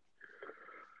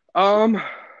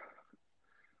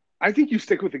 I think you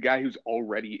stick with the guy who's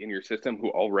already in your system, who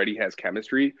already has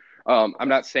chemistry. I'm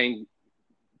not saying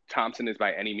Thompson is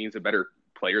by any means a better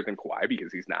player than Kawhi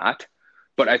because he's not,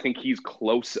 but I think he's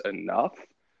close enough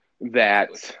that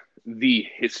the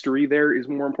history there is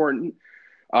more important.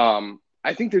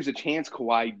 I think there's a chance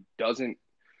Kawhi doesn't.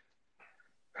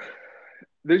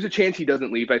 There's a chance he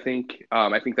doesn't leave. I think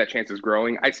that chance is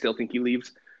growing. I still think he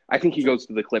leaves. I think he goes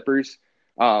to the Clippers.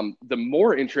 The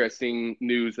more interesting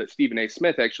news that Stephen A.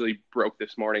 Smith actually broke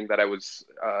this morning that I was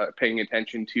paying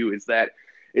attention to is that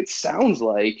it sounds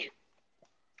like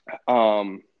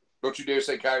don't you dare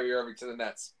say Kyrie Irving to the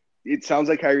Nets. It sounds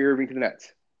like Kyrie Irving to the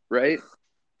Nets, right?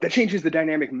 That changes the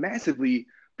dynamic massively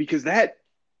because that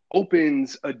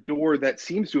opens a door that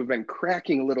seems to have been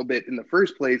cracking a little bit in the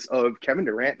first place of Kevin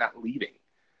Durant not leaving,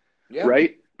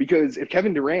 right? Because if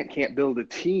Kevin Durant can't build a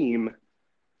team,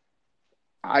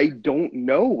 I don't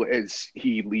know as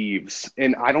he leaves,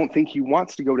 and I don't think he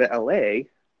wants to go to LA.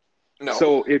 No.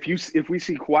 So if we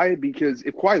see Kawhi, because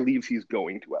if Kawhi leaves, he's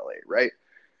going to LA, right?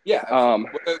 Yeah.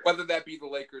 Whether that be the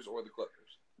Lakers or the Clippers.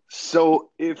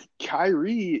 So if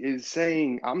Kyrie is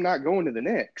saying, I'm not going to the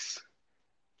Knicks,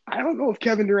 I don't know if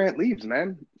Kevin Durant leaves,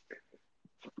 man.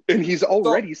 And he's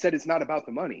already said it's not about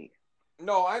the money.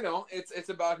 No, I know. It's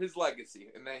about his legacy,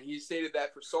 and that he stated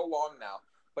that for so long now.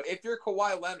 But if you're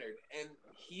Kawhi Leonard and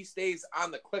he stays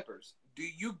on the Clippers, do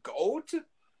you go to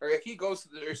 – or if he goes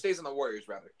to or stays on the Warriors,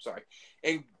 rather, sorry.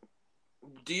 And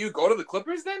do you go to the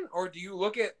Clippers then? Or do you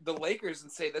look at the Lakers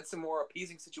and say that's a more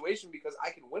appeasing situation because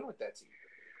I can win with that team?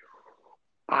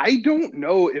 I don't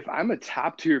know if I'm a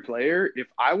top-tier player, if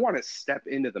I want to step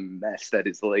into the mess that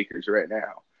is the Lakers right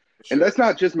now. Sure. And that's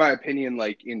not just my opinion,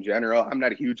 like, in general. I'm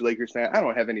not a huge Lakers fan. I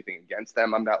don't have anything against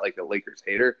them. I'm not, like, a Lakers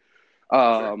hater.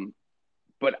 Sure.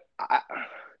 But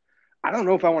I don't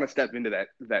know if I want to step into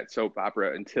that soap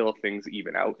opera until things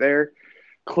even out there.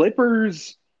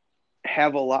 Clippers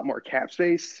have a lot more cap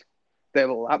space. They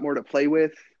have a lot more to play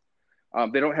with.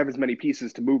 They don't have as many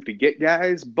pieces to move to get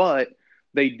guys, but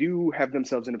they do have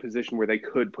themselves in a position where they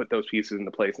could put those pieces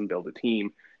into place and build a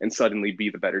team and suddenly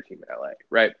be the better team in LA,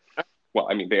 right? Well,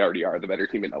 I mean, they already are the better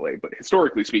team in LA, but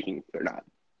historically speaking, they're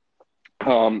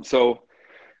not. So,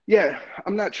 yeah,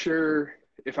 I'm not sure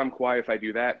if I'm Kawhi if I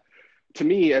do that. to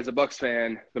me, as a Bucks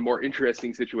fan, the more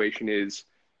interesting situation is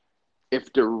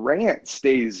if Durant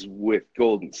stays with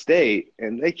Golden State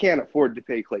and they can't afford to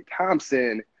pay Klay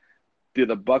Thompson, do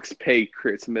the Bucks pay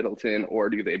Chris Middleton or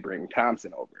do they bring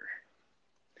Thompson over?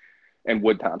 And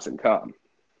would Thompson come?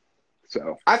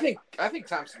 So I think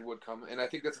Thompson would come, and I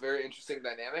think that's a very interesting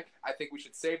dynamic. I think we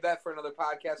should save that for another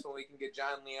podcast when we can get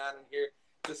John Leon in here,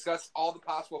 discuss all the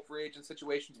possible free agent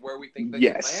situations where we think they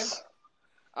can land.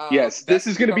 Yes, this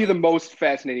is going to be the most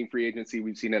fascinating free agency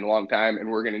we've seen in a long time, and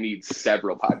we're going to need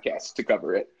several podcasts to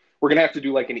cover it. We're going to have to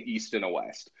do like an East and a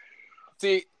West.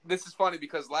 See, this is funny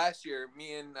because last year,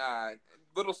 me and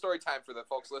little story time for the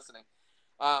folks listening.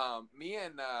 Me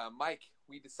and Mike,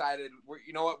 we decided,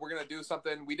 you know what, we're going to do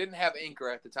something. We didn't have Anchor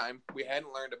at the time. We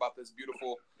hadn't learned about this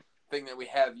beautiful thing that we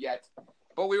have yet.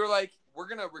 But we were like, we're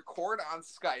going to record on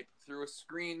Skype through a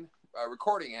screen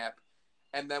recording app.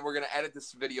 And then we're going to edit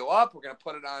this video up. We're going to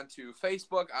put it onto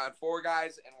Facebook on Four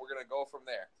Guys, and we're going to go from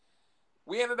there.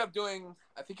 We ended up doing,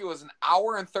 I think it was an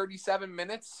hour and 37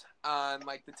 minutes on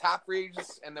like the top free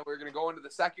agents, and then we were going to go into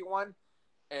the second one.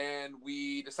 And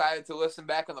we decided to listen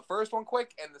back on the first one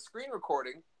quick, and the screen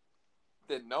recording,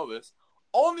 didn't know this,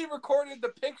 only recorded the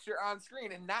picture on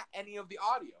screen and not any of the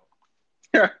audio.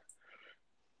 Yeah.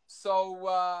 So,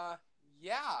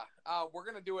 we're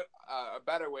going to do it a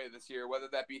better way this year, whether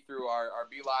that be through our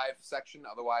Be Live section.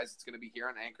 Otherwise, it's going to be here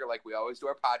on Anchor like we always do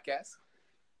our podcast.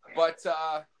 But,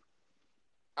 all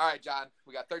right, John,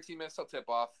 we got 13 minutes till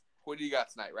tip-off. Who do you got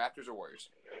tonight, Raptors or Warriors?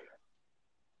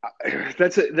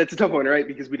 That's a tough one, right?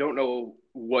 Because we don't know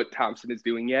what Thompson is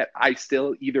doing yet.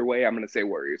 Either way, I'm going to say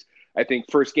Warriors. I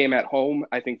think first game at home,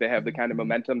 I think they have the kind of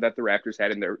momentum that the Raptors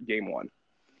had in their game one.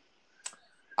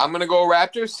 I'm going to go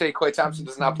Raptors. Say Klay Thompson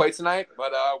does not play tonight,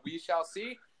 but we shall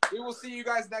see. We will see you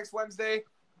guys next Wednesday.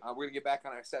 We're going to get back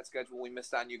on our set schedule. We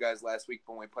missed on you guys last week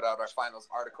when we put out our finals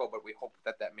article, but we hope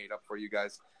that made up for you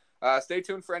guys. Stay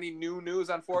tuned for any new news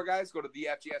on Four Guys. Go to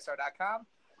thefgsr.com.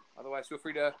 Otherwise, feel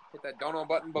free to hit that dono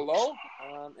button below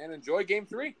and enjoy Game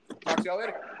 3. Talk to y'all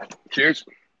later. Cheers.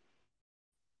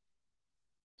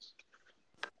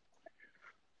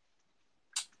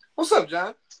 What's up,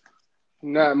 John?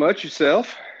 Not much.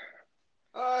 Yourself?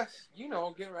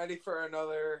 Getting ready for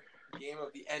another game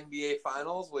of the NBA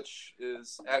Finals, which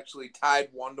is actually tied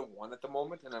 1-1 at the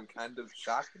moment, and I'm kind of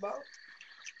shocked about.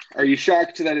 Are you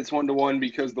shocked that it's 1-1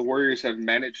 because the Warriors have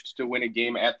managed to win a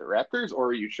game at the Raptors, or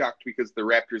are you shocked because the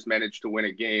Raptors managed to win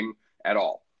a game at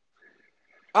all?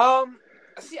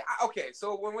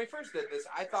 So when we first did this,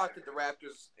 I thought that the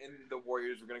Raptors and the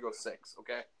Warriors were going to go 6,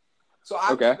 okay? So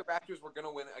obviously the Raptors were going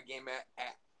to win a game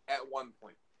at one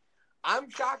point.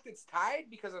 I'm shocked it's tied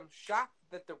because I'm shocked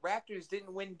that the Raptors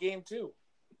didn't win Game 2.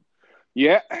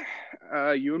 Yeah,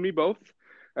 you and me both.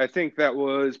 I think that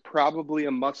was probably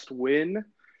a must-win.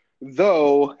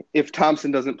 Though, if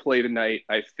Thompson doesn't play tonight,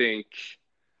 I think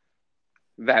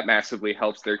that massively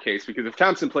helps their case. Because if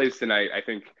Thompson plays tonight, I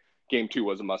think Game 2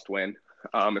 was a must-win.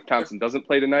 If Thompson doesn't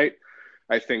play tonight,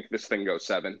 I think this thing goes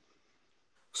 7.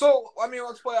 So,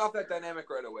 let's play off that dynamic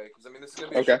right away. Because, this is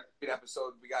going to be a short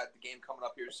episode. We got the game coming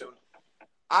up here soon.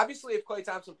 Obviously, if Klay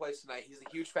Thompson plays tonight, he's a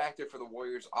huge factor for the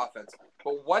Warriors' offense.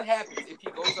 But what happens if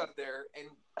he goes out there and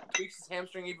tweaks his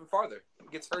hamstring even farther,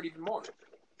 gets hurt even more?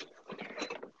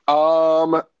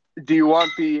 Do you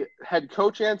want the head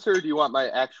coach answer, or do you want my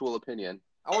actual opinion?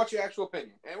 I want your actual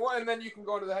opinion. And then you can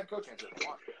go to the head coach answer if you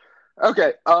want.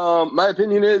 Okay. My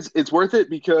opinion is it's worth it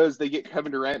because they get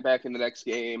Kevin Durant back in the next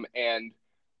game, and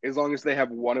as long as they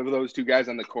have one of those two guys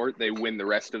on the court, they win the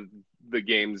rest of the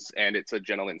games, and it's a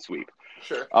gentleman's sweep.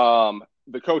 Sure.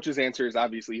 The coach's answer is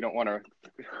obviously you don't want to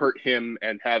hurt him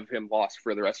and have him lost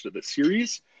for the rest of the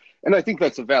series. And I think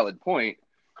that's a valid point.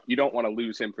 You don't want to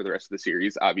lose him for the rest of the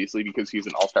series, obviously, because he's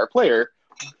an all-star player.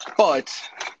 But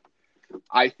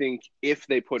I think if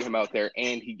they put him out there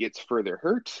and he gets further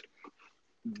hurt,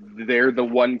 they're the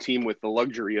one team with the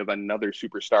luxury of another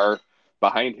superstar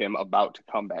behind him about to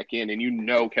come back in.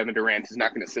 And Kevin Durant is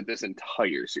not going to sit this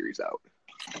entire series out.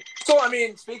 So,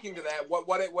 speaking to that,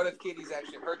 what if KD's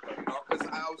actually hurt, though? Because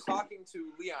I was talking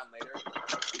to Leon later.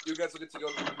 You guys will get to know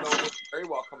it very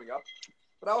well coming up.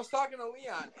 But I was talking to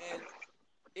Leon, and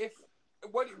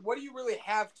what do you really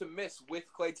have to miss with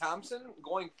Klay Thompson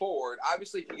going forward?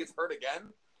 Obviously, if he gets hurt again,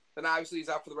 then obviously he's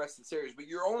out for the rest of the series. But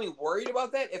you're only worried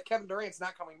about that if Kevin Durant's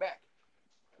not coming back.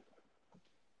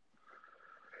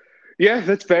 Yeah,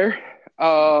 that's fair.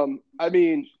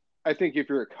 I think if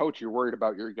you're a coach, you're worried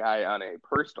about your guy on a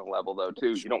personal level, though,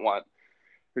 too. You don't want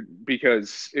 –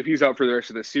 because if he's out for the rest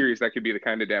of the series, that could be the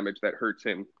kind of damage that hurts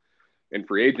him in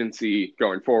free agency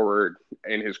going forward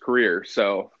in his career.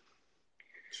 So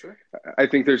Sure. I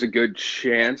think there's a good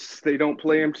chance they don't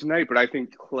play him tonight, but I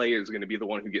think Clay is going to be the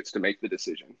one who gets to make the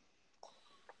decision.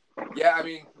 Yeah, I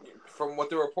mean, from what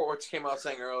the reports came out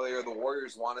saying earlier, the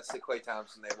Warriors want to sit Klay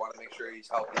Thompson. They want to make sure he's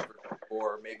healthy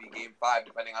for maybe Game 5,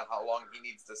 depending on how long he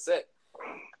needs to sit.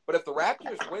 But if the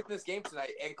Raptors win this game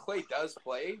tonight and Klay does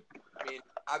play, I mean,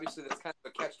 obviously that's kind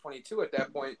of a catch-22 at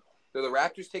that point. Do the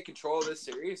Raptors take control of this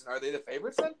series, and are they the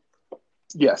favorites then?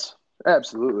 Yes,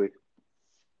 absolutely.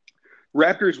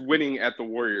 Raptors winning at the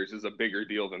Warriors is a bigger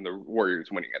deal than the Warriors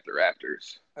winning at the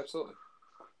Raptors. Absolutely.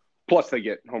 Plus, they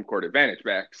get home court advantage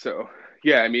back. So,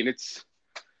 yeah, I mean,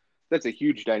 that's a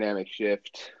huge dynamic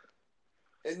shift.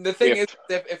 And the thing is,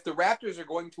 if the Raptors are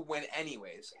going to win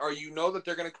anyways, or you know that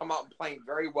they're going to come out and playing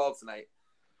very well tonight,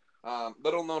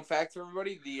 little known fact for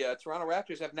everybody, the Toronto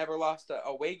Raptors have never lost a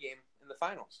away game in the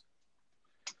finals.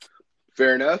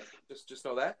 Fair enough. Just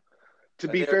know that. To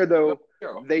be fair, though,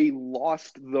 they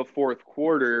lost the fourth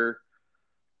quarter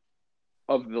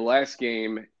of the last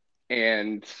game,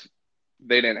 and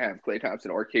they didn't have Klay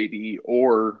Thompson or KD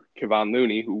or Kevon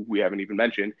Looney, who we haven't even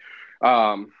mentioned.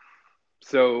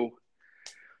 So,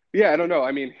 yeah, I don't know.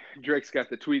 I mean, Drake's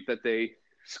got the tweet that they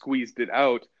squeezed it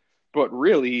out, but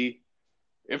really,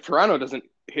 if Toronto doesn't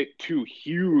hit two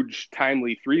huge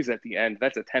timely threes at the end,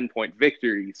 that's a 10-point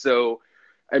victory. So,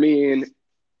 I mean,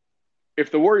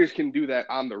 if the Warriors can do that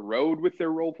on the road with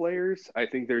their role players, I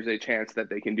think there's a chance that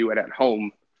they can do it at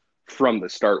home from the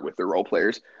start with their role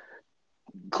players.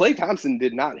 Klay Thompson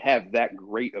did not have that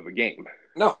great of a game.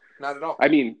 No, not at all. I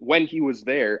mean, when he was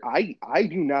there, I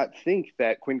do not think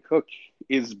that Quinn Cook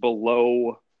is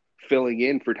below filling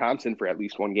in for Thompson for at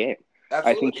least one game.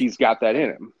 Absolutely. I think he's got that in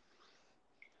him.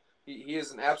 He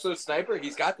is an absolute sniper.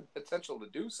 He's got the potential to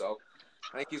do so.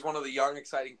 I think he's one of the young,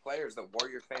 exciting players that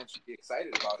Warrior fans should be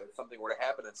excited about. If something were to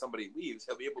happen and somebody leaves,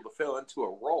 he'll be able to fill into a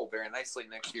role very nicely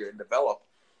next year and develop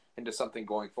into something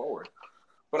going forward.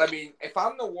 But, I mean, if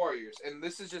I'm the Warriors, and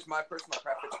this is just my personal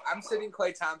preference, I'm sitting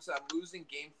Klay Thompson, I'm losing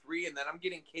Game 3, and then I'm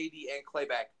getting KD and Klay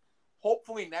back,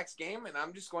 hopefully next game, and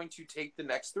I'm just going to take the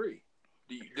next 3.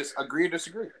 Do you agree or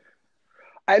disagree?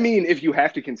 I mean, if you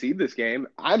have to concede this game,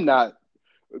 I'm not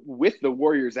with the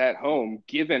Warriors at home,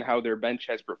 given how their bench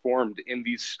has performed in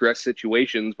these stress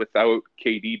situations without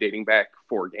KD dating back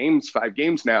 5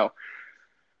 games now.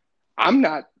 I'm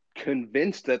not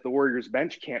convinced that the Warriors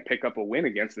bench can't pick up a win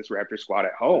against this Raptors squad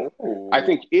at home. Ooh. I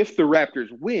think if the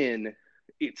Raptors win,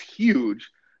 it's huge,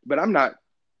 but I'm not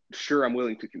sure I'm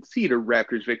willing to concede a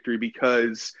Raptors victory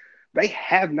because they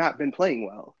have not been playing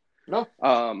well. No.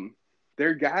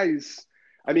 Their guys,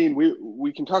 I mean,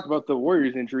 we can talk about the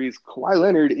Warriors injuries. Kawhi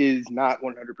Leonard is not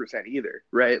 100% either,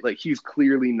 right? Like, he's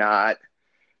clearly not.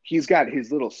 He's got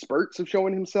his little spurts of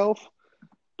showing himself,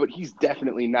 but he's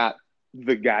definitely not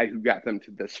the guy who got them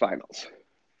to this finals.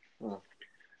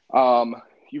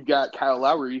 You've got Kyle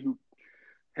Lowry, who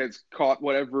has caught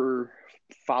whatever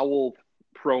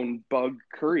foul-prone bug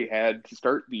Curry had to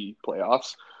start the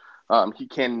playoffs. He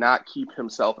cannot keep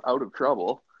himself out of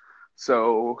trouble.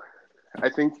 So I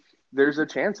think there's a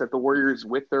chance that the Warriors,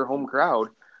 with their home crowd,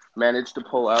 manage to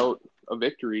pull out a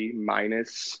victory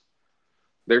minus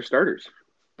their starters.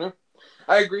 Yeah,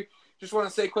 I agree. Just want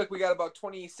to say quick, we got about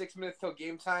 26 minutes till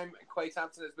game time. Klay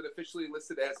Thompson has been officially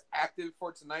listed as active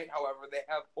for tonight. However, they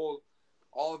have pulled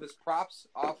all of his props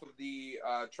off of the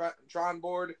Tron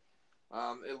board.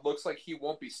 It looks like he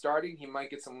won't be starting. He might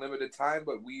get some limited time,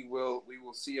 but we will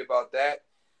see about that.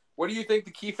 What do you think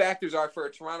the key factors are for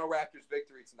a Toronto Raptors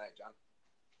victory tonight, John?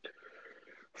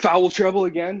 Foul trouble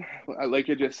again, like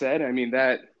I just said. I mean,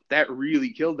 that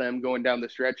really killed them going down the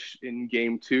stretch in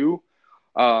Game 2.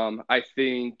 I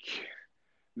think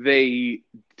they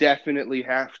definitely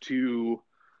have to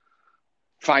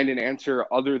find an answer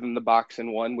other than the box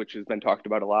and one, which has been talked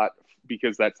about a lot,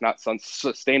 because that's not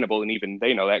sustainable. And even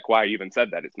they know that. Kawhi even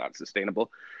said that it's not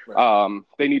sustainable. Right.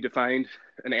 They need to find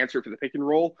an answer for the pick and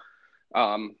roll.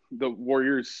 The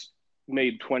Warriors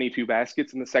made 22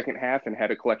 baskets in the second half and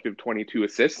had a collective 22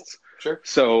 assists. Sure.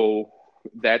 So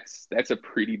that's a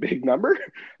pretty big number.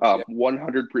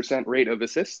 100% rate of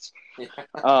assists.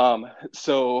 Yeah.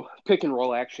 So pick and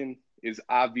roll action is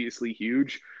obviously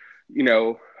huge. You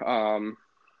know,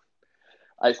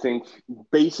 I think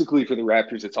basically for the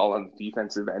Raptors, it's all on the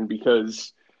defensive end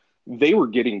because they were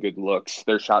getting good looks.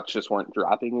 Their shots just weren't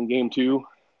dropping in Game 2.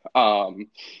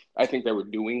 I think they were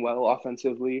doing well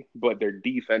offensively, but their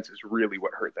defense is really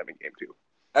what hurt them in Game 2.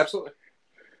 Absolutely.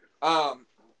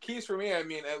 Keys for me, I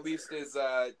mean, at least is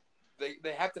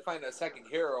they have to find a second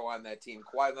hero on that team.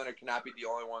 Kawhi Leonard cannot be the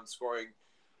only one scoring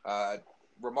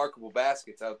remarkable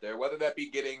baskets out there, whether that be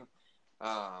getting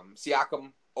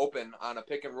Siakam open on a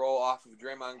pick and roll off of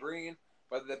Draymond Green,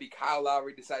 whether that be Kyle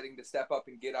Lowry deciding to step up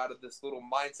and get out of this little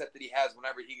mindset that he has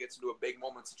whenever he gets into a big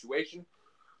moment situation.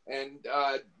 And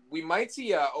we might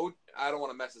see, I don't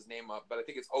want to mess his name up, but I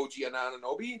think it's OG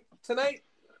Anunoby tonight.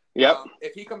 Yep.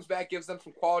 If he comes back, gives them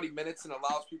some quality minutes, and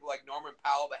allows people like Norman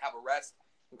Powell to have a rest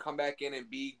and come back in and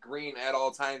be green at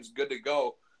all times, good to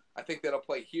go, I think that'll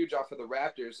play huge off of the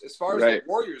Raptors. As far as the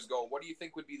Warriors go, what do you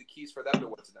think would be the keys for them to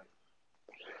win tonight?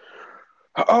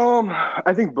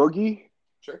 I think Boogie.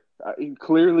 Sure.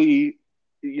 Clearly,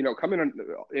 coming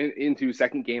into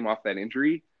second game off that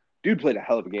injury, dude played a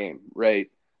hell of a game, right?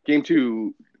 Game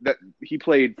 2, that he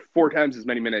played 4 times as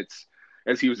many minutes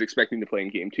as he was expecting to play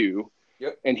in game 2.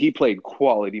 Yep. And he played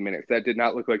quality minutes. That did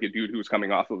not look like a dude who was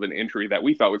coming off of an injury that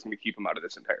we thought was going to keep him out of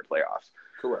this entire playoffs.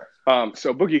 Correct.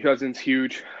 So Boogie Cousins,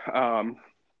 huge.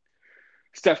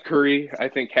 Steph Curry, I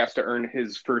think, has to earn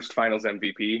his first Finals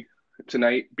MVP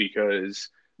tonight because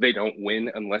they don't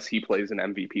win unless he plays an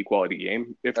MVP quality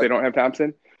game if they don't have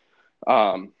Thompson.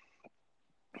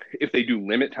 If they do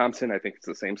limit Thompson, I think it's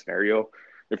the same scenario.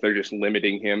 If they're just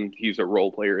limiting him, he's a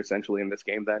role player essentially in this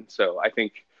game then. So I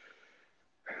think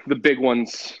the big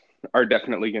ones are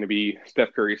definitely going to be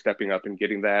Steph Curry stepping up and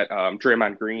getting that.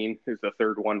 Draymond Green is the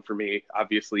third one for me.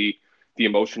 Obviously, the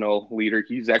emotional leader.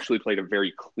 He's actually played a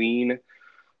very clean,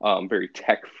 very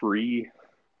tech-free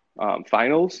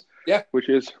finals, which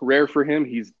is rare for him.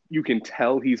 You can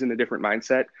tell he's in a different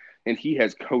mindset, and he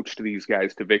has coached these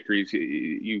guys to victories.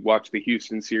 You watch the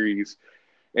Houston series,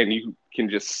 and you can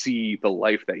just see the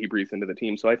life that he breathes into the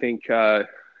team. So I think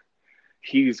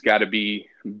he's got to be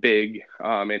big,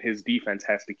 and his defense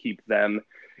has to keep them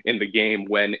in the game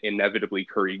when inevitably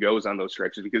Curry goes on those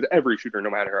stretches, because every shooter, no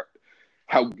matter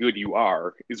how good you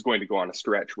are, is going to go on a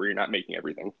stretch where you're not making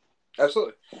everything.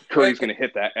 Absolutely. Curry's going to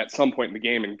hit that at some point in the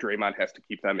game, and Draymond has to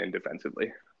keep them in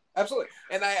defensively. Absolutely.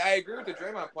 And I agree with the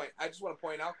Draymond point. I just want to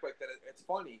point out quick that it's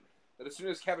funny that as soon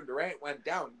as Kevin Durant went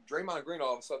down, Draymond Green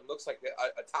all of a sudden looks like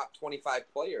a top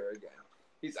 25 player again.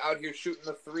 He's out here shooting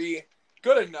the three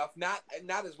good enough, not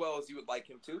as well as you would like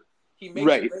him to. He makes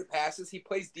great passes. He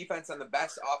plays defense on the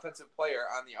best offensive player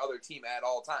on the other team at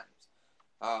all times.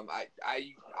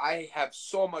 I have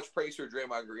so much praise for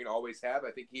Draymond Green, always have.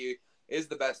 I think he is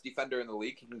the best defender in the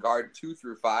league. He can guard 2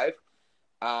 through 5.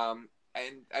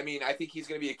 And, I mean, I think he's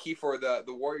going to be a key for the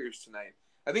Warriors tonight.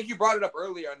 I think you brought it up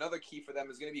earlier. Another key for them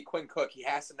is going to be Quinn Cook. He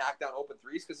has to knock down open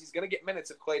threes because he's going to get minutes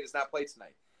if Klay does not play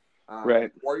tonight.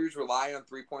 Warriors rely on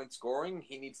three-point scoring.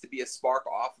 He needs to be a spark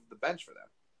off of the bench for them.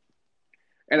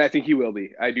 And I think he will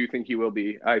be. I do think he will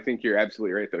be. I think you're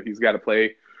absolutely right, though. He's got to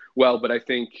play well, but I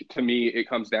think, to me, it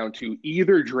comes down to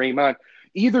either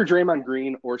Draymond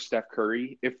Green or Steph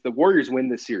Curry. If the Warriors win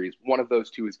this series, one of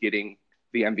those two is getting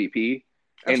the MVP.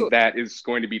 Absolutely. And that is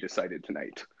going to be decided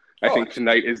tonight. I think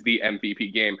tonight is the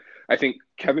MVP game. I think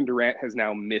Kevin Durant has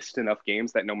now missed enough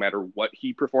games that no matter what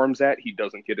he performs at, he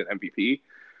doesn't get an MVP.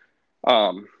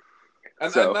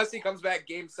 Unless he comes back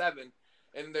game 7,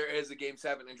 and there is a game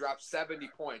 7, and drops 70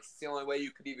 points. It's the only way you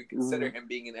could even consider him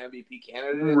being an MVP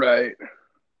candidate. Right.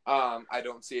 I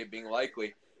don't see it being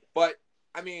likely. But,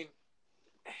 I mean,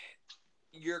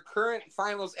 your current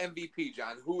finals MVP,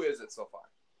 John, who is it so far?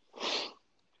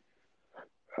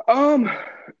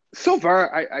 So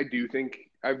far, I do think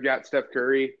I've got Steph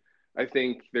Curry. I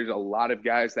think there's a lot of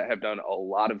guys that have done a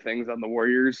lot of things on the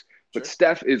Warriors, but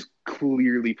Steph is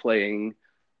clearly playing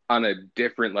on a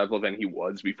different level than he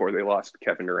was before they lost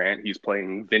Kevin Durant. He's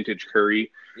playing vintage Curry.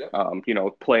 Yep.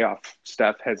 Playoff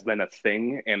Steph has been a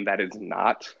thing, and that is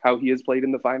not how he has played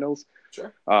in the finals.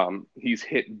 Sure. He's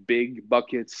hit big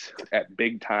buckets at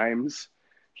big times.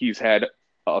 He's had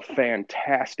a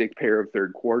fantastic pair of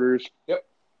third quarters. Yep.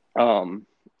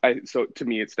 So to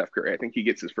me, it's Steph Curry. I think he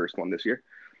gets his first one this year.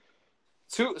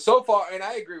 So far, and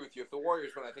I agree with you. If the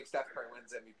Warriors win, I think Steph Curry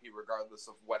wins MVP regardless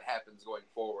of what happens going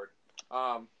forward.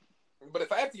 But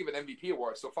if I have to give an MVP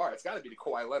award so far, it's got to be to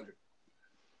Kawhi Leonard.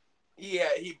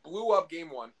 He blew up game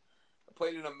 1,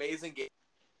 played an amazing game.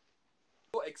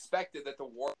 People expected that the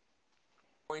Warriors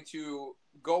were going to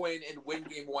go in and win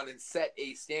game 1 and set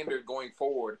a standard going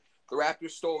forward. The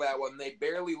Raptors stole that one. They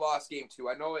barely lost game 2.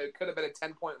 I know it could have been a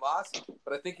 10-point loss,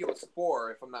 but I think it was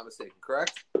 4, if I'm not mistaken.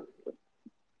 Correct?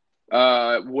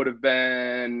 Would have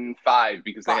been 5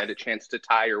 because they had a chance to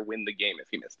tie or win the game if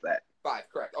he missed that. 5,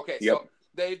 correct. Okay, yep. So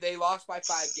they lost by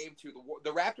 5 game 2.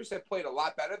 The Raptors have played a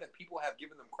lot better than people have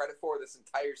given them credit for this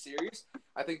entire series.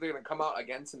 I think they're going to come out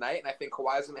again tonight, and I think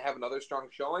Kawhi's going to have another strong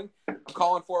showing. I'm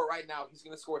calling for it right now. He's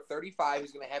going to score 35.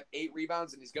 He's going to have 8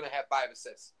 rebounds, and he's going to have 5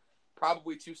 assists.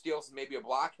 Probably 2 steals and maybe a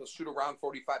block. He'll shoot around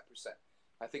 45%.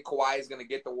 I think Kawhi is going to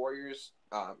get the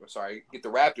get the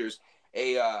Raptors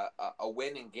a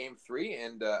win in Game 3,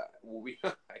 and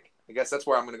I guess that's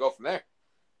where I'm going to go from there.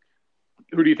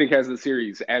 Who do you think has the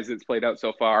series as it's played out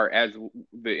so far? As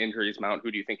the injuries mount,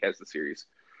 who do you think has the series?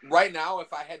 Right now,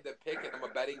 if I had to pick, and I'm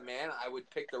a betting man, I would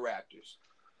pick the Raptors.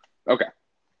 Okay,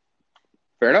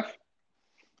 fair enough.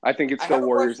 I think it's still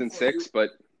Warriors in 6, but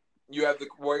you have the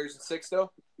Warriors in 6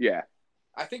 still. Yeah.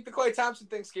 I think the Klay Thompson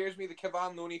thing scares me. The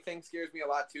Kevon Looney thing scares me a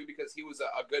lot too because he was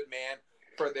a good man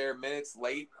for their minutes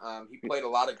late. He played a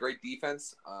lot of great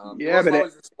defense. He wasn't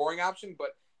always the scoring option,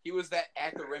 but he was that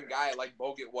at the rim guy like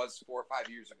Bogut was 4 or 5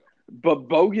 years ago. But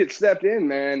Bogut stepped in,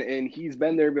 man, and he's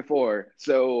been there before.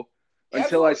 So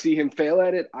until I see him fail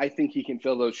at it, I think he can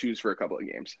fill those shoes for a couple of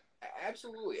games.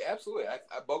 Absolutely.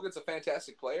 Bogut's a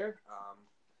fantastic player.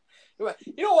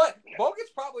 You know what?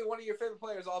 Bogut's probably one of your favorite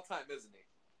players all time, isn't he?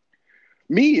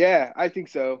 Me, yeah, I think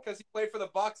so. Because he played for the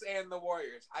Bucks and the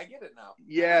Warriors. I get it now.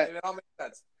 Yeah. It all makes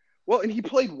sense. Well, and he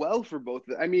played well for both.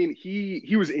 I mean,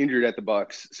 he was injured at the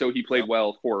Bucks, so he played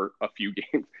well for a few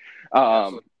games.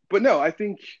 But no, I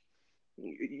think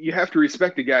you have to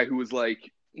respect a guy who was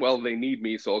like, well, they need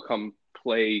me, so I'll come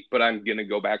play, but I'm going to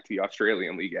go back to the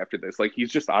Australian League after this. Like,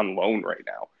 he's just on loan right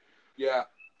now. Yeah.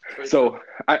 So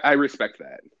I respect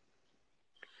that.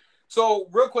 So,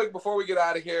 real quick, before we get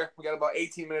out of here, we got about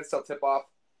 18 minutes till tip-off.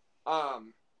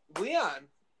 Leon,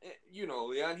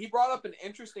 Leon, he brought up an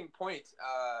interesting point.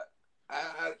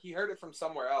 He heard it from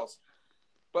somewhere else.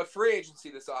 But free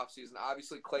agency this offseason,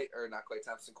 obviously not Klay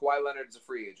Thompson, Kawhi Leonard is a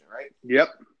free agent, right? Yep.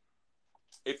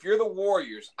 If you're the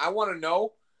Warriors, I want to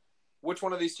know which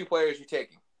one of these two players you're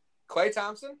taking. Klay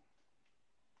Thompson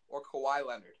or Kawhi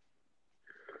Leonard?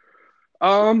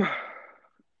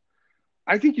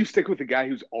 I think you stick with the guy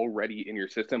who's already in your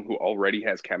system, who already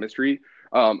has chemistry.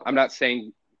 I'm not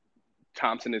saying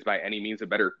Thompson is by any means a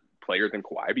better player than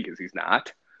Kawhi because he's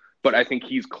not, but I think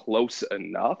he's close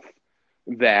enough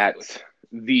that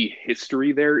the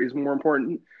history there is more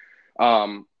important.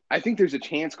 I think there's a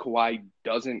chance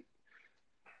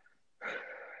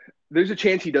there's a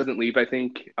chance he doesn't leave, I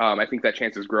think. I think that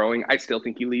chance is growing. I still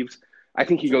think he leaves. I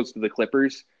think he goes to the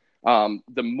Clippers.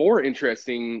 The more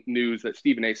interesting news that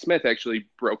Stephen A. Smith actually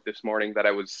broke this morning that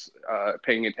I was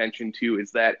paying attention to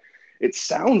is that it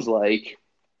sounds like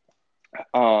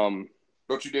don't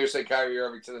you dare say Kyrie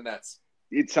Irving to the Nets.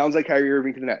 It sounds like Kyrie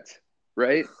Irving to the Nets,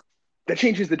 right? That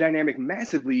changes the dynamic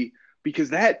massively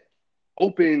because that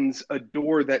opens a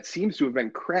door that seems to have been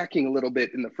cracking a little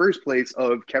bit in the first place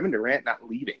of Kevin Durant not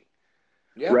leaving,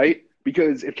 right?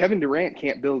 Because if Kevin Durant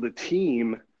can't build a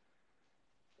team,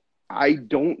 I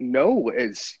don't know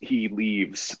as he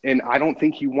leaves, and I don't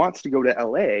think he wants to go to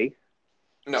LA.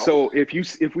 No. So if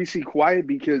we see Kawhi,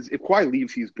 because if Kawhi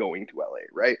leaves, he's going to LA,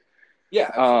 right?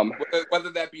 Yeah.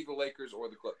 Whether that be the Lakers or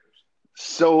the Clippers.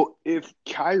 So if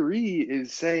Kyrie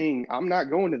is saying I'm not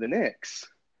going to the Knicks,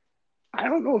 I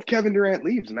don't know if Kevin Durant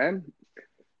leaves, man.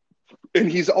 And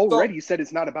he's already said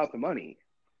it's not about the money.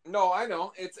 No, I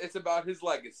know. It's about his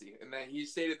legacy, and that he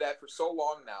stated that for so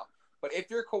long now. But if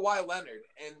you're Kawhi Leonard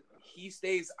and he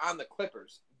stays on the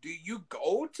Clippers, do you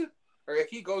go to, or if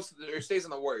he goes to or stays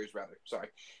on the Warriors rather,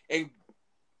 and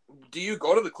do you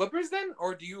go to the Clippers then,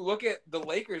 or do you look at the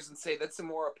Lakers and say that's a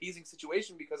more appeasing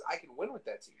situation because I can win with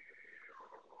that team?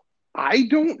 I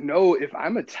don't know if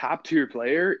I'm a top tier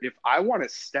player if I want to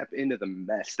step into the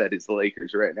mess that is the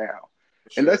Lakers right now.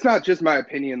 Sure. And that's not just my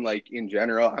opinion, like in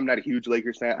general. I'm not a huge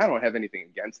Lakers fan. I don't have anything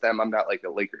against them. I'm not like a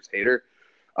Lakers hater.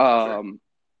 Sure.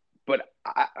 But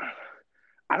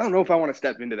I don't know if I want to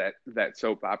step into that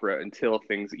soap opera until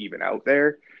things even out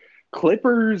there.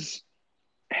 Clippers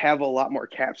have a lot more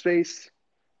cap space.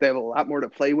 They have a lot more to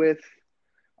play with.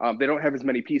 They don't have as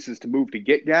many pieces to move to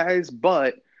get guys,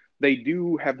 but they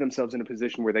do have themselves in a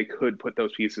position where they could put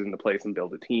those pieces into place and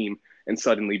build a team and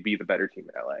suddenly be the better team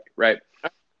in LA, right?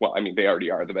 Well, I mean, they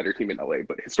already are the better team in LA,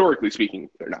 but historically speaking,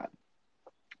 they're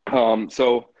not.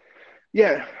 So,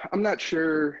 yeah, I'm not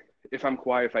sure if I'm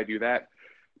Kawhi if I do that.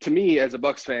 To me, as a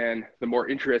Bucks fan, the more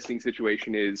interesting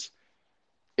situation is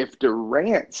if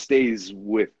Durant stays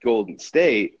with Golden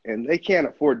State and they can't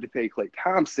afford to pay Klay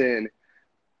Thompson,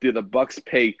 do the Bucks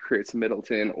pay Chris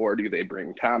Middleton or do they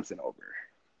bring Thompson over?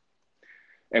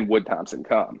 And would Thompson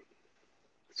come?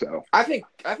 So I think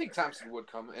Thompson would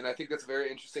come, and I think that's a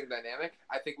very interesting dynamic.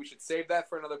 I think we should save that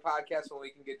for another podcast when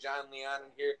we can get John Leon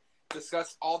in here,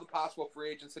 discuss all the possible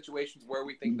free agent situations where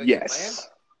we think they can land.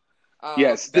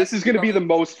 Yes, this is going to be the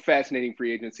most fascinating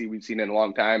free agency we've seen in a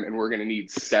long time, and we're going to need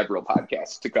several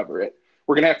podcasts to cover it.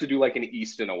 We're going to have to do like an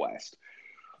East and a West.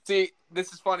 See,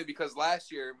 this is funny because last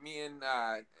year, me and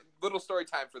little story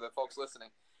time for the folks listening.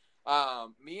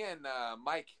 Me and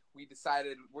Mike, we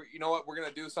decided, you know what, we're going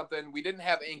to do something. We didn't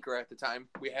have Anchor at the time.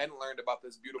 We hadn't learned about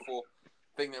this beautiful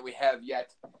thing that we have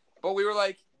yet. But we were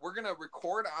like, we're going to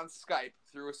record on Skype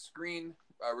through a screen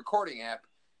recording app.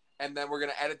 And then we're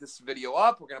going to edit this video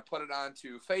up. We're going to put it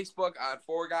onto Facebook on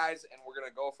Four Guys, and we're going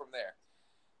to go from there.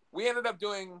 We ended up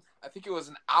doing, I think it was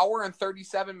an hour and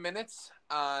 37 minutes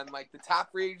on like the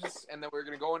top reads, and then we were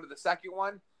going to go into the second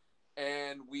one.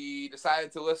 And we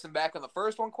decided to listen back on the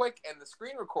first one quick, and the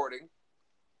screen recording,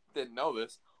 didn't know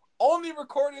this, only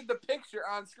recorded the picture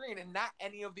on screen and not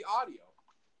any of the audio.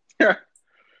 Yeah.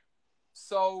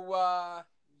 So,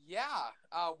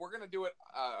 we're going to do it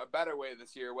a better way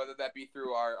this year, whether that be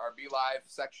through our Be Live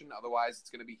section. Otherwise, it's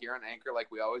going to be here on Anchor like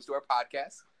we always do our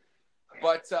podcast.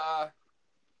 But, all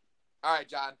right,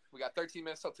 John, we got 13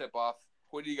 minutes till tip-off.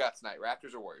 Who do you got tonight,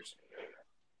 Raptors or Warriors?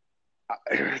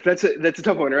 That's a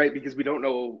tough one, right? Because we don't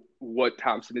know what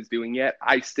Thompson is doing yet.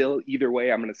 Either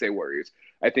way, I'm going to say Warriors.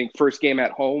 I think first game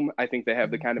at home, I think they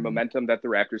have the kind of momentum that the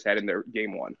Raptors had in their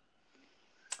game one.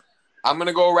 I'm going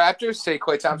to go Raptors, say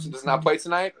Klay Thompson does not play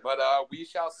tonight, but we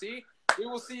shall see. We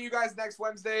will see you guys next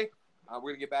Wednesday. We're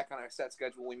going to get back on our set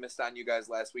schedule. We missed on you guys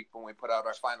last week when we put out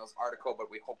our finals article, but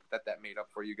we hope that made up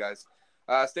for you guys.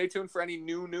 Stay tuned for any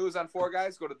new news on Four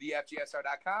Guys. Go to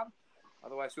thefgsr.com.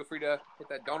 Otherwise, feel free to hit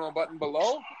that dono button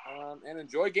below and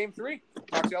enjoy Game 3.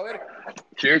 Talk to y'all later.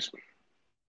 Cheers.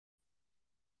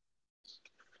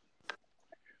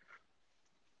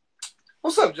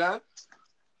 What's up, John?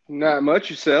 Not much.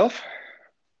 Yourself?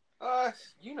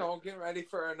 Getting ready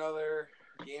for another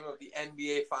game of the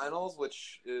NBA Finals,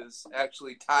 which is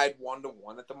actually tied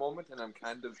 1-1 at the moment, and I'm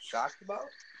kind of shocked about.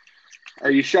 Are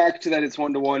you shocked that it's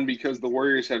 1-1 because the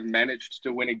Warriors have managed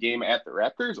to win a game at the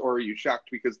Raptors, or are you shocked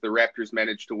because the Raptors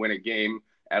managed to win a game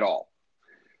at all?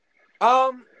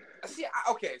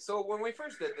 Okay, so when we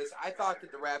first did this, I thought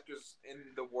that the Raptors and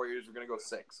the Warriors were going to go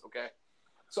 6, okay?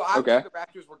 So obviously the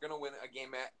Raptors were going to win a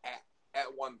game at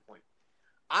one point.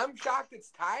 I'm shocked it's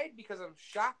tied because I'm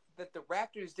shocked that the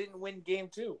Raptors didn't win Game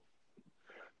 2.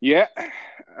 Yeah,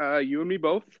 you and me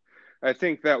both. I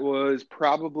think that was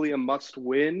probably a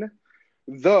must-win.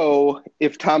 Though,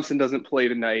 if Thompson doesn't play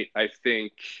tonight, I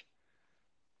think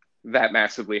that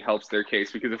massively helps their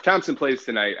case. Because if Thompson plays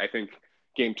tonight, I think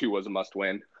Game 2 was a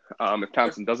must-win. If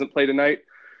Thompson doesn't play tonight,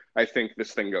 I think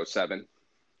this thing goes 7.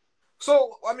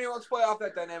 So, let's play off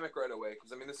that dynamic right away. Because,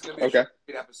 this is going to be a short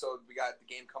episode. We got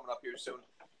the game coming up here soon.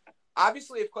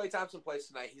 Obviously, if Klay Thompson plays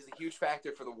tonight, he's a huge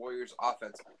factor for the Warriors'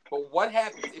 offense. But what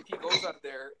happens if he goes out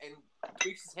there and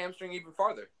tweaks his hamstring even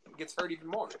farther and gets hurt even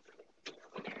more?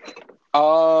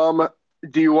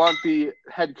 Do you want the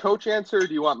head coach answer, or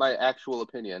do you want my actual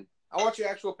opinion? I want your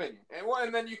actual opinion.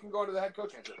 And then you can go into the head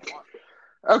coach answer if you want.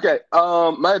 Okay.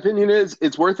 My opinion is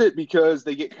it's worth it because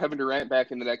they get Kevin Durant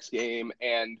back in the next game,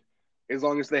 and as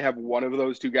long as they have one of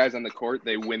those two guys on the court,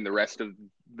 they win the rest of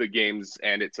the games,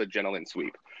 and it's a gentleman's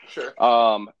sweep. Sure.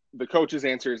 The coach's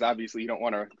answer is obviously you don't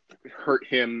want to hurt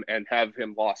him and have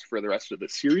him lost for the rest of the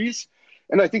series,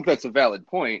 and I think that's a valid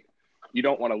point. You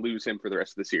don't want to lose him for the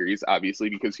rest of the series, obviously,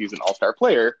 because he's an all-star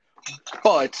player.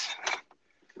 But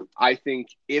I think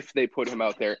if they put him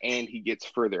out there and he gets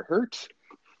further hurt,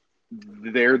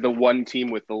 they're the one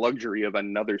team with the luxury of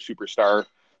another superstar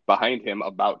behind him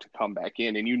about to come back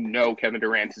in. And Kevin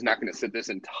Durant is not going to sit this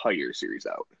entire series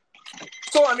out.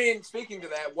 So, speaking to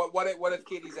that, what if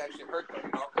KD's actually hurt,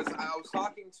 though? Because I was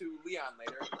talking to Leon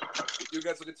later. You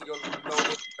guys will get to go know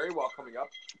this very well coming up.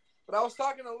 But I was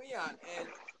talking to Leon, and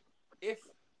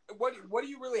what do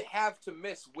you really have to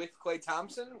miss with Klay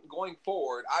Thompson going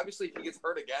forward? Obviously, if he gets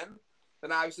hurt again,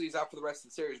 then obviously he's out for the rest of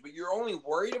the series. But you're only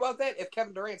worried about that if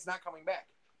Kevin Durant's not coming back.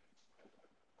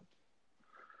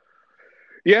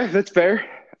 Yeah, that's fair.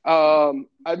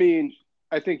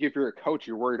 I think if you're a coach,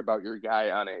 you're worried about your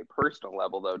guy on a personal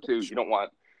level, though, too. You don't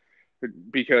want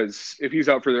 – because if he's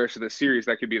out for the rest of the series,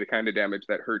 that could be the kind of damage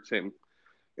that hurts him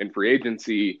in free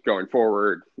agency going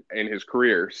forward in his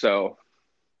career. So –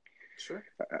 sure.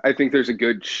 I think there's a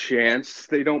good chance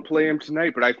they don't play him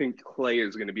tonight, but I think Klay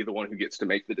is going to be the one who gets to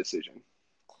make the decision.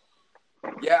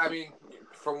 Yeah,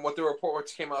 from what the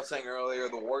reports came out saying earlier,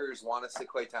 the Warriors want to sit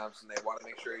Klay Thompson. They want to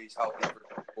make sure he's healthy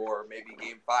for maybe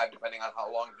Game 5, depending on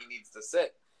how long he needs to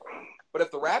sit. But if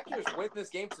the Raptors win this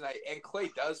game tonight and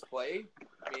Klay does play,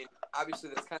 obviously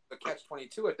that's kind of a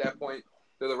catch-22 at that point.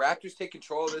 Do the Raptors take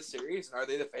control of this series, and are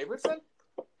they the favorites then?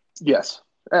 Yes,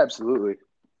 absolutely.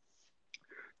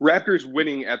 Raptors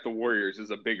winning at the Warriors is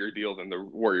a bigger deal than the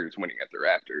Warriors winning at the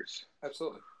Raptors.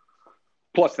 Absolutely.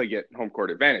 Plus, they get home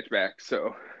court advantage back.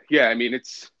 So, yeah,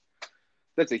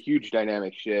 that's a huge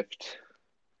dynamic shift.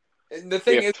 And the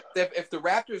thing is, if the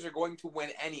Raptors are going to win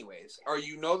anyways, or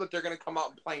you know that they're going to come out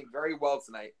and playing very well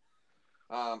tonight,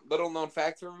 little known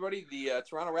fact for everybody, the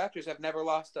Toronto Raptors have never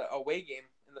lost a away game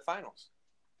in the finals.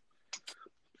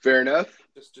 Fair enough.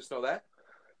 Just know that.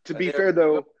 To be fair,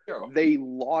 though, they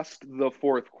lost the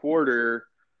fourth quarter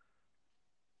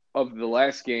of the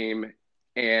last game,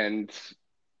 and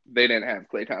they didn't have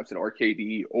Klay Thompson or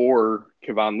KD or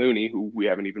Kevon Looney, who we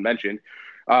haven't even mentioned.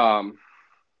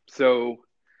 So,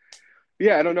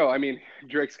 yeah, I don't know. I mean,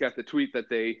 Drake's got the tweet that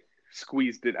they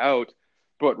squeezed it out,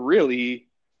 but really,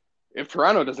 if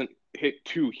Toronto doesn't hit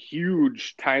two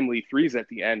huge timely threes at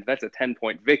the end, that's a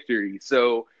 10-point victory.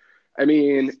 So, I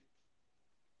mean,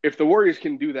 if the Warriors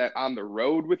can do that on the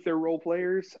road with their role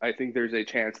players, I think there's a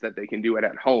chance that they can do it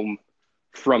at home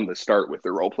from the start with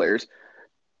their role players.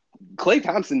 Klay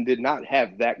Thompson did not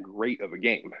have that great of a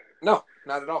game. No,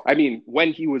 not at all. I mean,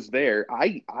 when he was there,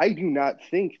 I do not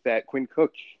think that Quinn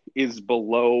Cook is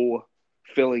below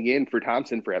filling in for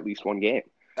Thompson for at least one game.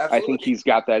 Absolutely. I think he's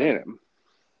got that in him.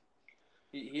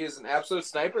 He is an absolute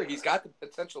sniper. He's got the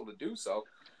potential to do so.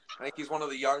 I think he's one of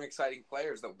the young, exciting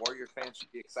players that Warrior fans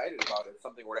should be excited about. If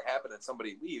something were to happen and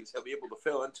somebody leaves, he'll be able to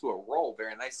fill into a role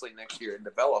very nicely next year and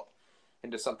develop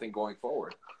into something going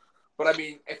forward. But, I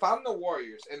mean, if I'm the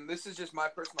Warriors, and this is just my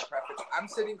personal preference, I'm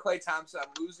sitting Klay Thompson,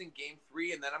 I'm losing game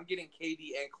 3, and then I'm getting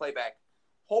KD and Klay back,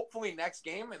 hopefully next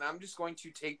game, and I'm just going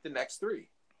to take the next 3.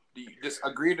 Do you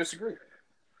agree or disagree?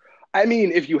 I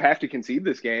mean, if you have to concede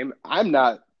this game, I'm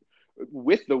not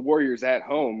with the Warriors at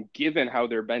home, given how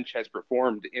their bench has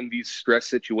performed in these stress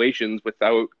situations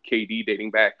without KD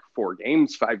dating back 5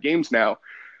 games now.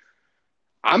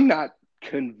 I'm not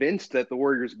convinced that the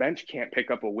Warriors bench can't pick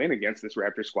up a win against this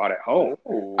Raptors squad at home.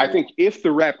 Oh. I think if the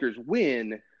Raptors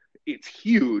win, it's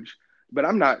huge, but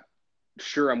I'm not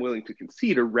sure I'm willing to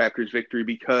concede a Raptors victory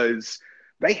because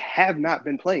they have not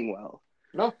been playing well.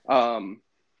 No.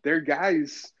 Their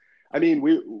guys, I mean,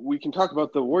 we can talk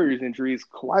about the Warriors injuries.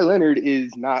 Kawhi Leonard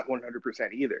is not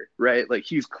 100% either, right? Like,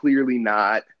 he's clearly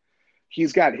not.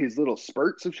 He's got his little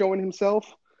spurts of showing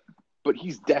himself, but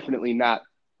he's definitely not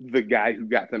the guy who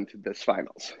got them to this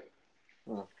finals.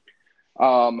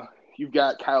 You've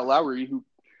got Kyle Lowry, who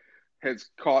has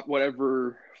caught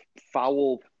whatever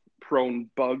foul-prone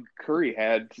bug Curry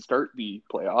had to start the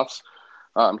playoffs.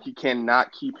 He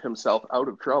cannot keep himself out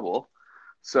of trouble.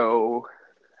 So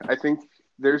I think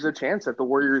there's a chance that the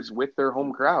Warriors, with their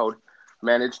home crowd,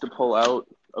 manage to pull out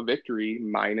a victory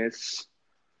minus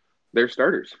their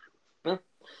starters.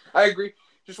 I agree.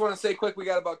 Just want to say quick, we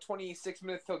got about 26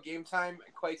 minutes till game time.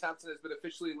 Klay Thompson has been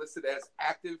officially listed as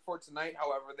active for tonight.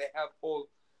 However, they have pulled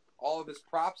all of his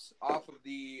props off of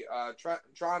the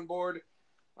Tron board.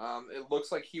 It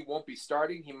looks like he won't be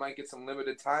starting. He might get some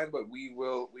limited time, but we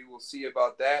will see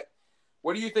about that.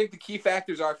 What do you think the key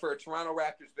factors are for a Toronto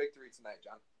Raptors victory tonight,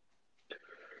 John?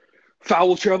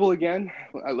 Foul trouble again,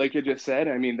 like I just said.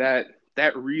 I mean, that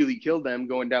really killed them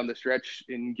going down the stretch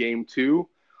in game 2.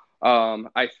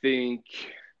 I think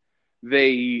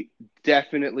they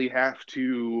definitely have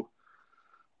to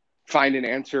find an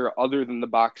answer other than the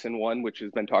box and one, which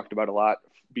has been talked about a lot,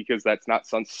 because that's not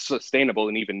sustainable.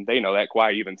 And even they know that.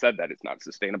 Kawhi even said that it's not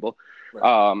sustainable.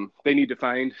 Right. They need to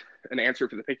find an answer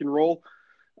for the pick and roll.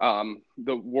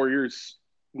 The Warriors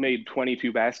made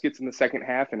 22 baskets in the second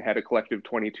half and had a collective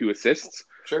 22 assists.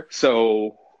 Sure.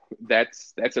 So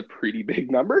that's a pretty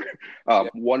big number.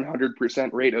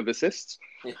 100% rate of assists.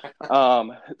 Yeah.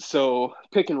 So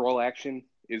pick and roll action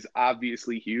is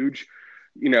obviously huge.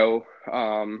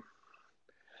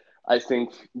 I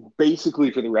think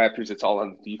basically for the Raptors, it's all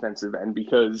on the defensive end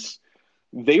because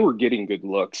they were getting good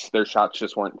looks. Their shots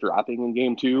just weren't dropping in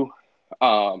game 2.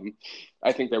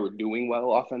 I think they were doing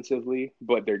well offensively,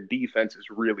 but their defense is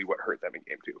really what hurt them in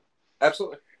game 2.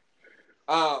 Absolutely.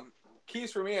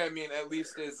 Keys for me, I mean, at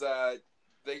least is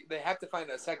they have to find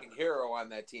a second hero on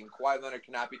that team. Kawhi Leonard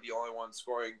cannot be the only one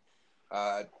scoring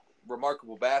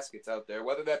remarkable baskets out there,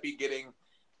 whether that be getting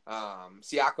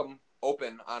Siakam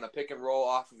open on a pick and roll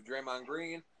off of Draymond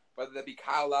Green, whether that be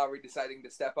Kyle Lowry deciding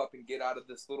to step up and get out of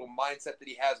this little mindset that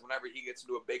he has whenever he gets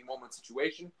into a big moment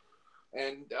situation.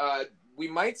 And we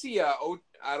might see I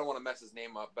don't want to mess his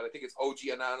name up, but I think it's OG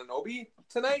Anunoby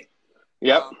tonight.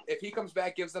 Yep. If he comes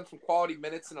back, gives them some quality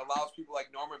minutes and allows people like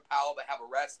Norman Powell to have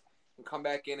a rest and come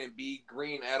back in and be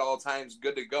green at all times,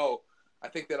 good to go, I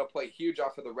think that'll play huge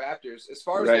off of the Raptors. As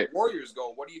far as the Warriors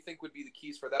go, what do you think would be the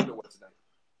keys for them to win tonight?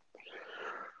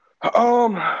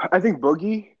 I think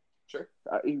Boogie. Sure.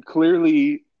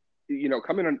 Clearly,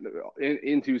 coming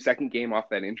into second game off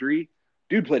that injury,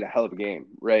 dude played a hell of a game,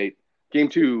 right? Game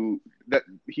 2, that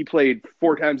he played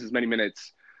 4 times as many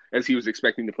minutes as he was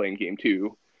expecting to play in game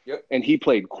 2. Yep. And he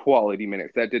played quality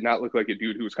minutes. That did not look like a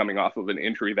dude who was coming off of an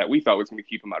injury that we thought was going to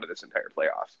keep him out of this entire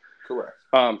playoffs. Correct.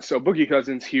 So Boogie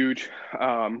Cousins, huge.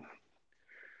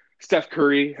 Steph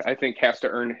Curry, I think, has to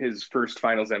earn his first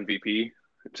Finals MVP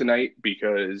tonight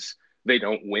because they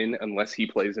don't win unless he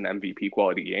plays an MVP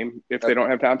quality game if they don't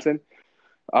have Thompson.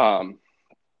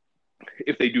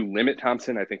 If they do limit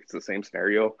Thompson, I think it's the same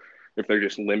scenario. If they're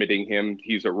just limiting him,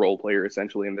 he's a role player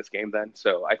essentially in this game then.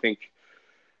 So I think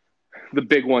the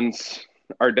big ones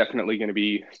are definitely going to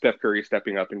be Steph Curry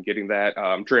stepping up and getting that.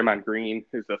 Draymond Green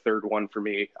is the third one for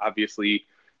me. Obviously,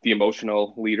 the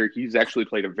emotional leader. He's actually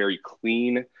played a very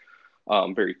clean,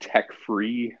 very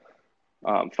tech-free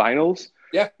finals,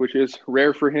 which is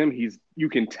rare for him. You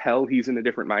can tell he's in a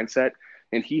different mindset,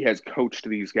 and he has coached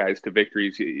these guys to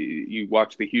victories. You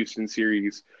watch the Houston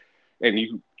series, and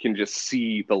you can just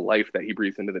see the life that he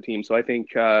breathes into the team. So I think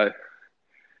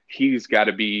he's got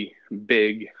to be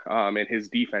big, and his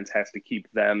defense has to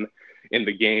keep them in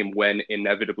the game when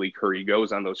inevitably Curry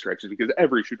goes on those stretches, because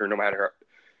every shooter, no matter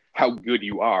how good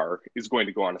you are, is going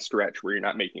to go on a stretch where you're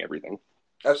not making everything.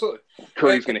 Absolutely.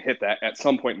 Curry's going to hit that at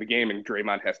some point in the game, and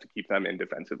Draymond has to keep them in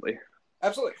defensively.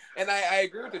 Absolutely. And I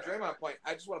agree with the Draymond point.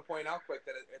 I just want to point out quick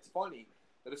that it's funny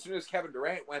that as soon as Kevin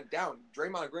Durant went down,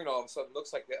 Draymond Green all of a sudden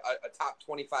looks like a top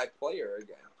 25 player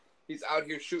again. He's out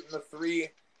here shooting the three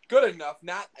good enough,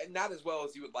 not as well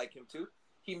as you would like him to.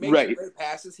 He makes great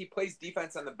passes. He plays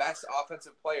defense on the best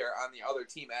offensive player on the other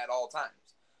team at all times.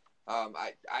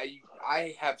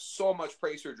 I have so much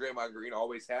praise for Draymond Green,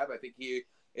 always have. I think he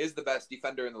is the best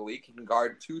defender in the league. He can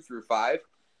guard 2 through 5.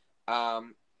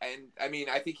 And, I mean,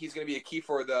 I think he's going to be a key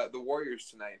for the Warriors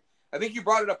tonight. I think you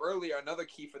brought it up earlier. Another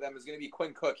key for them is going to be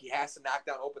Quinn Cook. He has to knock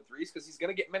down open threes because he's going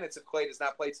to get minutes if Klay does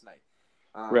not play tonight.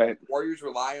 Warriors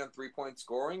rely on three-point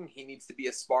scoring. He needs to be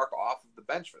a spark off of the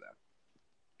bench for them.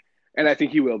 And I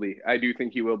think he will be. I do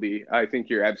think he will be. I think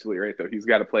you're absolutely right, though. He's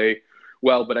got to play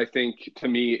well, but I think, to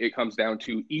me, it comes down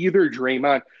to either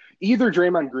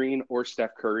Draymond Green or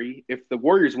Steph Curry. If the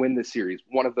Warriors win this series,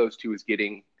 one of those two is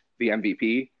getting the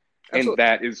MVP. And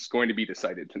that is going to be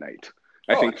decided tonight.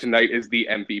 I think tonight is the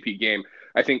MVP game.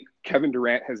 I think Kevin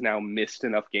Durant has now missed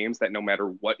enough games that no matter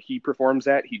what he performs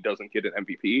at, he doesn't get an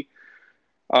MVP.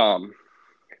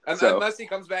 Unless he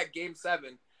comes back game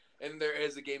 7, and there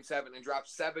is a game 7, and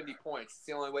drops 70 points. It's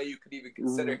the only way you could even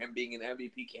consider him being an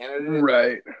MVP candidate.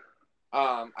 Right.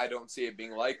 I don't see it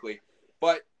being likely.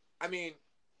 But, I mean,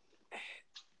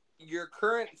 your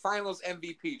current finals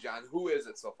MVP, John, who is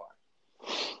it so far?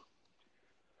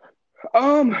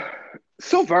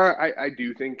 So far, I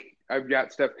do think I've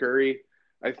got Steph Curry.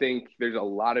 I think there's a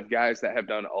lot of guys that have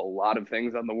done a lot of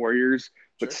things on the Warriors,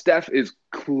 but Steph is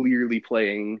clearly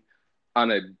playing on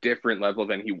a different level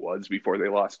than he was before they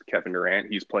lost Kevin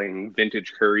Durant. He's playing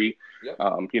vintage Curry.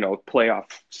 Playoff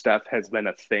Steph has been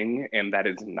a thing, and that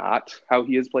is not how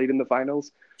he has played in the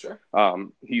finals.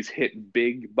 He's hit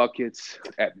big buckets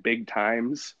at big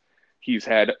times. He's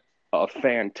had a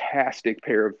fantastic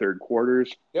pair of third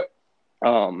quarters.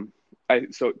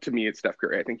 So to me, it's Steph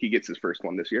Curry. I think he gets his first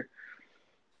one this year.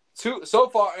 So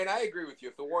far, and I agree with you.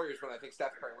 If the Warriors win, I think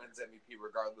Steph Curry wins MVP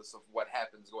regardless of what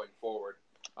happens going forward.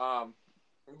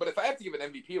 But if I have to give an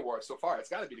MVP award so far, it's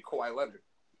got to be to Kawhi Leonard.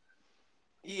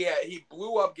 He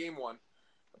blew up game 1,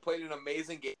 played an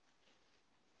amazing game.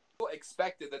 People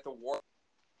expected that the Warriors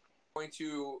were going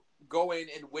to go in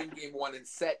and win game 1 and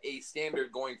set a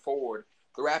standard going forward.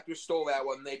 The Raptors stole that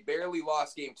one. They barely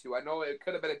lost game 2. I know it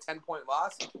could have been a 10-point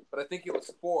loss, but I think it was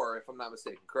 4, if I'm not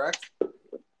mistaken. Correct?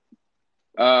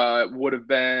 Would have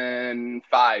been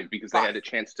 5 because they had a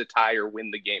chance to tie or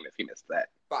win the game if he missed that.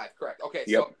 5, correct. Okay,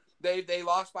 so they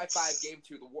lost by 5 game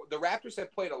 2. The Raptors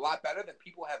have played a lot better than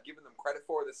people have given them credit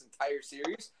for this entire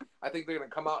series. I think they're going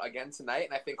to come out again tonight,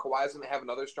 and I think Kawhi's going to have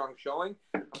another strong showing.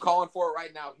 I'm calling for it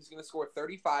right now. He's going to score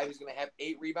 35. He's going to have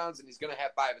 8 rebounds, and he's going to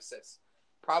have 5 assists.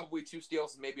 Probably 2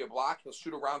 steals and maybe a block. He'll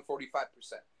shoot around 45%.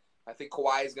 I think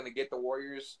Kawhi is going to get the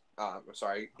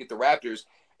get the Raptors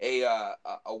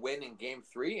a win in Game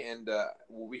 3, and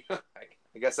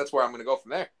I guess that's where I'm going to go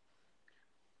from there.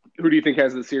 Who do you think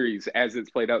has the series as it's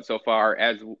played out so far?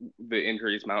 As the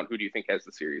injuries mount, who do you think has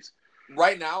the series?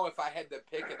 Right now, if I had to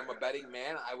pick, and I'm a betting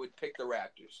man, I would pick the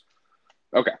Raptors.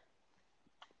 Okay,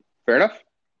 fair enough.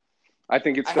 I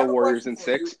think it's still Warriors in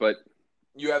 6, but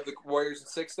you have the Warriors in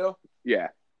 6 still? Yeah.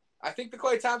 I think the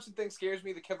Klay Thompson thing scares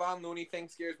me. The Kevon Looney thing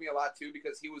scares me a lot too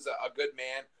because he was a good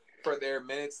man for their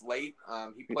minutes late.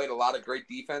 He played a lot of great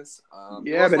defense.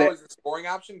 He wasn't always a scoring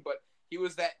option, but he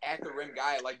was that at the rim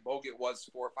guy like Bogut was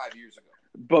 4 or 5 years ago.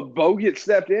 But Bogut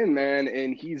stepped in, man,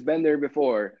 and he's been there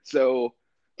before. So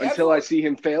Until I see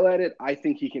him fail at it, I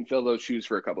think he can fill those shoes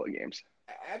for a couple of games.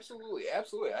 Absolutely.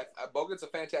 Bogut's a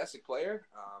fantastic player.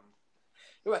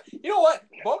 You know what?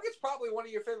 Bogut's probably one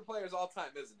of your favorite players all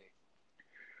time, isn't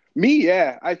he? Me,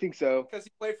 yeah, I think so. Because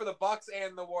he played for the Bucks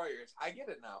and the Warriors. I get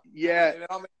it now. Yeah. It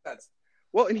all makes sense.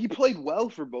 Well, and he played well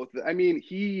for both. I mean,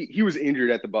 he was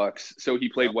injured at the Bucks, so he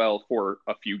played well for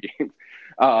a few games.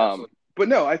 But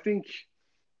no, I think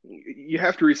you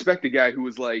have to respect a guy who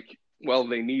was like, well,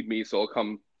 they need me, so I'll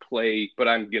come play, but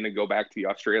I'm going to go back to the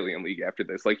Australian League after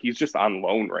this. Like, he's just on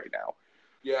loan right now.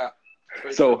 Yeah.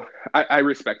 So I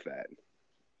respect that.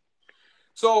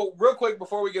 So, real quick,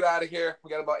 before we get out of here,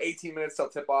 we got about 18 minutes till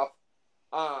tip-off.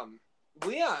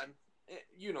 Leon,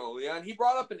 Leon, he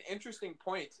brought up an interesting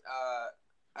point.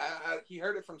 He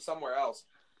heard it from somewhere else.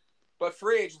 But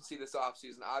free agency this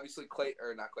offseason, obviously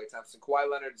not Klay Thompson, Kawhi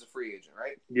Leonard is a free agent,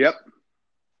 right? Yep.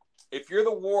 If you're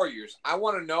the Warriors, I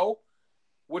want to know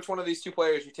which one of these two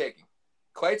players you're taking.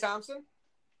 Klay Thompson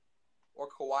or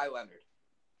Kawhi Leonard?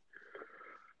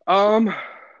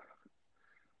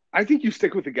 I think you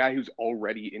stick with the guy who's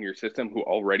already in your system, who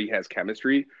already has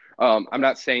chemistry. I'm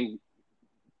not saying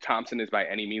Thompson is by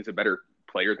any means a better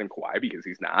player than Kawhi, because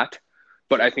he's not.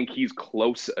 But I think he's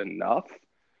close enough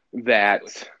that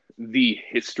the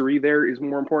history there is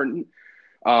more important.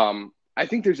 I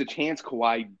think there's a chance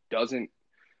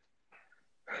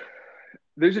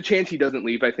there's a chance he doesn't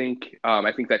leave, I think.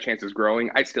 I think that chance is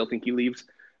growing. I still think he leaves.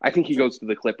 I think he goes to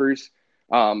the Clippers.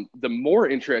 The more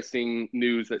interesting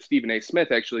news that Stephen A.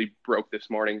 Smith actually broke this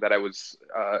morning that I was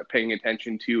paying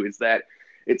attention to is that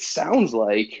it sounds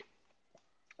like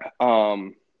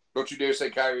don't you dare say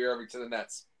Kyrie Irving to the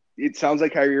Nets. It sounds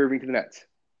like Kyrie Irving to the Nets,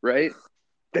 right?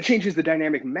 That changes the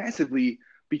dynamic massively,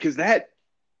 because that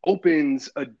opens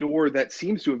a door that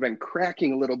seems to have been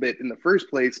cracking a little bit in the first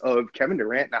place of Kevin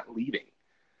Durant not leaving,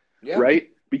 right?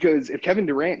 Because if Kevin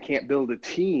Durant can't build a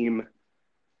team,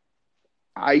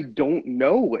 I don't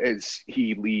know as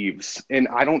he leaves, and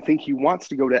I don't think he wants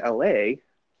to go to LA.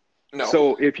 No.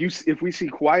 So if we see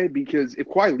Kawhi, because if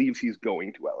Kawhi leaves, he's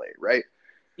going to LA, right?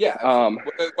 Yeah.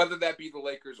 Whether that be the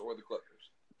Lakers or the Clippers.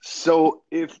 So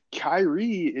if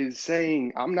Kyrie is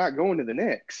saying, I'm not going to the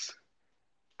Knicks,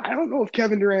 I don't know if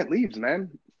Kevin Durant leaves,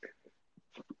 man.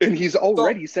 And he's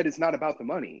already said it's not about the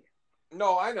money.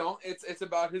 No, I know. It's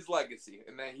about his legacy,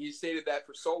 and that he stated that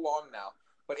for so long now.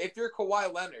 But if you're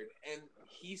Kawhi Leonard and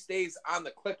he stays on the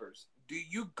Clippers, do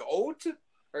you go to,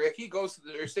 or if he goes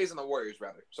to or stays on the Warriors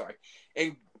rather, sorry,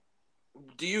 and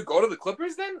do you go to the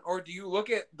Clippers then, or do you look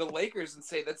at the Lakers and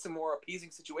say that's a more appeasing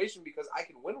situation because I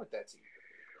can win with that team?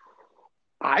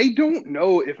 I don't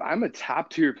know if I'm a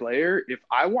top tier player, if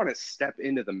I want to step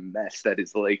into the mess that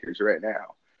is the Lakers right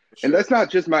now. Sure. And that's not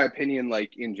just my opinion,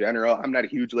 like in general. I'm not a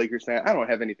huge Lakers fan. I don't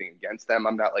have anything against them.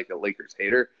 I'm not like a Lakers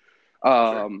hater.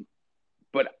 Sure.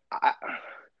 But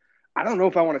I don't know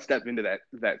if I want to step into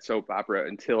that soap opera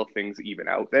until things even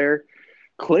out there.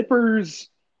 Clippers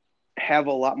have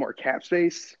a lot more cap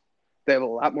space. They have a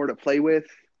lot more to play with.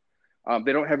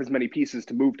 They don't have as many pieces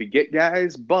to move to get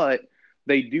guys, but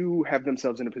they do have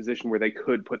themselves in a position where they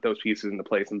could put those pieces into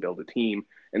place and build a team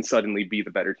and suddenly be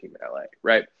the better team in LA,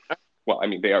 right? Well, I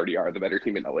mean, they already are the better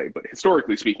team in LA, but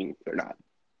historically speaking, they're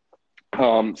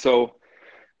not. So,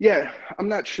 yeah, I'm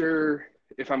not sure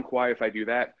if I'm Kawhi if I do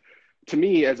that. To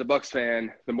me, as a Bucks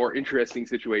fan, the more interesting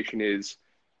situation is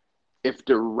if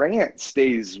Durant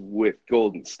stays with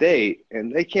Golden State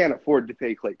and they can't afford to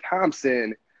pay Klay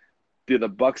Thompson, do the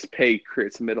Bucks pay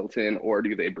Chris Middleton or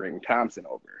do they bring Thompson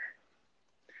over?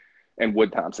 And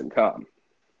would Thompson come?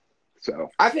 So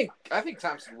I think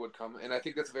Thompson would come, and I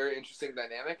think that's a very interesting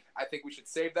dynamic. I think we should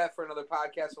save that for another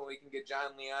podcast when we can get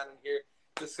John Leon in here,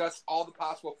 discuss all the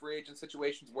possible free agent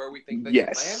situations where we think they can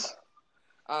land.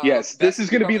 Yes, this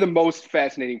is going to be the most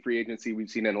fascinating free agency we've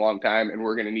seen in a long time, and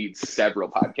we're going to need several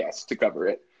podcasts to cover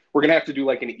it. We're going to have to do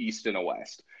like an East and a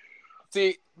West.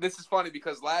 See, this is funny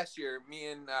because last year,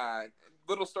 me and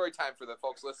little story time for the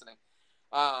folks listening.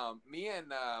 Me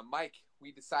and Mike,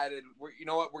 we decided, you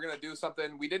know what, we're going to do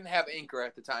something. We didn't have Anchor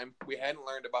at the time. We hadn't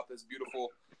learned about this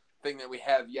beautiful thing that we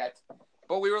have yet.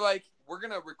 But we were like, we're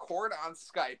going to record on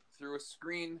Skype through a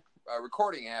screen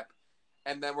recording app.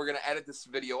 And then we're going to edit this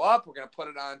video up. We're going to put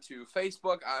it onto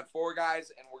Facebook on Four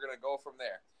Guys, and we're going to go from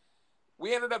there.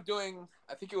 We ended up doing,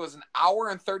 I think it was an hour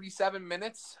and 37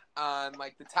 minutes on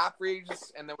like the top free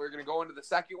agents, and then we were going to go into the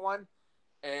second one.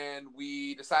 And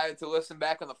we decided to listen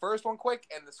back on the first one quick,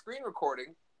 and the screen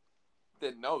recording,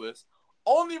 didn't know this,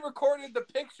 only recorded the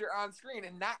picture on screen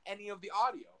and not any of the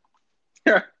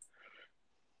audio.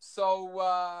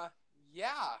 So,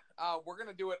 Yeah, we're going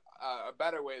to do it a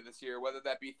better way this year, whether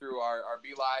that be through our Be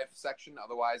Live section.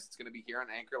 Otherwise, it's going to be here on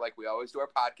Anchor like we always do our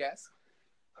podcast.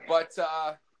 But,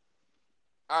 all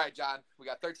right, John, we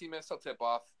got 13 minutes till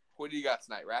tip-off. Who do you got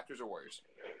tonight, Raptors or Warriors?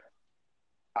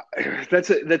 That's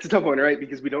a tough one, right?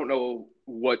 Because we don't know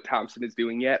what Thompson is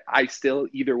doing yet.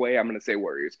 Either way, I'm going to say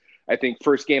Warriors. I think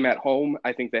first game at home,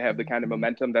 I think they have the kind of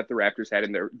momentum that the Raptors had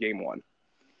in their game one.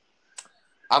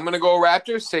 I'm going to go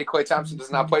Raptors. Say Klay Thompson does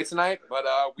not play tonight, but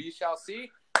we shall see.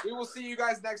 We will see you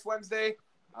guys next Wednesday.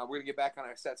 We're going to get back on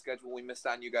our set schedule. We missed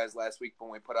on you guys last week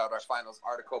when we put out our finals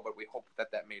article, but we hope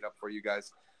that made up for you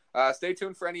guys. Stay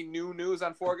tuned for any new news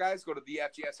on Four Guys. Go to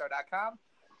thefgsr.com.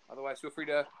 Otherwise, feel free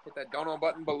to hit that dono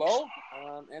button below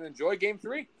and enjoy Game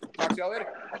 3. Talk to y'all later.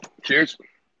 Cheers.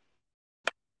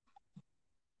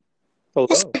 Hello.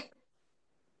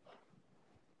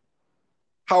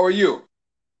 How are you?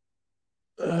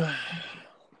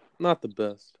 Not the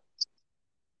best.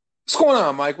 What's going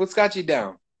on, Mike? What's got you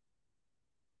down?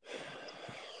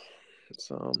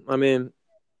 So, I mean,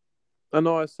 I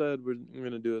know I said we're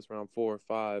going to do this around 4 or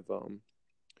 5.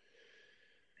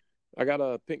 I got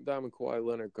a Pink Diamond Kawhi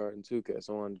Leonard card in 2K,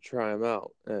 so I wanted to try him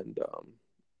out. And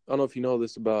I don't know if you know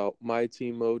this about my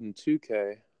team mode in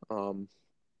 2K.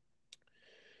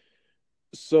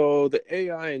 So the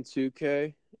AI in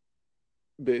 2K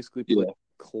basically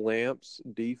clamps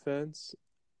defense.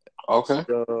 Okay.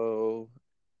 So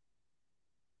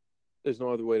there's no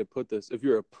other way to put this. If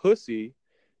you're a pussy,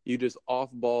 you just off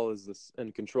ball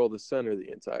and control the center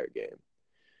the entire game.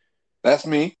 That's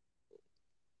me.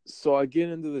 So I get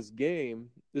into this game.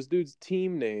 This dude's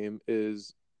team name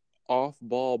is Off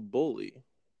Ball Bully.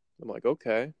 I'm like,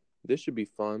 okay, this should be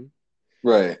fun.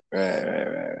 Right.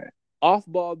 Off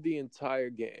balled the entire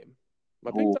game.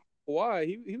 My Pink Diamond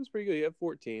Kawhi, he was pretty good. He had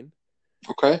 14.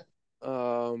 Okay.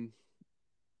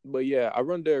 But yeah, I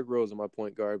run Derrick Rose on my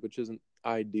point guard, which isn't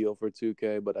ideal for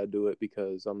 2K, but I do it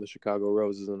because I'm the Chicago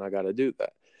Roses and I got to do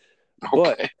that.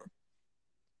 Okay. But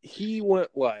he went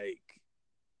like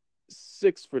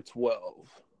 6 for 12,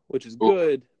 which is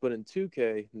good, but in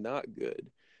 2K, not good.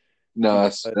 No,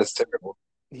 that's terrible.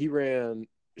 He ran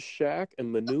Shaq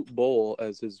and Manute Bol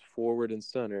as his forward and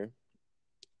center,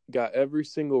 got every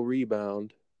single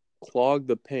rebound, clogged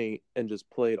the paint, and just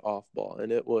played off ball.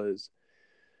 And it was,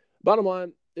 bottom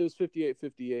line, it was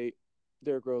 58-58.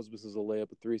 Derrick Rose misses a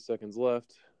layup with 3 seconds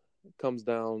left, comes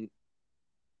down,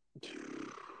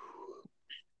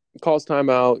 calls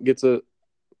timeout, gets a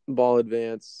ball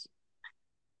advance,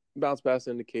 bounce pass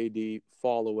into KD,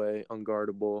 fall away,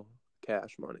 unguardable,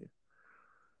 cash money.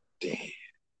 Damn.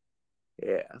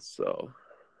 Yeah, so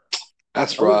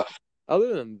that's rough.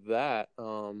 Other than that,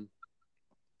 I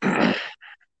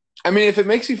mean, if it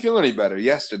makes you feel any better,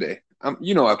 yesterday, I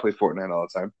play Fortnite all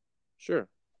the time. Sure.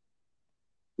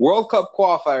 World Cup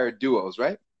qualifier duos,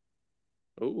 right?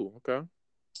 Ooh, okay.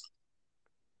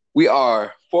 We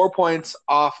are 4 points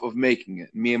off of making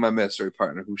it, me and my mystery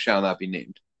partner, who shall not be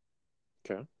named.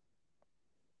 Okay.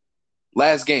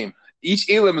 Last game. Each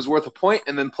elim is worth a point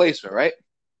and then placement, right?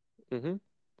 Mm-hmm.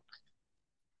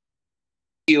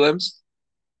 Elims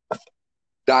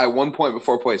die 1 point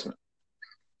before placement.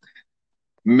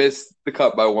 Missed the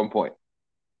cup by 1 point.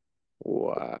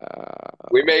 Wow.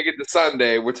 We make it to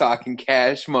Sunday. We're talking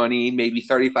cash money, maybe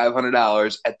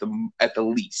 $3,500 at the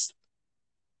least.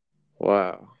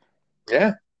 Wow.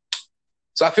 Yeah.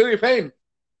 So I feel your pain.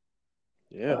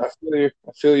 Yeah.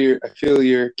 I feel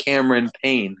your Cameron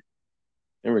pain.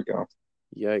 There we go.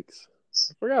 Yikes.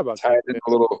 I forgot about Tied in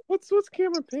a little. What's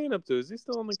Cameron Payne up to? Is he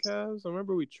still on the Cavs? I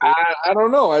remember we traded. I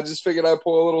don't know. I just figured I'd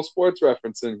pull a little sports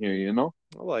reference in here, you know?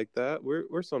 I like that.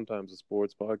 We're sometimes a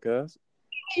sports podcast.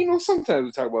 Sometimes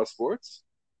we talk about sports.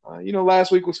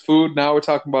 Last week was food. Now we're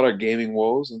talking about our gaming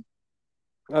woes. And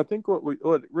I think what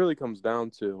it really comes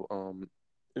down to,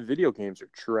 video games are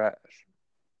trash.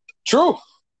 True.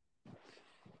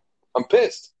 I'm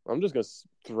pissed. I'm just gonna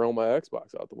throw my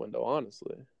Xbox out the window,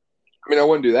 honestly. I mean, I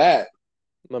wouldn't do that.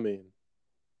 I mean,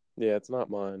 yeah, it's not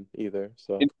mine either.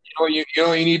 So you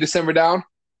need to simmer down.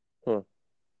 Huh.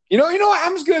 You know what?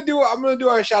 I'm gonna do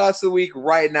our shout outs of the week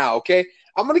right now. Okay,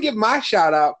 I'm gonna give my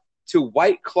shout out to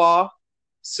White Claw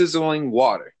sizzling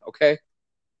water. Okay,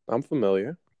 I'm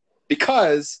familiar.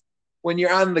 Because when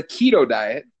you're on the keto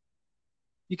diet,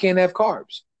 you can't have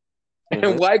carbs. Mm-hmm.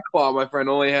 And White Claw, my friend,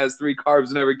 only has 3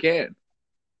 carbs in every can.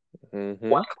 Mm-hmm.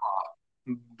 White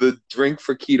Claw, the drink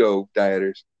for keto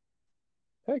dieters.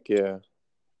 Heck yeah.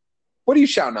 What are you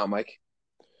shouting out, Mike?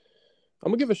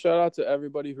 I'm going to give a shout out to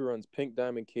everybody who runs Pink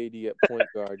Diamond KD at point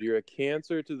guard. You're a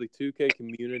cancer to the 2K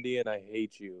community, and I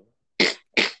hate you.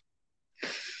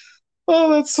 Oh,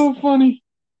 that's so funny.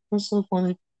 That's so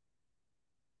funny.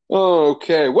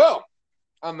 Okay, well,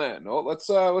 on that note, let's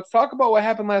talk about what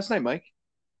happened last night, Mike.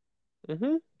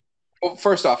 Mm-hmm. Well,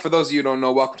 first off, for those of you who don't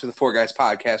know, welcome to the Four Guys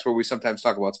podcast, where we sometimes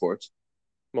talk about sports.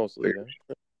 Mostly, yeah.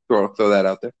 Throw that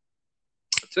out there.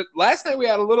 So last night we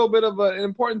had a little bit of an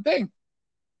important thing.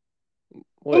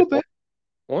 A little bit.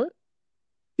 What?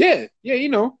 Yeah, you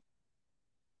know.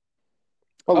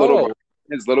 A little Oh, bit.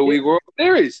 His Little yeah. League World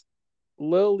Series.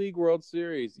 Little League World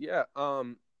Series. Yeah.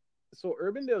 So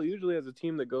Urbandale usually has a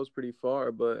team that goes pretty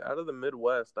far, but out of the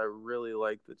Midwest, I really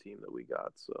like the team that we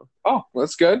got. So Oh,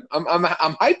 that's good. I'm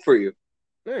hyped for you.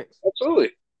 thanks.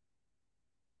 Absolutely.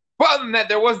 Well, other than that,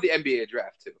 there was the NBA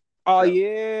draft too. Oh So.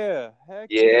 yeah. Heck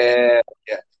Yeah.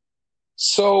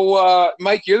 So,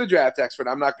 Mike, you're the draft expert.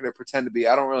 I'm not going to pretend to be.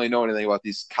 I don't really know anything about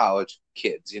these college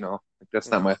kids. That's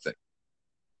not my thing.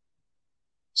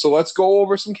 So let's go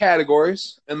over some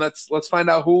categories and let's find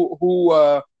out who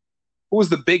was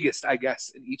the biggest, I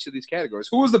guess, in each of these categories.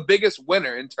 Who was the biggest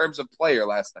winner in terms of player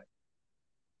last night?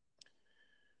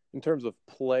 In terms of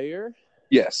player,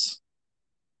 Yes,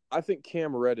 I think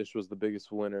Cam Reddish was the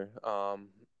biggest winner.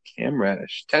 Cam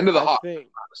Reddish. 10 to the Hawks, think. if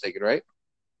I'm not mistaken, right?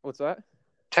 What's that?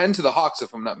 10 to the Hawks,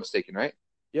 if I'm not mistaken, right?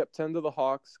 Yep, 10 to the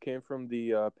Hawks came from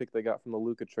the pick they got from the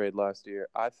Luka trade last year.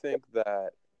 I think that,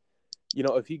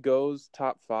 if he goes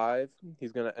top 5,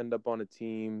 he's going to end up on a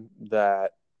team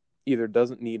that either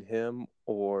doesn't need him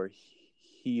or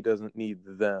he doesn't need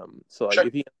them. So, Sure.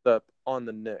 if he ends up on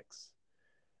the Knicks,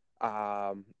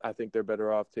 I think they're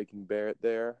better off taking Barrett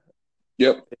there.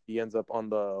 Yep. If he ends up on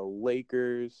the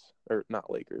Lakers, or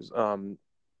not Lakers,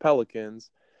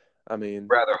 Pelicans, I mean,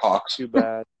 Rather Hawks. too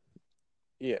bad.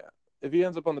 Yeah. If he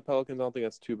ends up on the Pelicans, I don't think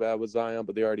that's too bad with Zion,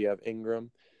 but they already have Ingram.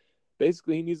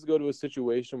 Basically, he needs to go to a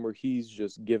situation where he's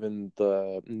just given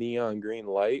the neon green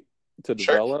light to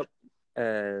develop,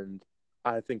 and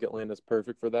I think Atlanta's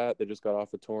perfect for that. They just got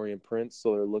off of Taurean Prince,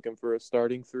 so they're looking for a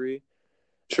starting 3.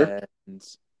 Sure. And,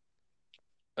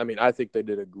 I mean, I think they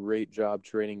did a great job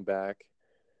trading back.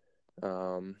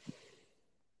 That's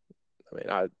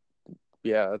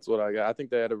what I got. I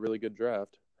think they had a really good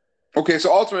draft. Okay,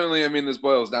 so ultimately, I mean, this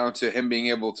boils down to him being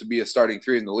able to be a starting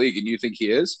 3 in the league, and you think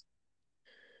he is?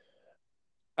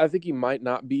 I think he might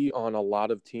not be on a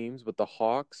lot of teams, but the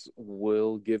Hawks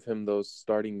will give him those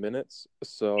starting minutes.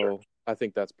 So I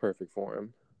think that's perfect for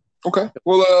him. Okay.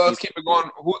 Well, let's keep it going.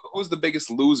 Who's the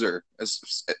biggest loser as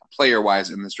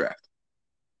player-wise in this draft?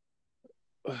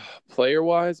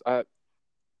 Player-wise, I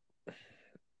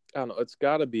don't know. It's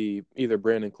got to be either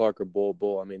Brandon Clark or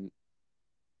Bull. I mean,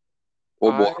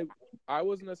 I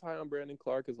wasn't as high on Brandon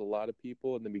Clark as a lot of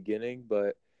people in the beginning,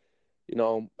 but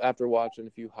after watching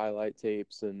a few highlight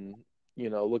tapes and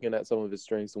looking at some of his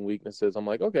strengths and weaknesses, I'm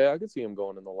like, okay, I can see him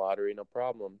going in the lottery, no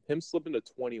problem. Him slipping to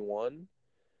 21,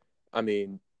 I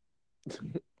mean,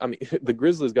 the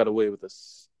Grizzlies got away with a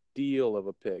steal of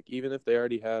a pick, even if they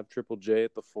already have Triple J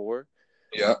at the 4.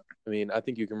 Yeah. I mean, I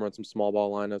think you can run some small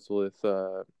ball lineups with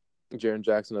Jaren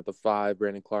Jackson at the 5,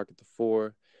 Brandon Clark at the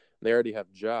 4. They already have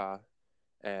Ja.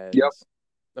 And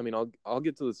I mean, I'll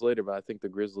get to this later, but I think the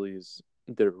Grizzlies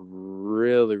did a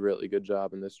really, really good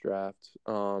job in this draft.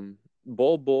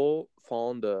 Bull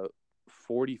falling to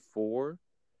 44.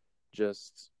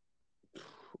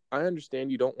 I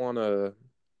understand you don't want to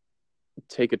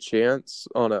take a chance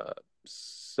on a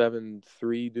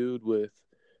 7'3" dude with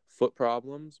foot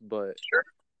problems, but sure.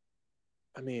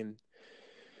 I mean,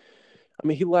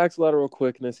 he lacks lateral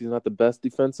quickness. He's not the best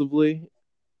defensively.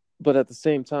 But at the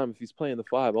same time, if he's playing the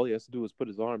 5, all he has to do is put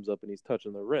his arms up and he's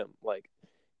touching the rim. Like,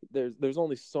 there's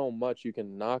only so much you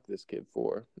can knock this kid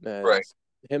for. And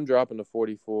him dropping to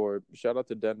 44, shout out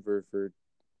to Denver for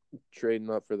trading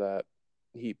up for that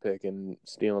Heat pick and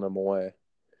stealing him away.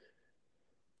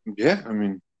 Yeah, I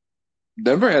mean,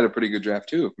 Denver had a pretty good draft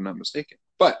too, if I'm not mistaken.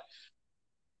 But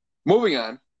moving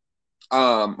on,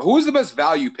 who was the best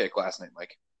value pick last night,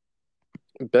 Mike?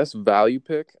 Best value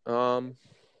pick?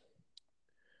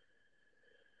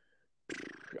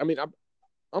 I mean,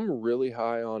 I'm really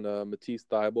high on Matisse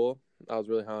Thybulle. I was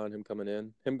really high on him coming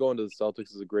in. Him going to the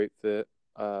Celtics is a great fit.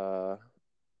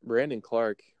 Brandon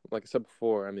Clark, like I said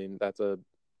before, I mean, that's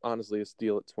honestly a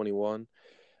steal at 21.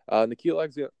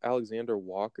 Nickeil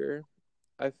Alexander-Walker,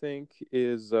 I think,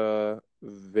 is a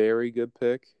very good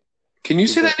pick. Can you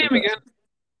say that name again?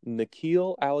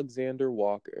 Nickeil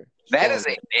Alexander-Walker. That is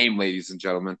a name, ladies and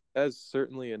gentlemen. That is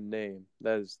certainly a name.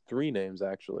 That is 3 names,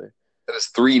 actually. That is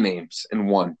 3 names in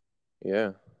one.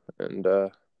 Yeah. And, so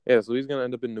he's going to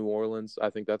end up in New Orleans. I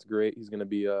think that's great. He's going to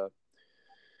be I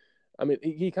mean,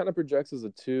 he kind of projects as a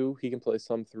 2. He can play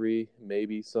some 3,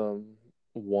 maybe some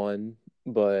 1,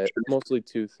 but mostly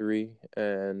 2-3.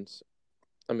 And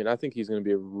I mean, I think he's going to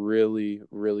be a really,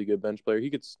 really good bench player. He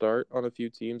could start on a few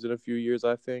teams in a few years,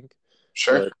 I think.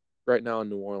 Sure. But right now in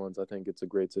New Orleans, I think it's a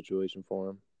great situation for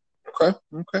him. Okay.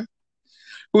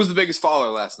 Who was the biggest faller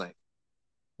last night?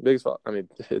 Biggest fault. I mean,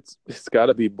 it's got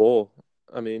to be Bull.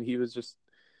 I mean, he was just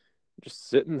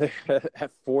sitting there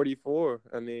at 44.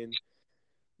 I mean,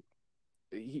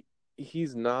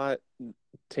 he's not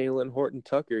Taylor Horton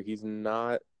Tucker. He's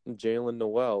not Jalen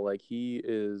Noel. Like he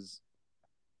was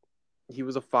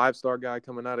a 5-star guy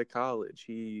coming out of college.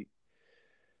 I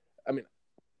mean,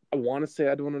 I want to say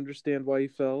I don't understand why he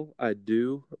fell. I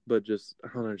do, but just I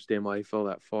don't understand why he fell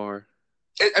that far.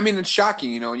 I mean, it's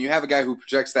shocking, when you have a guy who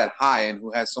projects that high and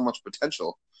who has so much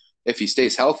potential. If he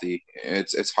stays healthy,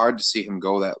 it's hard to see him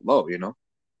go that low,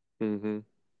 Mm-hmm.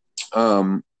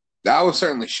 I was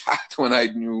certainly shocked when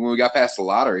we got past the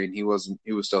lottery and he was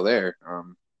still there. A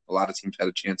lot of teams had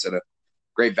a chance at a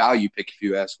great value pick, if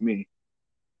you ask me.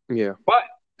 Yeah. But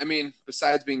I mean,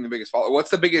 besides being the biggest faller,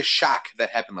 what's the biggest shock that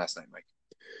happened last night, Mike?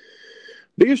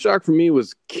 Biggest shock for me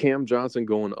was Cam Johnson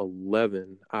going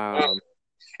 11.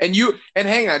 And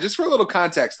hang on, just for a little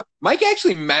context, Mike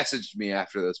actually messaged me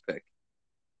after this pick.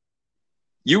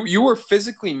 You were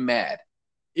physically mad.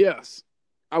 Yes,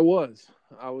 I was.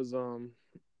 I was on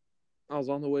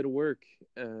the way to work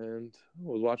and I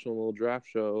was watching a little draft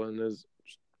show and there's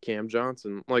Cam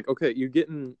Johnson. Like, okay, you're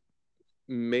getting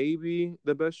maybe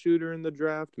the best shooter in the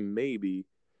draft, maybe.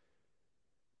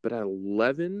 But at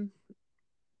 11,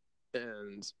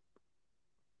 and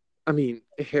I mean,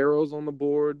 Harrell's on the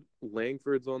board,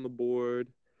 Langford's on the board.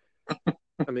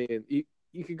 I mean,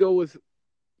 you could go with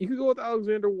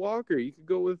Alexander Walker. You could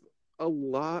go with a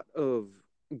lot of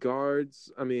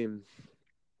guards. I mean,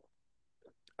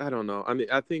 I don't know. I mean,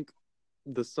 I think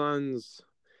the Suns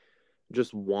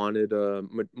just wanted a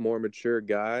more mature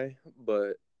guy,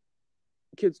 but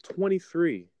kid's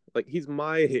 23. Like, he's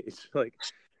my age. Like,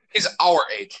 he's our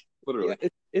age, literally. Yeah,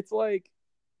 it's like,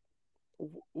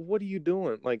 what are you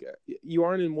doing? Like, you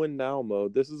aren't in win now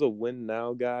mode. This is a win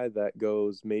now guy that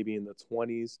goes maybe in the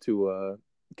 20s to a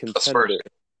contender.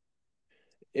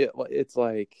 It's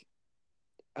like,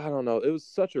 I don't know. It was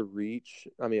such a reach.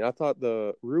 I mean, I thought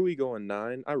the Rui going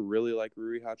 9. I really like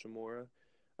Rui Hachimura.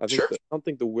 I don't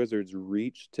think the Wizards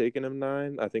reached taking him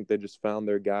 9. I think they just found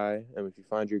their guy. And if you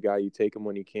find your guy, you take him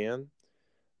when you can.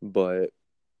 But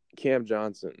Cam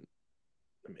Johnson,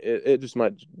 I mean, it just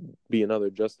might be another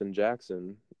Justin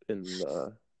Jackson in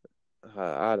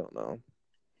I don't know.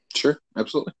 Sure,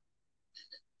 absolutely.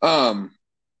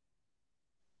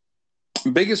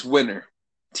 Biggest winner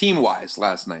team-wise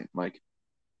last night, Mike?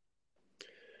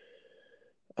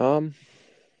 I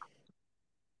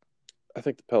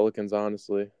think the Pelicans,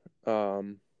 honestly.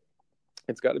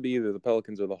 It's got to be either the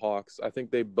Pelicans or the Hawks. I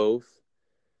think they both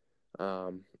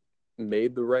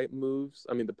made the right moves.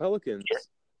 I mean, the Pelicans,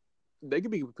 they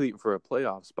could be competing for a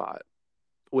playoff spot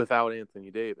without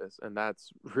Anthony Davis, and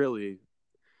that's really,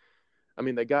 I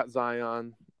mean, they got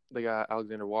Zion, they got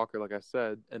Alexander Walker, like I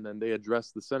said, and then they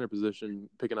addressed the center position,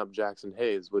 picking up Jackson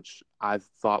Hayes, which I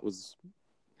thought was,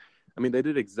 I mean, they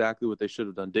did exactly what they should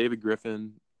have done. David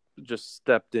Griffin just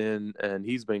stepped in, and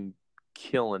he's been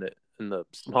killing it in the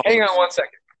small. Hang on one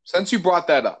second. Since you brought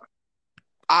that up,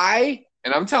 and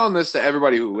I'm telling this to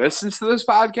everybody who listens to this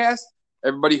podcast,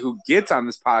 everybody who gets on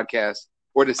this podcast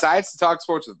or decides to talk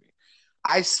sports with me,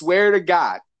 I swear to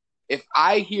God, if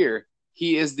I hear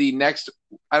he is the next,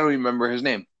 I don't even remember his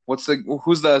name. Who's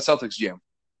the Celtics GM?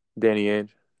 Danny Ainge.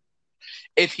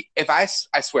 If I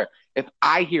swear, if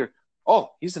I hear, oh,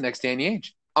 he's the next Danny Ainge,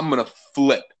 I'm gonna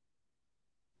flip.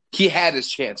 He had his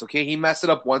chance, okay? He messed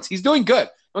it up once. He's doing good.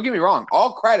 Don't get me wrong.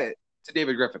 All credit to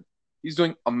David Griffin. He's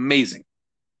doing amazing.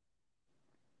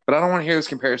 But I don't want to hear this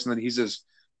comparison that he's this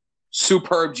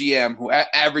superb GM who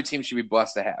every team should be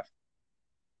blessed to have.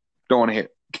 Don't want to hear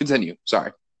it. Continue.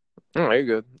 Sorry. Oh, you're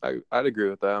good. I'd agree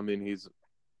with that. I mean, he's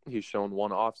shown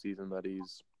one off season that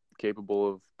he's capable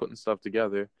of putting stuff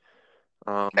together.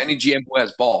 Any GM who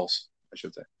has balls, I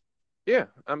should say. Yeah,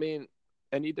 I mean,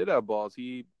 and he did have balls.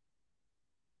 The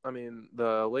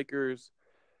Lakers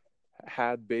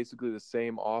had basically the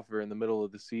same offer in the middle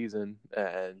of the season,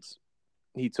 and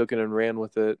he took it and ran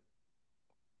with it.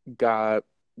 Got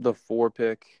the 4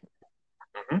 pick,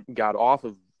 got off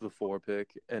of the 4 pick,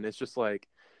 and it's just like,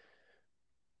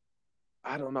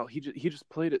 I don't know. He just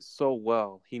played it so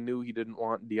well. He knew he didn't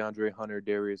want DeAndre Hunter,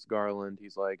 Darius Garland.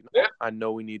 He's like, no, I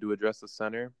know we need to address the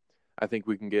center. I think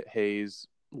we can get Hayes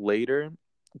later,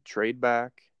 trade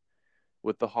back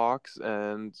with the Hawks,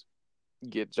 and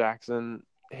get Jackson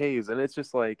Hayes. And it's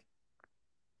just like,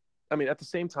 I mean, at the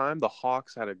same time, the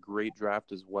Hawks had a great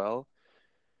draft as well.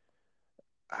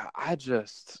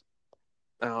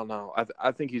 I don't know.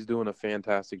 I think he's doing a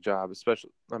fantastic job,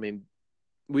 especially. I mean,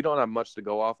 we don't have much to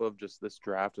go off of, just this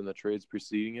draft and the trades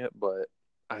preceding it, but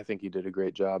I think he did a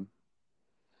great job.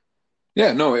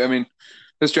 Yeah, no, I mean,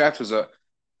 this draft was a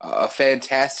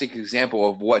fantastic example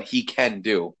of what he can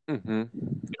do, Mm-hmm.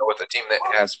 with a team that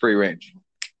has free range.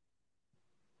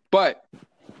 But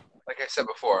like I said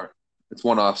before, it's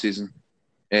one off season,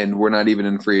 and we're not even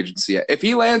in free agency yet. If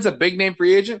he lands a big name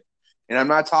free agent, and I'm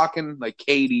not talking like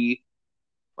KD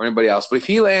or anybody else, but if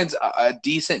he lands a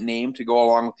decent name to go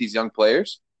along with these young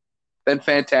players, then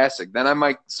fantastic. Then I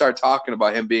might start talking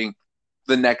about him being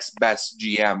the next best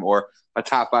GM or a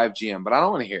top 5 GM, but I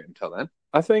don't want to hear it until then.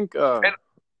 I think Go ahead.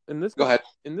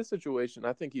 In this situation,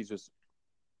 I think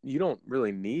you don't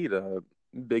really need a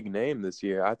big name this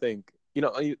year. I think,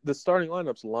 the starting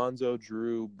lineups: Lonzo,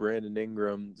 Drew, Brandon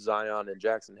Ingram, Zion, and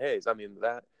Jackson Hayes. I mean,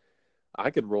 that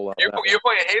I could roll out. You're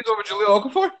playing Hayes over Jahlil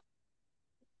Okafor?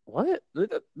 What?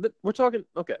 We're talking.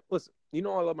 Okay, listen. I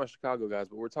love my Chicago guys,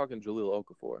 but we're talking Jahlil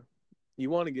Okafor. You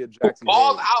want to get Jackson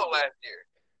balled Hayes. out last year.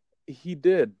 He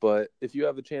did, but if you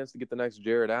have the chance to get the next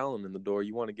Jared Allen in the door,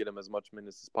 you want to get him as much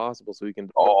minutes as possible so he can.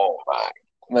 Oh my!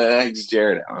 The next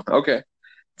Jared Allen. Okay,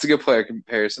 it's a good player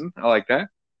comparison. I like that.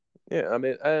 Yeah,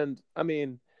 I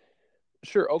mean,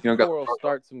 sure, Okafor will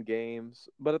start some games,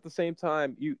 but at the same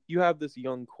time, you have this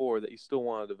young core that you still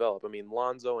want to develop. I mean,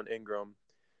 Lonzo and Ingram,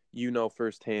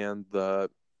 firsthand the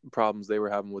problems they were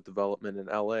having with development in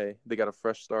LA. They got a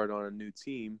fresh start on a new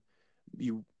team.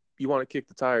 You want to kick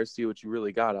the tires, see what you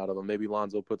really got out of them. Maybe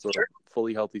Lonzo puts a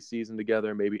fully healthy season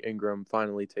together. Maybe Ingram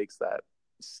finally takes that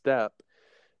step.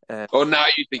 And, now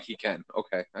you think he can.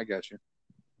 Okay, I got you.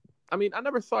 I mean, I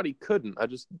never thought he couldn't. I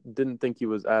just didn't think he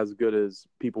was as good as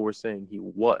people were saying he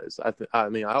was.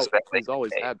 He's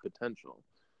always had potential.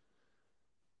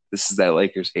 This is that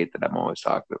Lakers hate that I'm always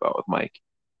talking about with Mike.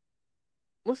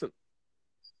 Listen,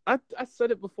 I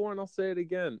said it before and I'll say it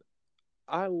again.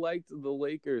 I liked the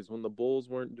Lakers when the Bulls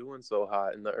weren't doing so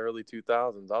hot in the early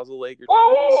 2000s. I was a Lakers.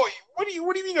 Whoa! What do you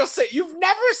mean you'll say? You've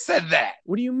never said that.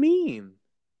 What do you mean?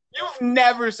 You've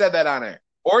never said that on air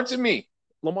or to me.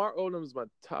 Lamar Odom is my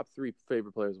top 3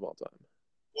 favorite players of all time.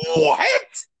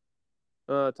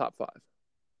 What? Top 5.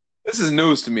 This is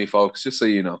news to me, folks. Just so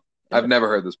you know, yeah. I've never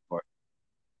heard this before.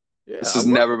 Yeah, this has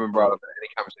never been brought up in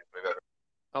any conversation we've ever.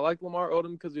 I like Lamar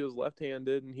Odom because he was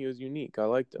left-handed and he was unique. I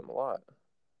liked him a lot.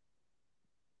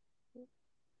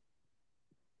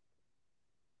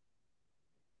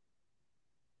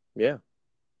 Yeah.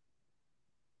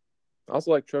 I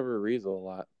also like Trevor Ariza a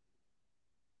lot.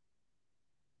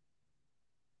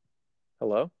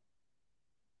 Hello?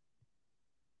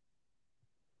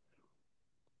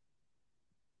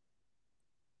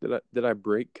 Did I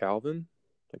break Calvin?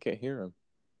 I can't hear him.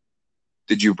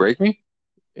 Did you break me?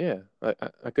 Yeah.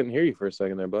 I couldn't hear you for a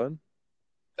second there, bud.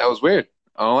 That was weird.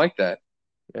 I don't like that.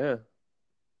 Yeah.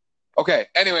 Okay.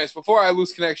 Anyways, before I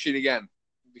lose connection again,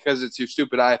 because it's your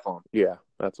stupid iPhone. Yeah,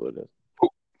 that's what it is.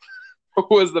 Who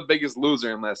was the biggest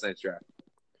loser in last night's draft?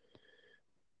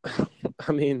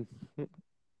 I mean,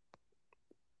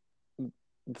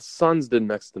 the Suns did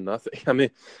next to nothing. I mean,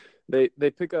 they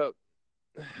pick up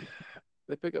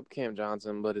Cam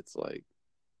Johnson, but it's like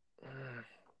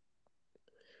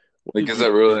is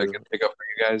that really a good pickup for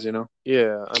you guys?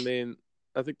 Yeah, I mean,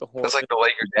 I think the Hornets. That's like the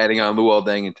Lakers adding on Luol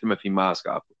Deng and Timothy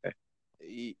Mozgov. Okay.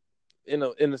 In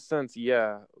a sense,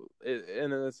 yeah,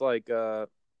 and then it's like the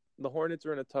Hornets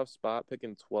are in a tough spot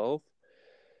picking 12th,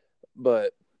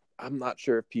 but I'm not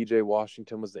sure if PJ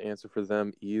Washington was the answer for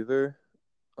them either.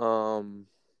 I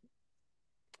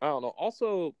don't know.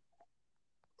 Also,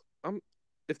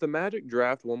 if the Magic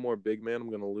draft one more big man, I'm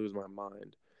going to lose my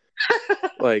mind.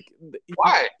 Like,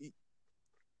 why?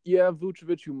 You have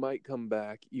Vucevic, who might come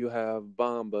back. You have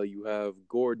Bamba. You have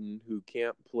Gordon, who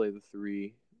can't play the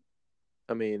 3.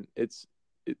 I mean,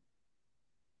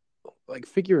 like,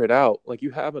 figure it out. Like,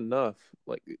 you have enough.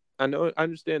 Like, I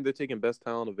understand they're taking best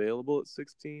talent available at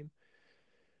 16,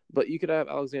 but you could have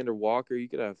Alexander Walker. You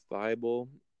could have Thibault.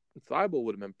 Thibault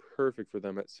would have been perfect for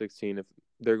them at 16 if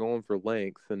they're going for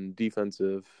length and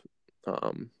defensive.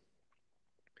 I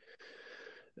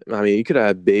mean, you could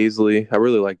have Baisley. I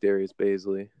really like Darius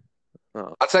Baisley.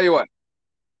 I'll tell you what.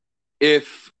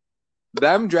 If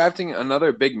them drafting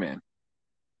another big man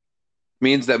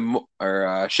means that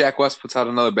Shaq West puts out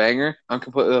another banger, I'm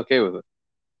completely okay with it.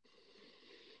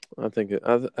 I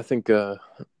think the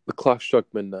clock struck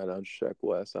midnight on Shaq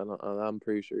West. I'm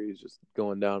pretty sure he's just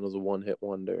going down as a one-hit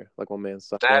wonder, like one man.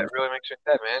 That really makes you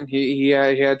sad, man. He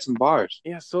had some bars.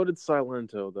 Yeah, so did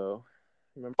Silento, though.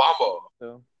 Remember Bombo.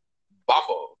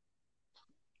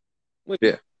 Wait,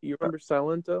 yeah. You remember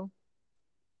Silento?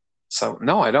 So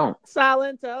no, I don't.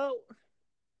 Silento.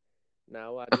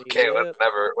 Now I mean Okay, whip.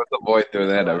 let's avoid through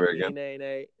that Now ever I mean again.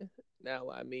 nay. Now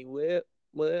I mean whip.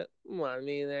 I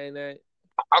mean nay.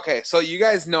 Okay, so you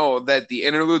guys know that the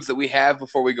interludes that we have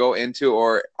before we go into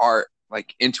or are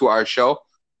like into our show,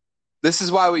 this is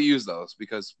why we use those,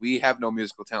 because we have no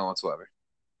musical talent whatsoever.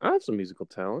 I have some musical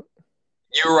talent.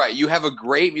 You're right. You have a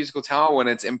great musical talent when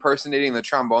it's impersonating the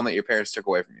trombone that your parents took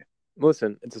away from you.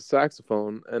 Listen, it's a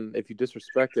saxophone, and if you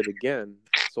disrespect it again,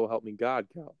 so help me God,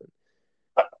 Calvin.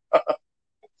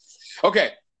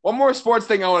 Okay, one more sports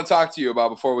thing I want to talk to you about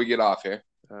before we get off here.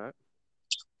 All right.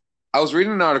 I was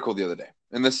reading an article the other day,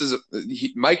 and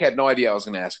Mike had no idea I was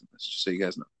going to ask him this, just so you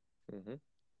guys know. Mm-hmm.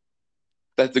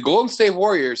 That the Golden State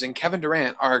Warriors and Kevin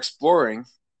Durant are exploring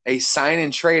a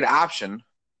sign-and-trade option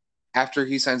after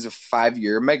he signs a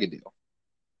 5-year mega deal.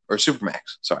 Or Supermax,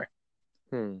 sorry.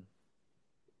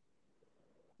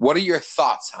 What are your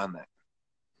thoughts on that?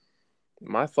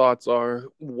 My thoughts are,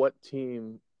 what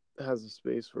team has a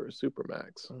space for a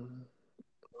Supermax?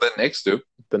 The Knicks do.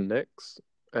 The Knicks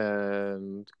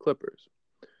and Clippers.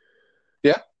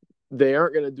 Yeah. They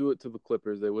aren't going to do it to the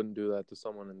Clippers. They wouldn't do that to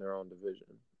someone in their own division.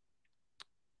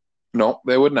 No,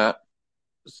 they would not.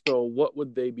 So what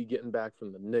would they be getting back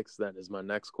from the Knicks then is my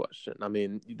next question. I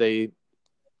mean, they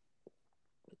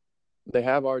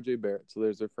have RJ Barrett, so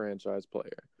there's their franchise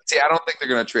player. See, I don't think they're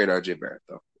going to trade RJ Barrett,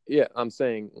 though. Yeah, I'm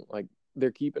saying, like,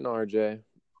 they're keeping RJ.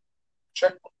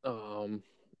 Sure. I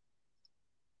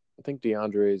think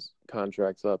DeAndre's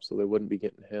contract's up, so they wouldn't be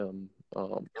getting him.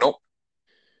 Nope.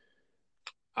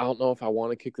 I don't know if I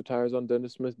want to kick the tires on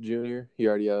Dennis Smith Jr. You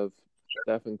already have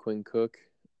Steph and Quinn Cook.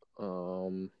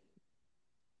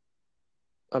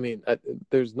 I mean,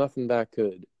 there's nothing that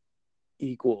could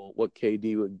equal what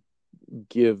KD would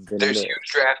give the There's Knicks. huge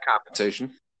draft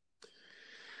compensation.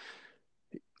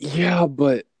 Yeah,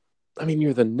 but I mean,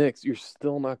 you're the Knicks. You're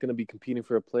still not going to be competing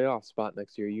for a playoff spot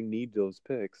next year. You need those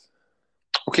picks.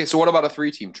 Okay, so what about a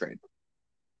 3-team trade?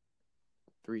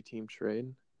 3-team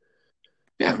trade?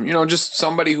 Yeah, just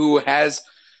somebody who has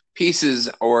pieces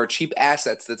or cheap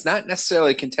assets that's not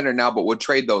necessarily a contender now, but would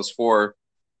trade those for,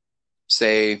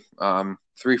 say,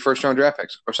 3 first-round draft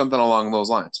picks or something along those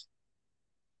lines.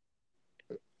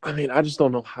 I mean, I just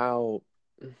don't know how.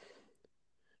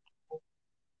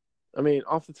 I mean,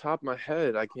 off the top of my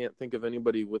head, I can't think of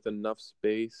anybody with enough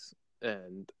space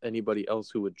and anybody else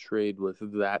who would trade with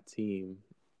that team.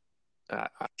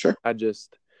 Sure. I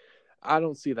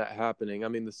don't see that happening. I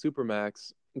mean, the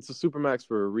Supermax, it's a Supermax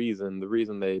for a reason. The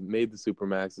reason they made the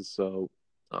Supermax is so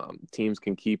teams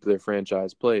can keep their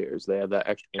franchise players. They have that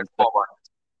extra.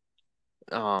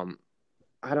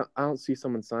 I don't see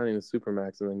someone signing a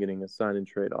Supermax and then getting a sign and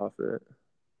trade off it.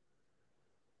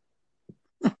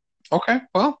 Okay,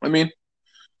 well, I mean,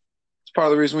 it's part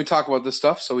of the reason we talk about this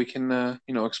stuff, so we can,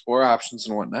 explore options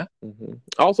and whatnot. Mm-hmm.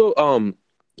 Also,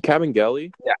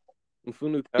 Kabengele. Yeah.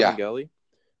 Mfunu Kabengele.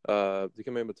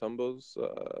 Dikembe Mutombo's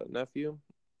nephew.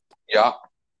 Yeah.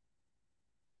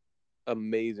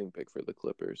 Amazing pick for the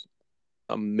Clippers.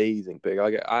 Amazing pick.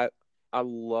 I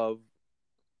love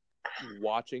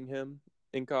watching him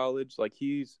in college. Like,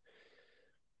 he's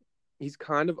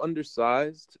kind of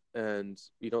undersized, and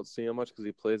you don't see him much because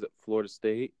he plays at Florida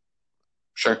State.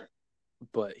 Sure.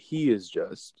 But he is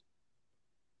just,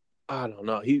 I don't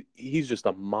know. He's just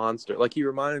a monster. Like, he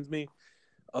reminds me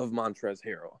of Montrezl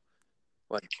Harrell.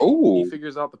 Like, he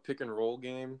figures out the pick and roll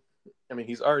game. I mean,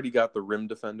 he's already got the rim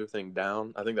defender thing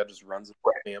down. I think that just runs in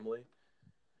the family.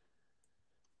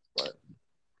 But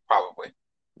probably.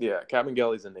 Yeah,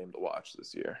 Kabengele's a name to watch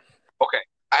this year. Okay.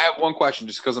 I have one question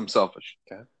just because I'm selfish.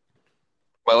 Okay.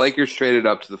 My Lakers traded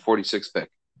up to the 46th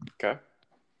pick. Okay.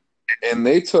 And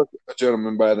they took a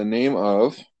gentleman by the name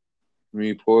of, let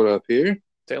me pull it up here.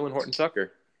 Taylor Horton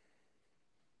Tucker.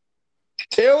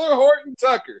 Taylor Horton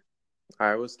Tucker.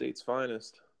 Iowa State's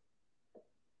finest.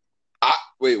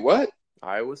 Wait, what?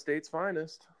 Iowa State's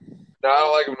finest. No, I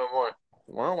don't like him no more.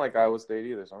 Well, I don't like Iowa State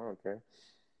either, so I don't care.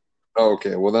 Oh,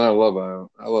 okay, well then I love Iowa.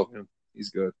 I love him. He's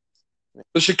good.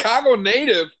 The Chicago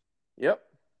native? Yep.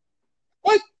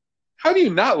 What? How do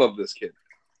you not love this kid?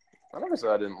 I never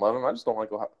said I didn't love him. I just don't like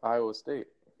Iowa State.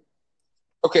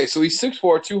 Okay, so he's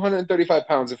 6'4", 235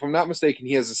 pounds. If I'm not mistaken,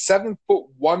 he has a 7'1"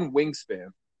 wingspan.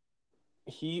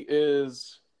 He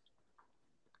is,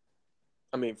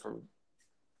 I mean,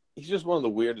 he's just one of the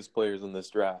weirdest players in this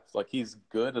draft. Like, he's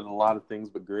good at a lot of things,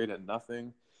 but great at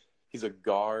nothing. He's a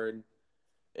guard.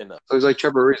 So he's like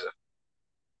Trevor Ariza.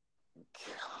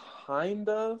 Kind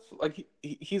of. Like,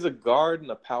 he's a guard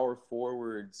and a power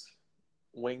forward's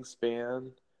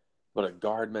wingspan, but a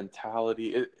guard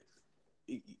mentality.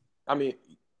 I mean,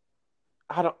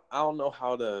 I don't know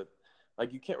how to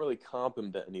Like, you can't really comp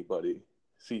him to anybody.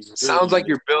 See, Sounds like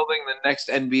you're building the next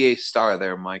NBA star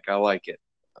there, Mike. I like it.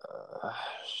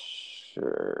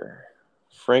 Sure.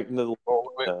 Frank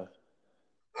Let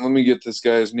me get this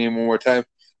guy's name one more time.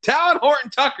 Talon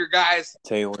Horton-Tucker, guys.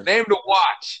 Taylor. Name to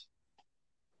watch.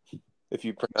 If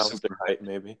you pronounce it right,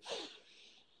 maybe.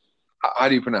 How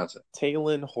do you pronounce it?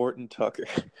 Talon Horton-Tucker.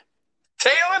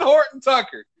 Talon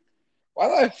Horton-Tucker. Why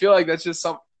do I feel like that's just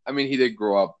some? I mean, he did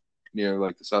grow up near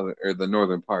like the southern or the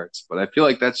northern parts, but I feel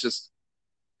like that's just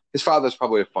his father's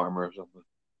probably a farmer or something.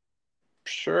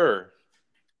 Sure.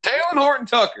 Talon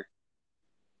Horton-Tucker.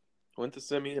 Went to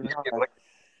Simeon High.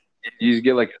 You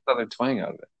get like a southern twang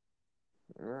out of it.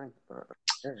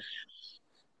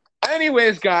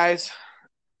 Anyways, guys.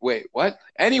 Wait, what?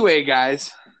 Anyway,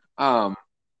 guys.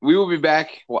 We will be back.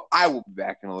 Well, I will be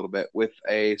back in a little bit with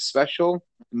a special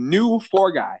new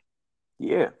 4-guy.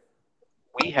 Yeah.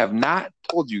 We have not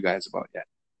told you guys about yet.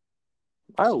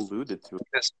 I alluded to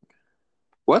it.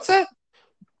 What's that?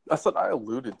 I said I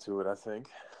alluded to it, I think.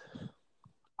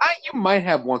 You might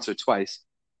have once or twice.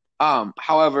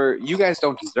 However, you guys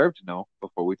don't deserve to know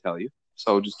before we tell you.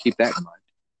 So just keep that in mind.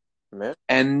 Man.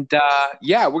 And,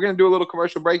 we're going to do a little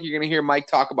commercial break. You're going to hear Mike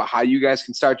talk about how you guys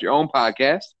can start your own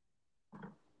podcast.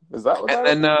 Is that what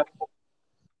And then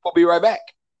we'll be right back.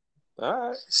 All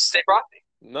right. Stay frothy.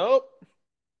 Nope.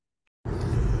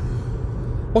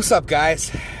 What's up,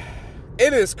 guys?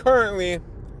 It is currently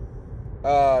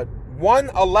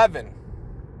 1:11.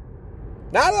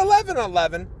 Not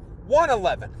 11:11,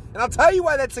 1:11. And I'll tell you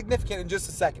why that's significant in just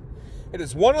a second. It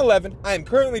is 1:11. I am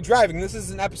currently driving. This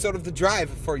is an episode of The Drive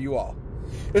for you all.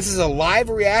 This is a live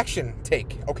reaction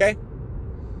take, okay?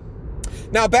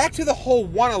 Now, back to the whole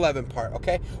 1:11 part,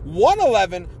 okay?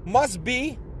 1:11 must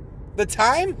be the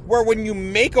time where when you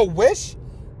make a wish,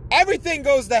 everything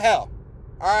goes to hell,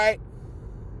 all right?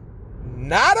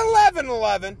 Not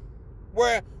 11:11,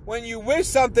 where when you wish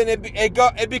something, it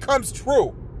becomes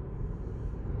true.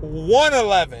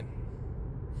 1:11.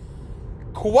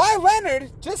 Kawhi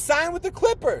Leonard just signed with the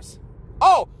Clippers.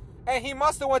 Oh, and he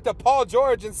must have went to Paul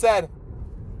George and said,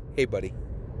 "Hey, buddy,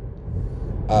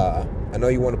 I know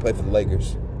you want to play for the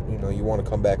Lakers. You know, you want to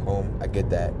come back home. I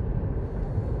get that.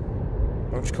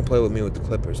 Why don't you come play with me with the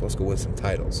Clippers? Let's go win some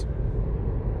titles."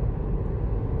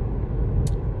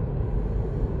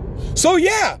 So,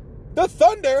 yeah, the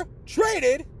Thunder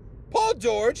traded Paul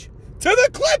George to the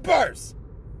Clippers.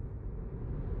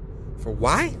 For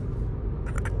why?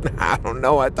 I don't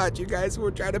know. I thought you guys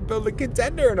were trying to build a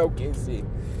contender in OKC.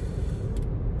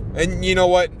 And you know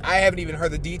what? I haven't even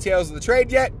heard the details of the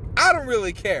trade yet. I don't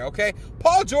really care, okay?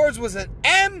 Paul George was an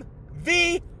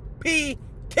MVP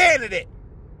candidate.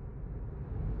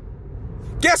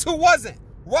 Guess who wasn't?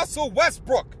 Russell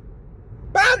Westbrook.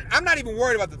 But I'm not even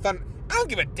worried about the Thunder. I don't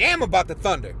give a damn about the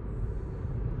Thunder.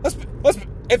 If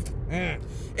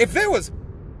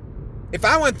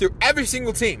I went through every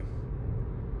single team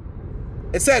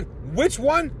and said which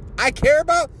one I care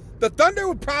about, the Thunder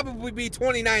would probably be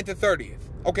 29th to 30th,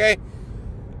 okay?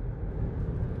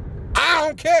 I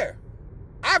don't care.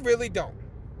 I really don't.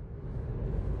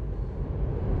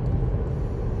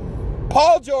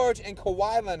 Paul George and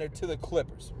Kawhi Leonard to the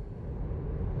Clippers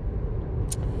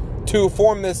to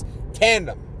form this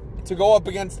tandem to go up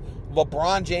against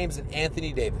LeBron James and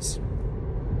Anthony Davis.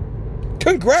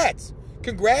 Congrats.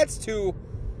 Congrats to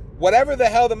whatever the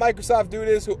hell the Microsoft dude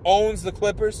is who owns the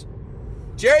Clippers.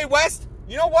 Jerry West,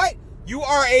 you know what? You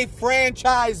are a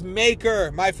franchise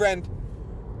maker, my friend.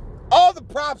 All the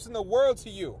props in the world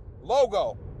to you.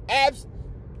 Logo, abs,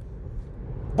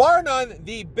 bar none,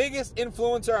 the biggest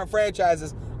influencer on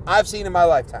franchises I've seen in my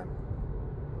lifetime.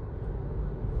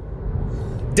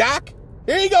 Doc,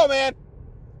 here you go, man.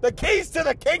 The keys to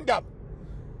the kingdom.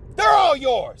 They're all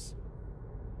yours.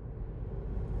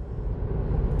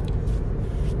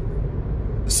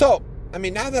 So, I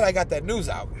mean, now that I got that news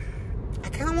out, I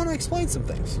kind of want to explain some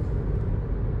things.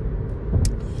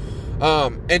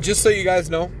 And just so you guys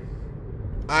know,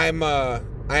 I am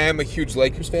a huge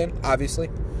Lakers fan, obviously.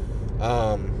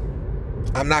 I'm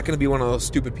not going to be one of those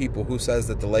stupid people who says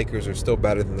that the Lakers are still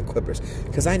better than the Clippers,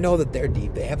 because I know that they're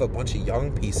deep. They have a bunch of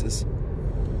young pieces.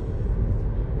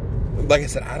 Like I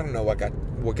said, I don't know what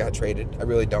got traded. I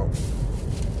really don't.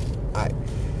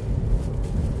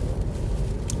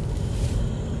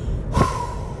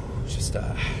 Just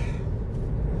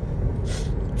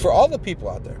for all the people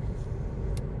out there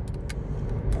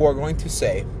who are going to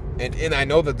say, and I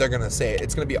know that they're going to say it,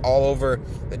 it's going to be all over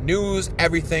the news,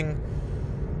 everything.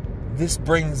 This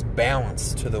brings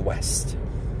balance to the West.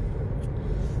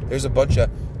 There's a bunch of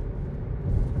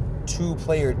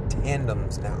two-player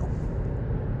tandems now.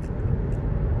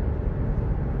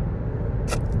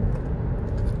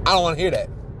 I don't want to hear that.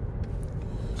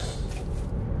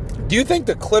 Do you think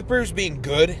the Clippers being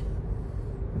good,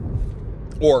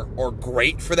 or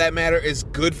great for that matter, is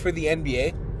good for the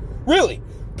NBA? Really?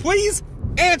 Please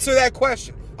answer that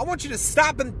question. I want you to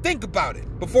stop and think about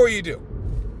it before you do.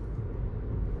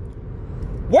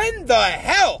 When the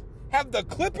hell have the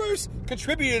Clippers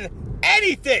contributed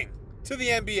anything to the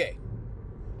NBA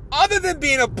other than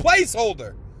being a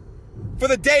placeholder for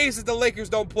the days that the Lakers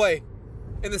don't play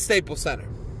in the Staples Center?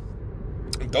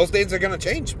 Those days are going to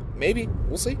change. Maybe.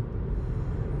 We'll see.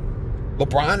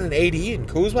 LeBron and AD and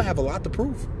Kuzma have a lot to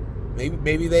prove.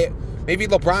 Maybe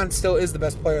LeBron still is the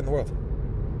best player in the world.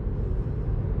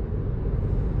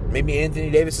 Maybe Anthony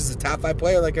Davis is the top 5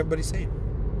 player like everybody's saying.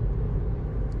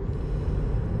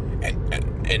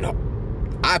 And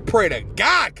I pray to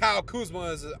God Kyle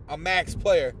Kuzma is a max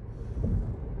player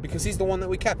because he's the one that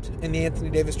we kept in the Anthony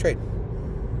Davis trade.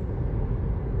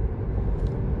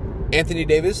 Anthony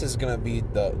Davis is going to be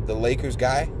the Lakers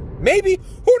guy. Maybe.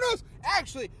 Who knows?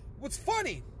 Actually, what's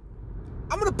funny,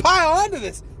 I'm going to pile onto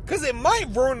this because it might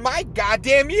ruin my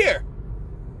goddamn year.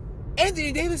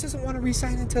 Anthony Davis doesn't want to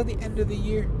re-sign until the end of the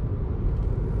year.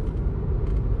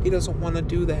 He doesn't want to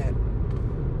do that.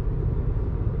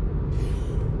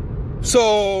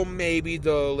 So maybe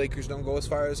the Lakers don't go as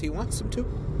far as he wants them to.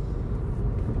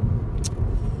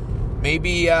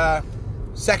 Maybe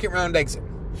second round exit.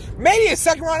 Maybe a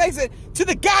second round exit to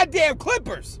the goddamn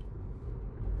Clippers.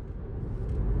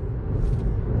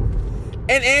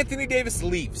 And Anthony Davis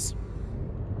leaves.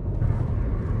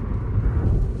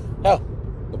 Hell,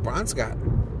 LeBron's got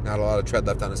not a lot of tread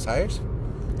left on his tires.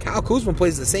 Kyle Kuzma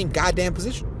plays the same goddamn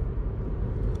position.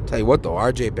 Tell you what though,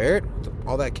 RJ Barrett,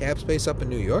 all that cap space up in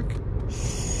New York.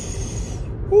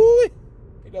 Woo,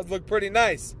 he does look pretty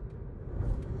nice.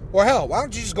 Or hell, why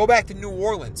don't you just go back to New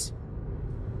Orleans?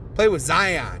 Play with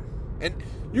Zion. And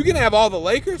you can have all the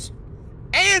Lakers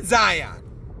and Zion.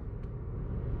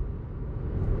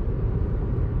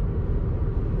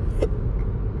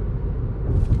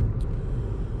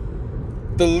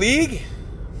 The league,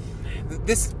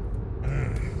 this,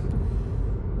 and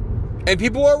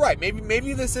people are right.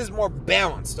 Maybe this is more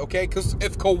balanced, okay? Because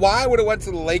if Kawhi would have went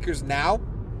to the Lakers now,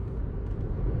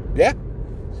 yeah,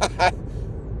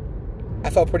 I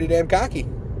felt pretty damn cocky.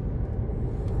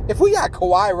 If we got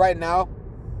Kawhi right now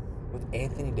with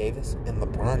Anthony Davis and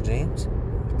LeBron James,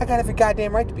 I got every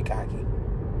goddamn right to be cocky.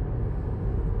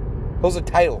 Those are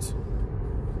titles.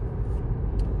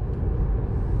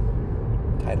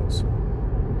 Titles.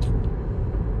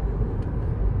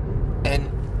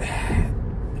 And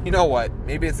you know what?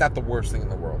 Maybe it's not the worst thing in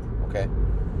the world, okay?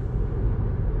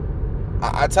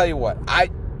 I'll tell you what.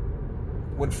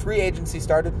 When free agency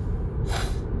started,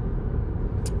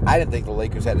 I didn't think the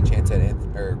Lakers had a chance at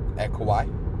Kawhi.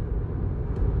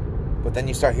 But then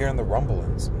you start hearing the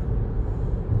rumblings.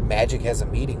 Magic has a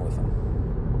meeting with him.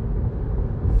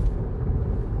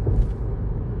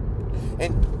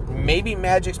 And maybe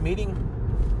Magic's meeting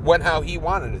went how he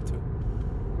wanted it to.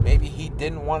 Maybe he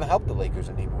didn't want to help the Lakers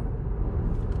anymore.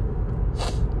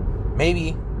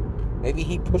 Maybe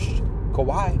he pushed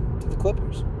Kawhi to the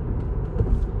Clippers.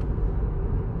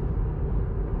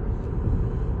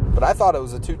 But I thought it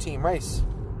was a 2-team race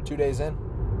 2 days in.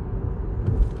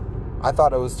 I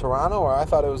thought it was Toronto or I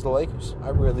thought it was the Lakers. I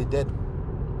really did.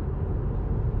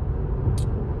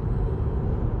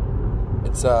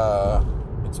 It's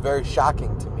very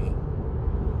shocking to me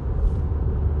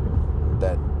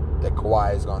that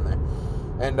Kawhi has gone there.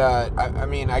 And I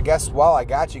mean, I guess while I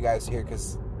got you guys here,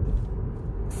 because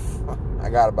I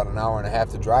got about an hour and a half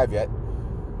to drive yet,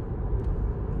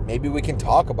 maybe we can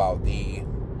talk about the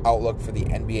outlook for the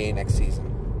NBA next season.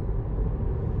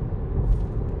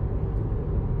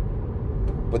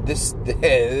 But this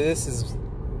is,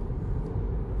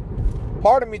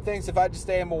 part of me thinks if I just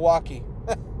stay in Milwaukee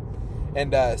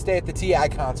and stay at the T.I.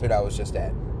 concert I was just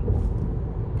at,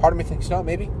 part of me thinks, no,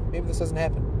 maybe this doesn't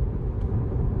happen.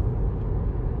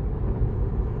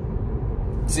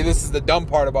 See, this is the dumb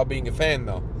part about being a fan,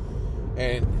 though.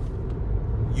 And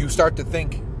you start to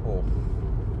think, well,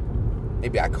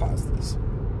 maybe I caused this.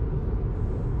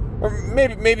 Or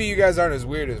maybe you guys aren't as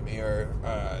weird as me, or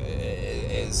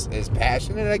as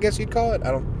passionate, I guess you'd call it.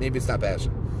 Maybe it's not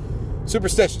passion.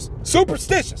 Superstitious,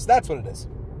 that's what it is.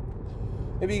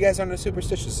 Maybe you guys aren't as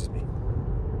superstitious as me.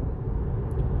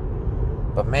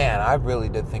 But man, I really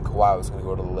did think Kawhi was going to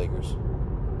go to the Lakers.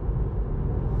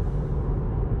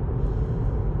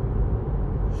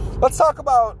 Let's talk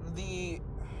about the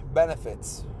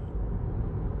benefits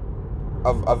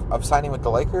of signing with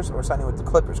the Lakers or signing with the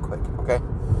Clippers quick, okay?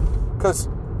 Because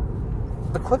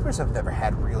the Clippers have never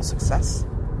had real success.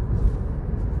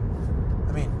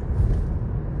 I mean,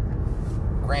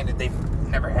 granted, they've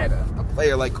never had a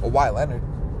player like Kawhi Leonard.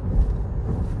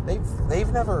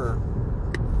 They've never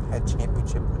had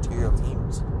championship material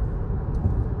teams.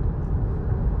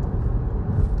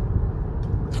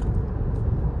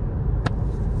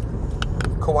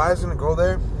 Kawhi's going to go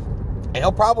there, and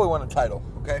he'll probably win a title,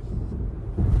 okay?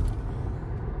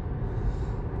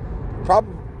 Paul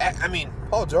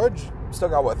George still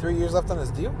got, 3 years left on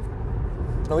his deal?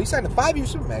 No, he signed a 5-year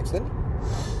Supermax, didn't he?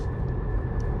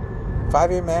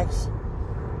 5-year max.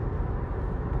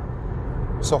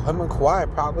 So him and Kawhi are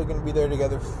probably going to be there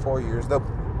together for 4 years.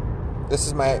 This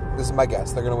is my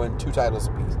guess. They're going to win 2 titles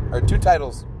apiece, or 2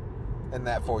 titles in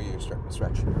that 4-year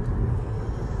stretch.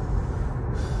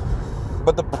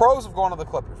 But the pros of going to the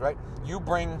Clippers, right? You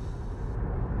bring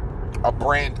a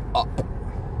brand up.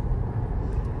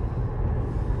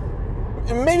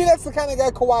 And maybe that's the kind of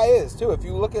guy Kawhi is, too. If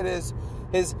you look at his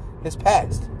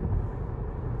past.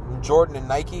 Jordan and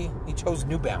Nike, he chose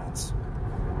New Balance.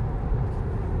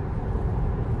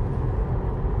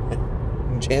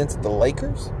 And chance at the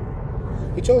Lakers,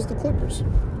 he chose the Clippers.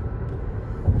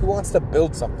 He wants to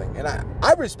build something. And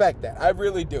I respect that. I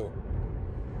really do.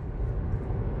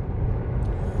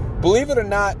 Believe it or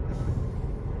not,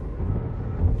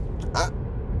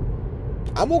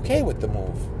 I'm okay with the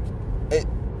move. It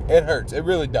hurts. It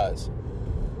really does.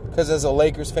 Because as a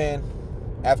Lakers fan,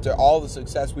 after all the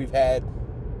success we've had,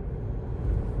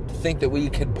 to think that we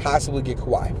could possibly get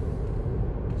Kawhi.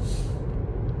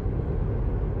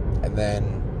 And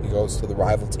then he goes to the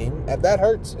rival team. And that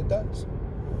hurts. It does.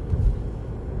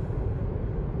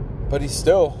 But he's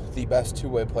still the best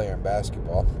two-way player in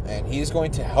basketball. And he's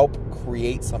going to help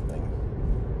create something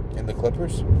in the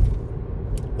Clippers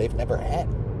they've never had.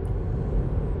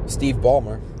 Steve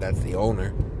Ballmer, that's the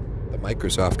owner, the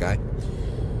Microsoft guy,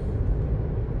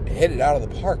 hit it out of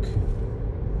the park.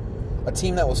 A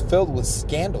team that was filled with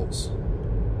scandals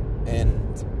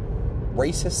and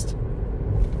racist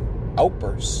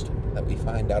outbursts that we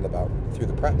find out about through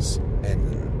the press.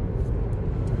 And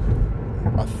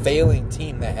a failing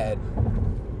team that had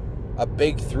a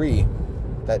big 3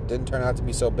 that didn't turn out to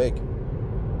be so big.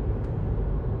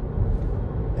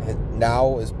 And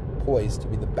now is poised to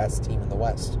be the best team in the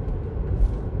West.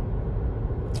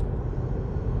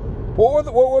 What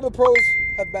would the pros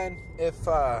have been if...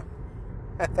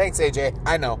 Thanks, AJ.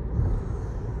 I know.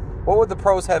 What would the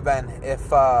pros have been if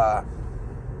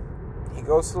he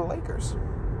goes to the Lakers?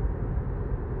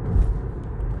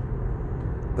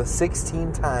 The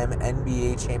 16-time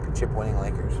NBA championship winning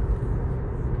Lakers.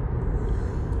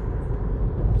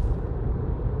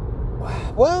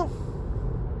 Well,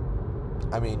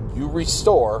 I mean, you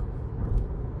restore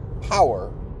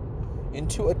power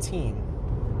into a team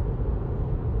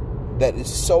that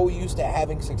is so used to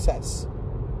having success.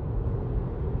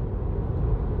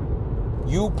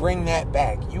 You bring that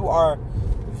back. You are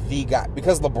the guy.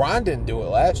 Because LeBron didn't do it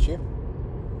last year.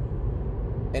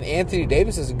 And Anthony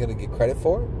Davis isn't going to get credit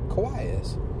for it. Kawhi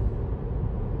is.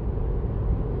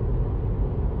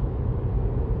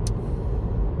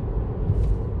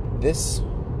 This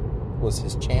was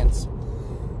his chance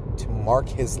to mark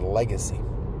his legacy.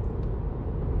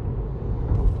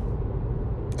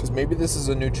 Because maybe this is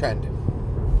a new trend,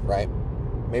 right?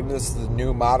 Maybe this is the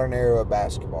new modern era of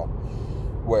basketball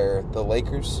where the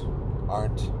Lakers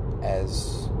aren't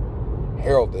as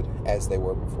heralded as they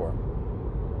were before.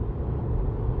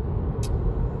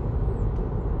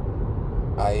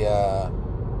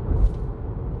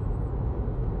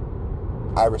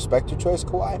 I respect your choice,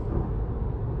 Kawhi.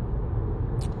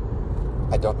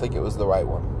 I don't think it was the right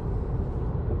one.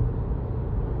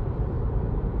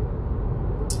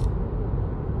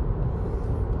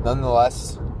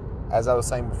 Nonetheless, as I was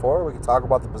saying before, we can talk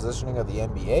about the positioning of the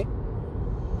NBA.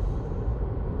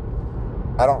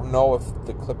 I don't know if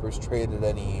the Clippers traded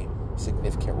any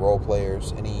significant role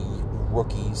players, any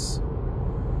rookies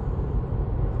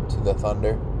to the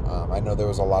Thunder. I know there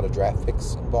was a lot of draft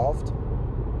picks involved.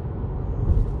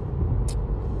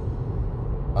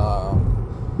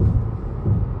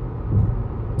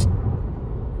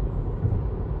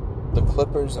 The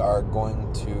Clippers are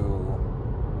going to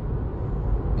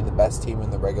be the best team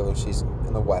in the regular season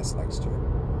in the West next year.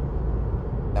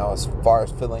 Now, as far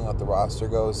as filling out the roster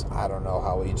goes, I don't know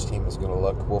how each team is going to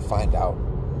look. We'll find out.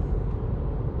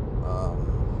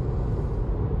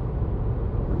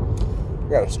 I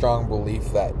got a strong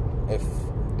belief that if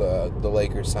the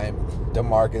Lakers sign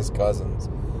DeMarcus Cousins,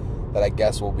 that I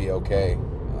guess will be okay.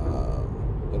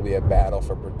 It'll be a battle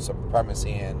for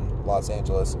supremacy in Los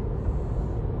Angeles.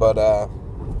 But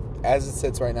as it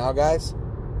sits right now, guys,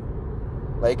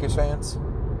 Lakers fans,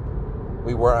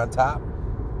 we were on top.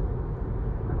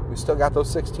 We still got those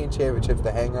 16 championships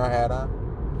to hang our hat on.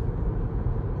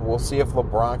 We'll see if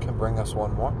LeBron can bring us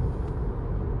one more.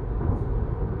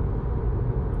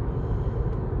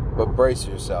 But brace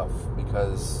yourself,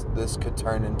 because this could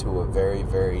turn into a very,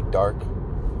 very dark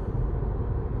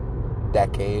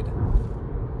decade,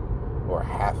 or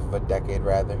half of a decade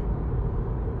rather,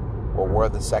 where we're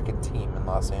the second team in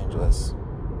Los Angeles.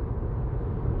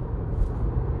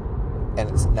 And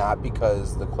it's not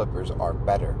because the Clippers are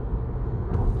better,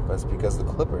 but it's because the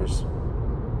Clippers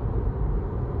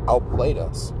outplayed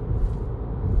us.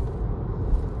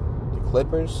 The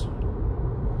Clippers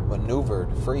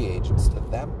maneuvered free agents to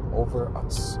them over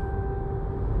us.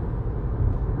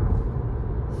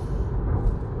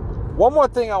 One more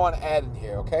thing I want to add in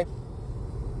here, okay?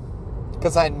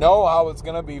 Because I know how it's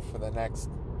going to be for the next...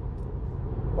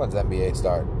 When's NBA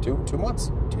start? 2 months?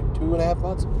 2.5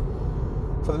 months?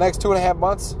 For the next 2.5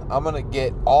 months, I'm going to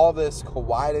get all this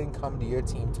Kawhi didn't come to your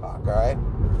team talk, all right?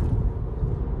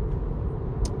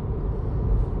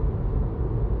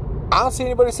 I don't see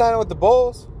anybody signing with the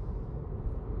Bulls.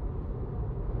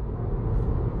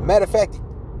 Matter of fact,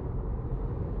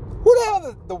 who the hell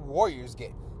did the Warriors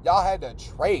get? Y'all had to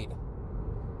trade.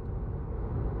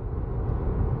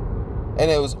 And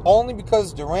it was only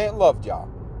because Durant loved y'all.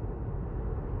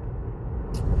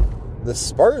 The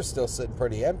Spurs still sitting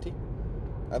pretty empty.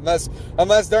 Unless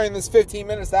during this 15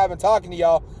 minutes that I've been talking to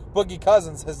y'all, Boogie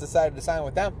Cousins has decided to sign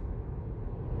with them.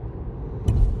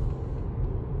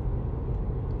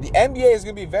 The NBA is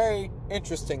going to be very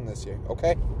interesting this year,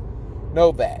 okay?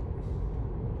 Know that.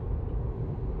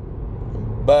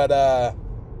 But,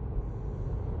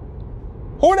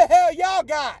 who the hell y'all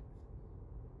got?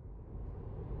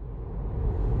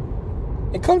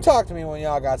 And come talk to me when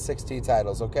y'all got 16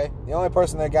 titles, okay? The only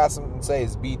person that got something to say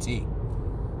is BT.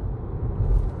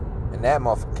 And that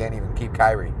motherfucker can't even keep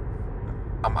Kyrie.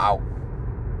 I'm out.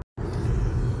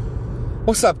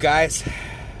 What's up, guys?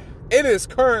 It is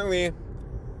currently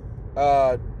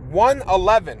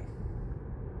 1:11.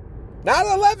 Not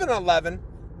 11:11,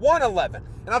 1:11.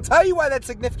 And I'll tell you why that's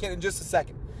significant in just a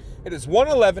second. It is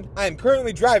 1:11. I am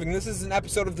currently driving. This is an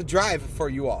episode of The Drive for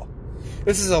you all.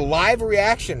 This is a live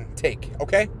reaction take,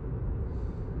 okay?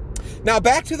 Now,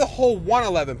 back to the whole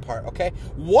 1:11 part, okay?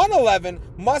 1:11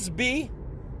 must be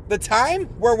the time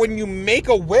where when you make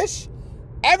a wish,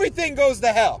 everything goes to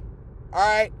hell, all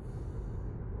right?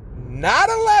 Not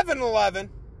 11:11,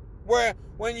 where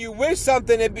when you wish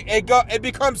something, it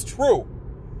becomes true.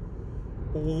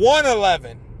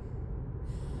 1:11.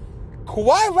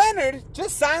 Kawhi Leonard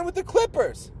just signed with the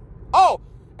Clippers. Oh,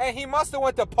 and he must have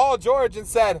went to Paul George and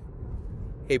said,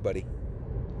 "Hey, buddy,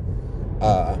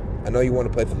 I know you want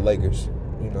to play for the Lakers.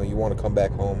 You know, you want to come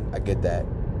back home. I get that.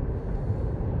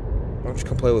 Why don't you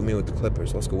come play with me with the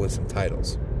Clippers? Let's go win some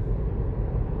titles."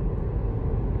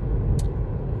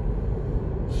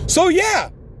 So, yeah,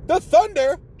 the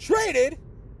Thunder traded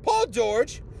Paul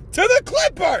George to the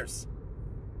Clippers.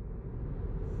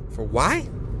 For why?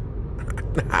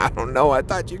 I don't know. I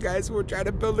thought you guys were trying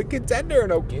to build a contender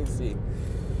in OKC.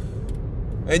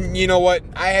 And you know what?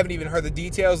 I haven't even heard the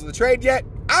details of the trade yet.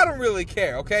 I don't really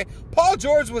care, okay? Paul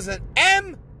George was an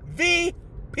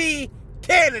MVP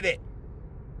candidate.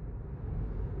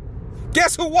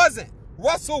 Guess who wasn't?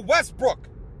 Russell Westbrook.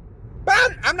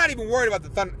 But I'm not even worried about the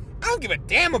Thunder. I don't give a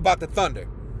damn about the Thunder.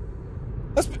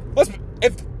 If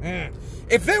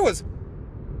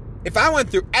I went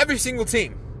through every single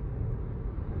team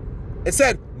and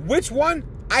said which one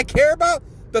I care about,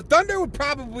 the Thunder would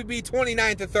probably be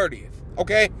 29th or 30th,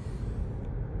 okay?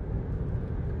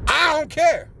 I don't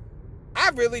care. I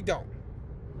really don't.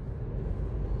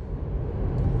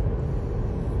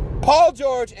 Paul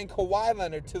George and Kawhi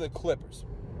Leonard to the Clippers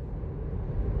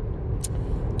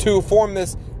to form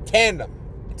this tandem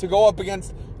to go up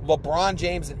against LeBron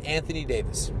James and Anthony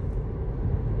Davis.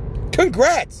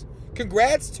 Congrats.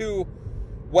 Congrats to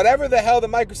whatever the hell the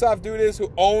Microsoft dude is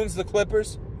who owns the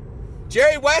Clippers.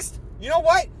 Jerry West, you know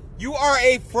what? You are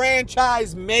a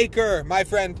franchise maker, my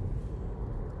friend.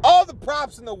 All the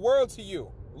props in the world to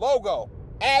you. Logo,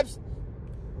 abs,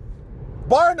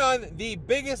 bar none, the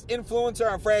biggest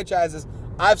influencer on franchises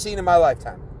I've seen in my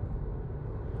lifetime.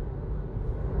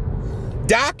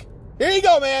 Doc, here you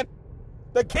go, man.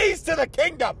 The keys to the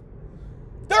kingdom.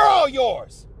 They're all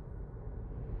yours.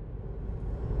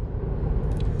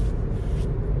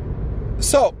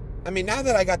 So, I mean, now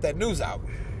that I got that news out,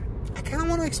 I kind of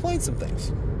want to explain some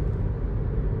things.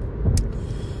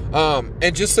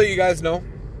 And just so you guys know,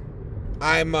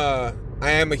 I am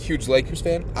a huge Lakers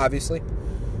fan, obviously.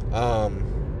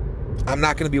 I'm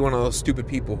not going to be one of those stupid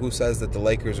people who says that the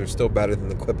Lakers are still better than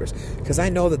the Clippers, because I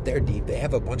know that they're deep. They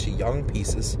have a bunch of young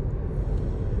pieces.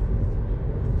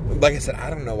 Like I said, I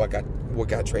don't know what got what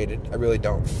got traded. I really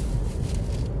don't.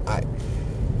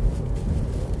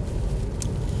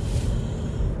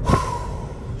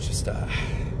 Just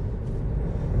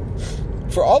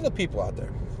for all the people out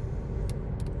there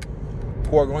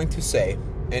who are going to say,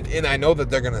 and I know that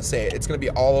they're going to say it, it's going to be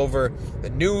all over the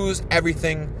news,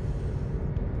 everything.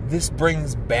 This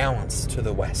brings balance to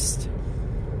the West.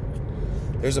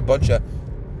 There's a bunch of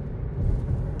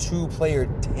two-player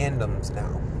tandems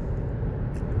now.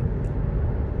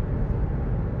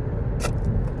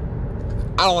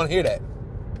 I don't want to hear that.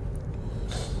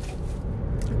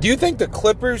 Do you think the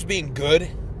Clippers being good,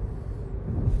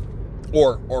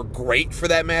 or great for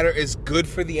that matter, is good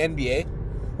for the NBA?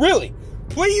 Really?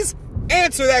 Please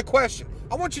answer that question.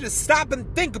 I want you to stop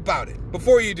and think about it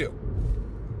before you do.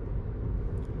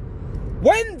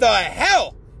 When the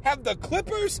hell have the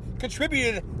Clippers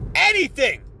contributed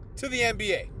anything to the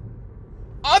NBA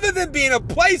other than being a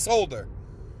placeholder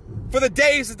for the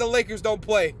days that the Lakers don't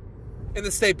play in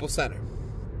the Staples Center?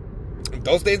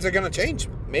 Those days are going to change.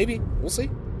 Maybe. We'll see.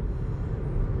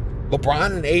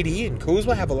 LeBron and AD and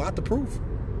Kuzma have a lot to prove.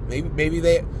 Maybe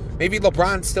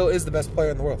LeBron still is the best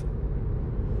player in the world.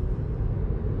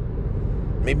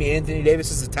 Maybe Anthony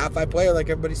Davis is the top 5 player like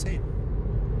everybody's saying.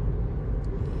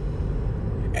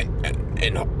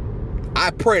 And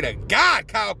I pray to God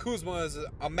Kyle Kuzma is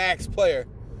a max player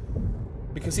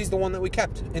because he's the one that we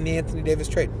kept in the Anthony Davis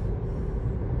trade.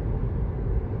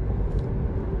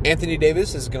 Anthony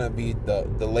Davis is going to be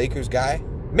the Lakers guy.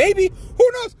 Maybe.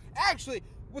 Who knows? Actually,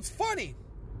 what's funny,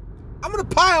 I'm going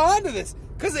to pile onto this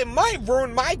because it might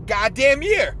ruin my goddamn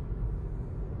year.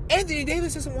 Anthony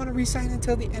Davis doesn't want to re-sign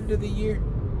until the end of the year.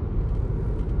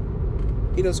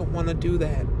 He doesn't want to do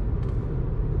that.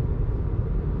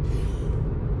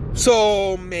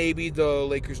 So maybe the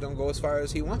Lakers don't go as far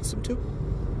as he wants them to.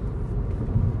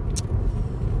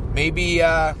 Maybe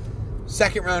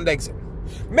second round exit.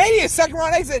 Maybe a second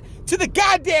round exit to the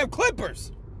goddamn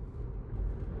Clippers.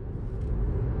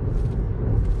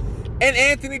 And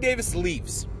Anthony Davis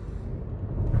leaves.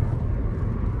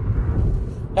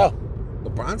 Hell,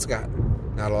 LeBron's got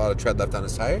not a lot of tread left on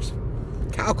his tires.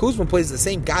 Kyle Kuzma plays the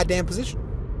same goddamn position.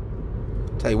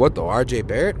 Tell you what though, RJ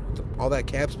Barrett, all that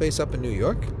cap space up in New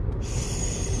York.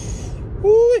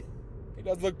 Woo, he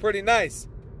does look pretty nice.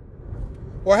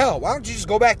 Or hell, why don't you just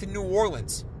go back to New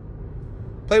Orleans?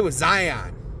 Play with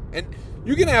Zion. And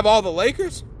you can have all the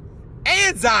Lakers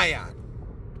and Zion.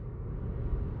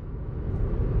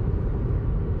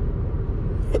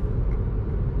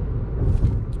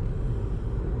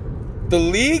 The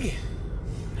league,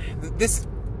 this,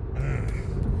 and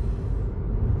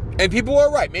people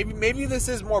are right. Maybe this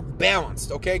is more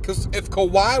balanced, okay? Because if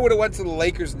Kawhi would have went to the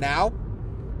Lakers now,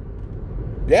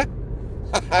 yeah,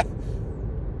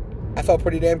 I felt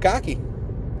pretty damn cocky.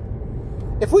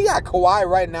 If we got Kawhi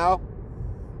right now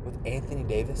with Anthony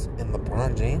Davis and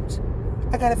LeBron James,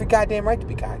 I got every goddamn right to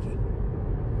be cocky.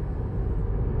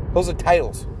 Those are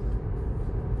titles.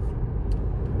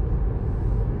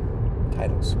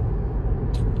 Titles.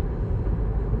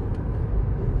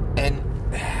 And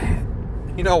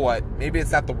you know what? Maybe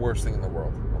it's not the worst thing in the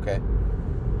world, okay?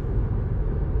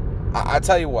 I'll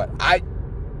tell you what.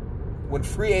 When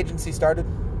free agency started,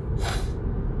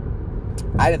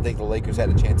 I didn't think the Lakers had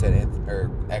a chance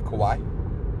at Kawhi.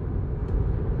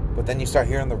 But then you start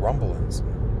hearing the rumblings.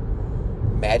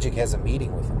 Magic has a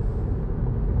meeting with him.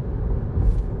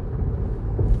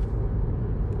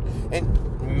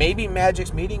 And maybe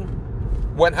Magic's meeting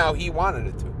went how he wanted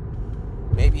it to.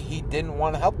 Maybe he didn't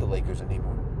want to help the Lakers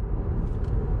anymore.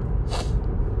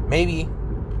 Maybe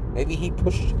he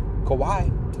pushed Kawhi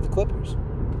to the Clippers.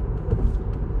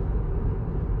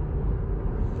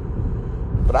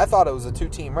 But I thought it was a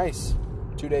 2-team race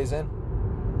 2 days in.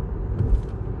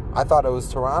 I thought it was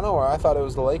Toronto or I thought it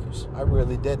was the Lakers. I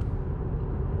really did.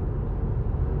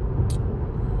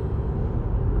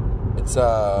 It's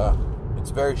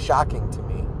very shocking to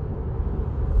me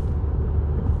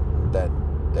that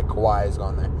Kawhi has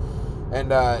gone there.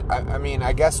 And I mean,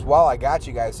 I guess while I got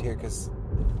you guys here, because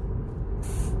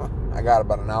I got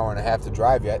about an hour and a half to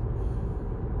drive yet,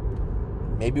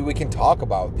 maybe we can talk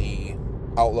about the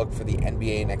outlook for the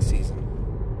NBA next season.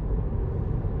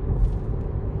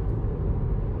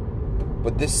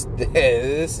 But this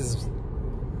is,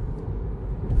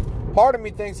 part of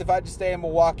me thinks if I just stay in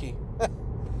Milwaukee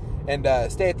and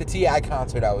stay at the T.I.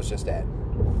 concert I was just at,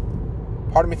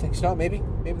 part of me thinks, no, maybe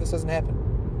this doesn't happen.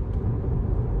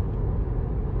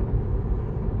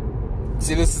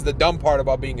 See, this is the dumb part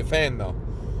about being a fan, though.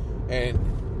 And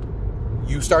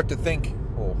you start to think,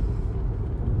 well,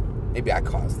 maybe I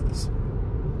caused this.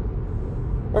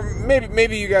 Or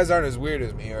maybe you guys aren't as weird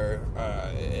as me, or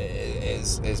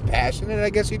as passionate, I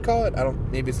guess you'd call it.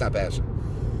 Maybe it's not passion.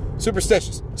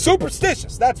 Superstitious.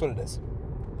 Superstitious. That's what it is.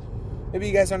 Maybe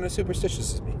you guys aren't as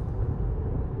superstitious as me.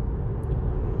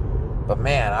 But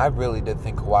man, I really did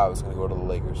think Kawhi was going to go to the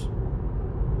Lakers.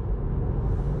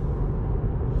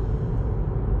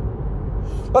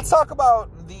 Let's talk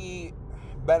about the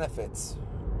benefits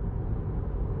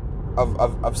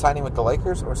of signing with the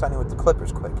Lakers or signing with the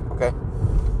Clippers quick, okay?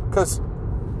 Because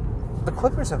the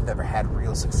Clippers have never had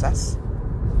real success.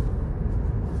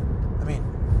 I mean,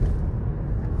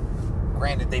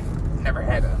 granted, they've never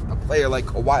had a player like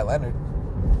Kawhi Leonard.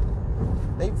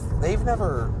 They've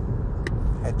never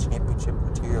had championship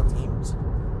material teams.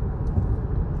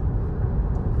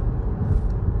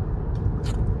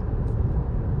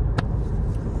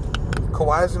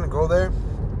 Kawhi's going to go there,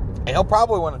 and he'll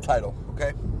probably win a title,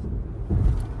 okay?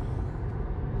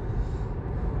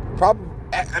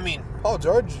 Paul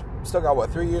George still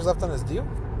got, 3 years left on his deal?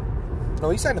 No,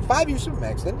 he signed a 5-year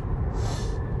Supermax, didn't he?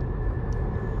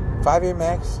 5-year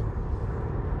max.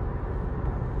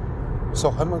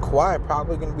 So him and Kawhi are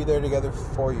probably going to be there together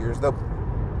for 4 years.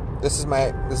 This is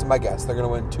my guess. They're going to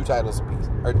win 2 titles apiece,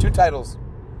 or 2 titles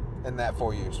in that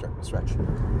 4-year stretch.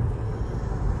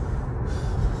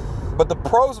 But the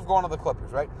pros of going to the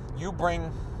Clippers, right? You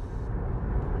bring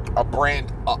a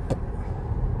brand up.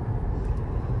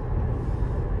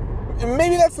 And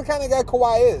maybe that's the kind of guy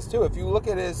Kawhi is, too. If you look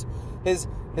at his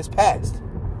past.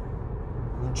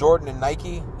 Jordan and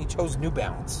Nike, he chose New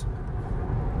Balance.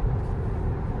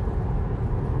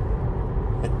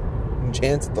 And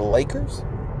chance at the Lakers,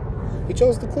 he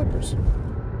chose the Clippers.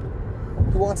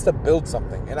 He wants to build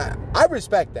something. And I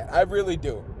respect that. I really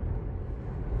do.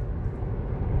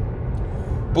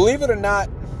 Believe it or not,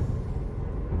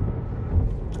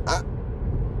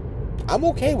 I'm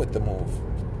okay with the move.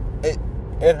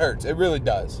 It hurts. It really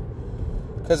does.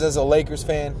 Because as a Lakers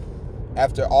fan,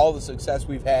 after all the success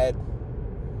we've had,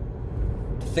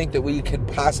 to think that we could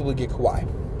possibly get Kawhi.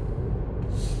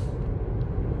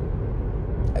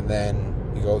 And then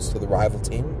he goes to the rival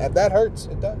team. And that hurts.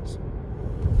 It does.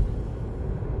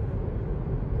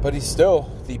 But he's still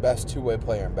the best two-way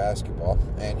player in basketball.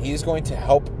 And he's going to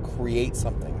help create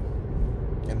something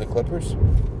in the Clippers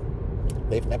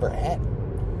they've never had.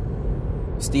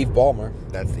 Steve Ballmer,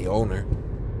 that's the owner,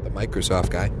 the Microsoft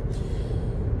guy,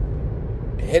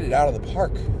 hit it out of the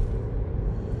park.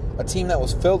 A team that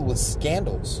was filled with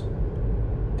scandals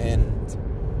and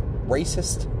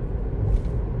racist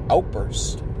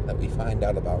outbursts that we find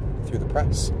out about through the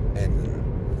press. And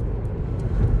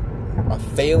a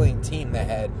failing team that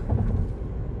had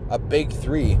a big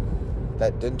three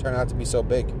that didn't turn out to be so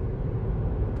big.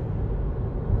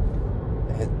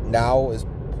 And now is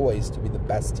poised to be the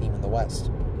best team in the West.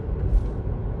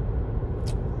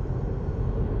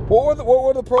 What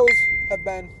would the pros have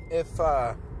been if...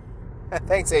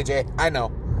 Thanks, AJ. I know.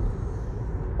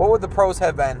 What would the pros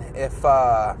have been if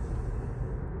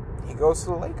he goes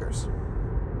to the Lakers?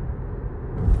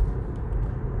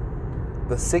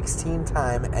 The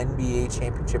 16-time NBA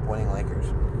championship winning Lakers.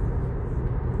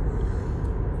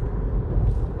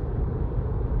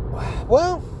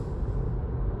 Well,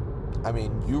 I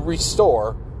mean, you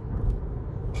restore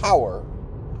power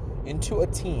into a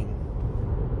team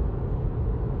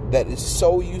that is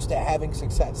so used to having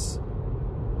success.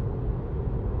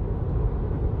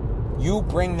 You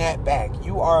bring that back.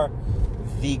 You are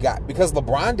the guy. Because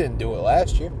LeBron didn't do it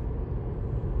last year.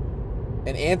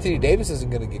 And Anthony Davis isn't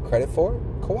going to get credit for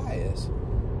it. Kawhi is.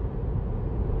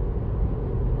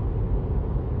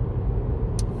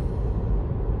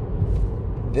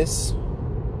 This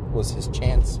was his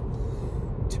chance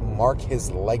to mark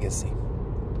his legacy.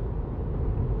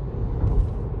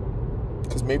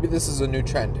 Because maybe this is a new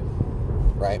trend,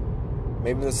 right?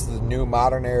 Maybe this is the new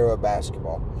modern era of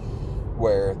basketball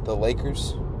where the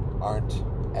Lakers aren't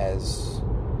as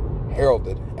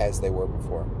heralded as they were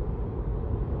before.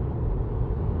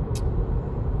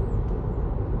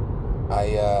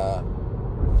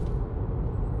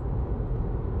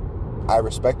 I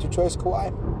respect your choice,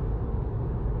 Kawhi.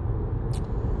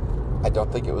 I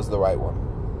don't think it was the right one.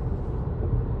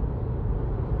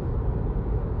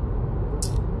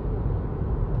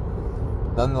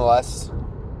 Nonetheless,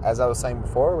 as I was saying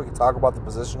before, we can talk about the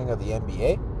positioning of the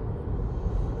NBA.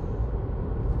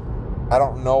 I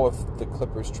don't know if the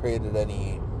Clippers traded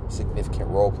any significant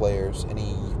role players,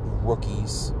 any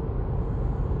rookies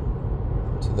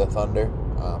to the Thunder.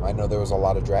 I know there was a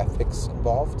lot of draft picks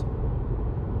involved.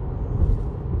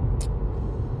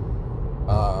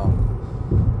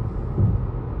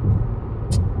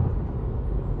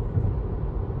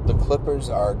 The Clippers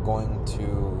are going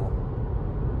to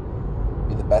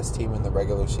best team in the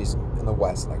regular season in the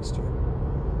West next year.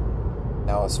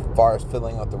 Now, as far as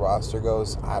filling out the roster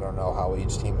goes, I don't know how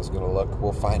each team is going to look.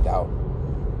 We'll find out.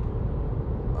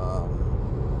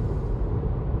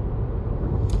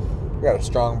 I got a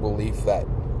strong belief that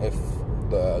if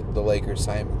the Lakers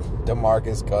sign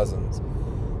DeMarcus Cousins,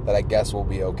 that I guess we'll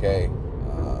be okay.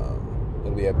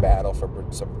 It'll be a battle for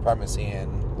supremacy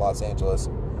in Los Angeles.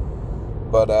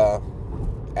 But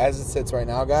as it sits right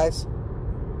now, guys,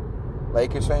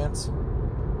 Lakers fans,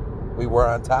 we were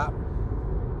on top.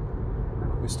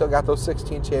 We still got those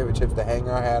 16 championships to hang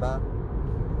our hat on.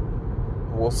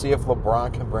 We'll see if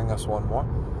LeBron can bring us one more.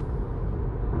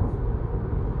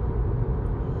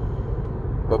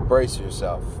 But brace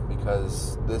yourself,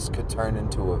 because this could turn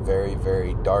into a very,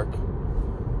 very dark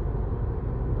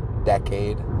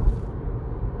decade,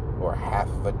 or half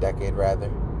of a decade rather,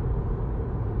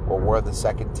 where we're the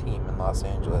second team in Los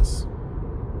Angeles.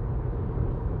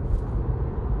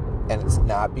 And it's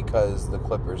not because the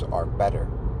Clippers are better,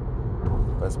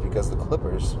 but it's because the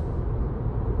Clippers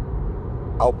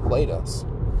outplayed us.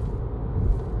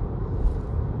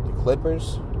 The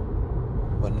Clippers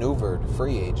maneuvered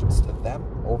free agents to them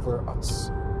over us.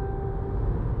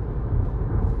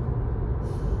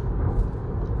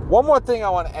 One more thing I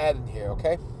want to add in here,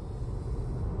 okay?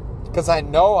 Because I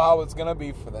know how it's going to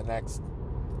be for the next...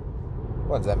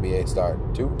 When's NBA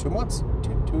start? 2 months?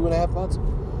 2.5 months?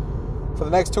 For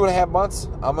the next 2.5 months,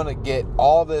 I'm going to get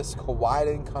all this Kawhi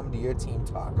didn't come to your team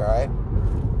talk, all right?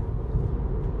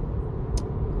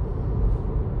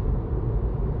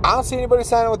 I don't see anybody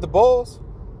signing with the Bulls.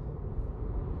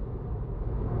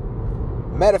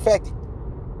 Matter of fact,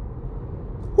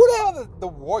 who the hell did the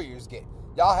Warriors get?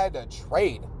 Y'all had to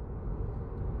trade.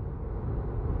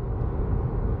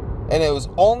 And it was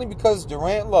only because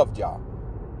Durant loved y'all.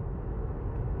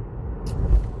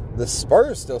 The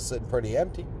Spurs still sitting pretty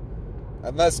empty.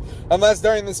 Unless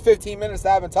during this 15 minutes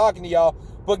that I've been talking to y'all,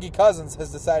 Boogie Cousins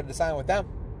has decided to sign with them.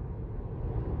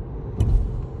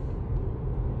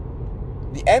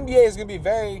 The NBA is going to be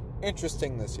very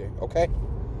interesting this year, okay?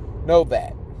 Know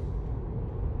that.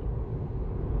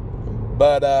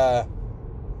 But,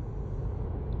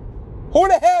 who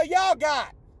the hell y'all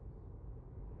got?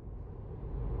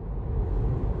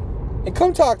 And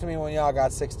come talk to me when y'all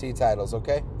got 16 titles,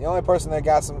 okay? The only person that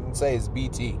got something to say is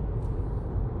BT.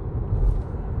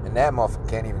 And that motherfucker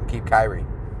can't even keep Kyrie.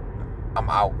 I'm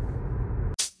out.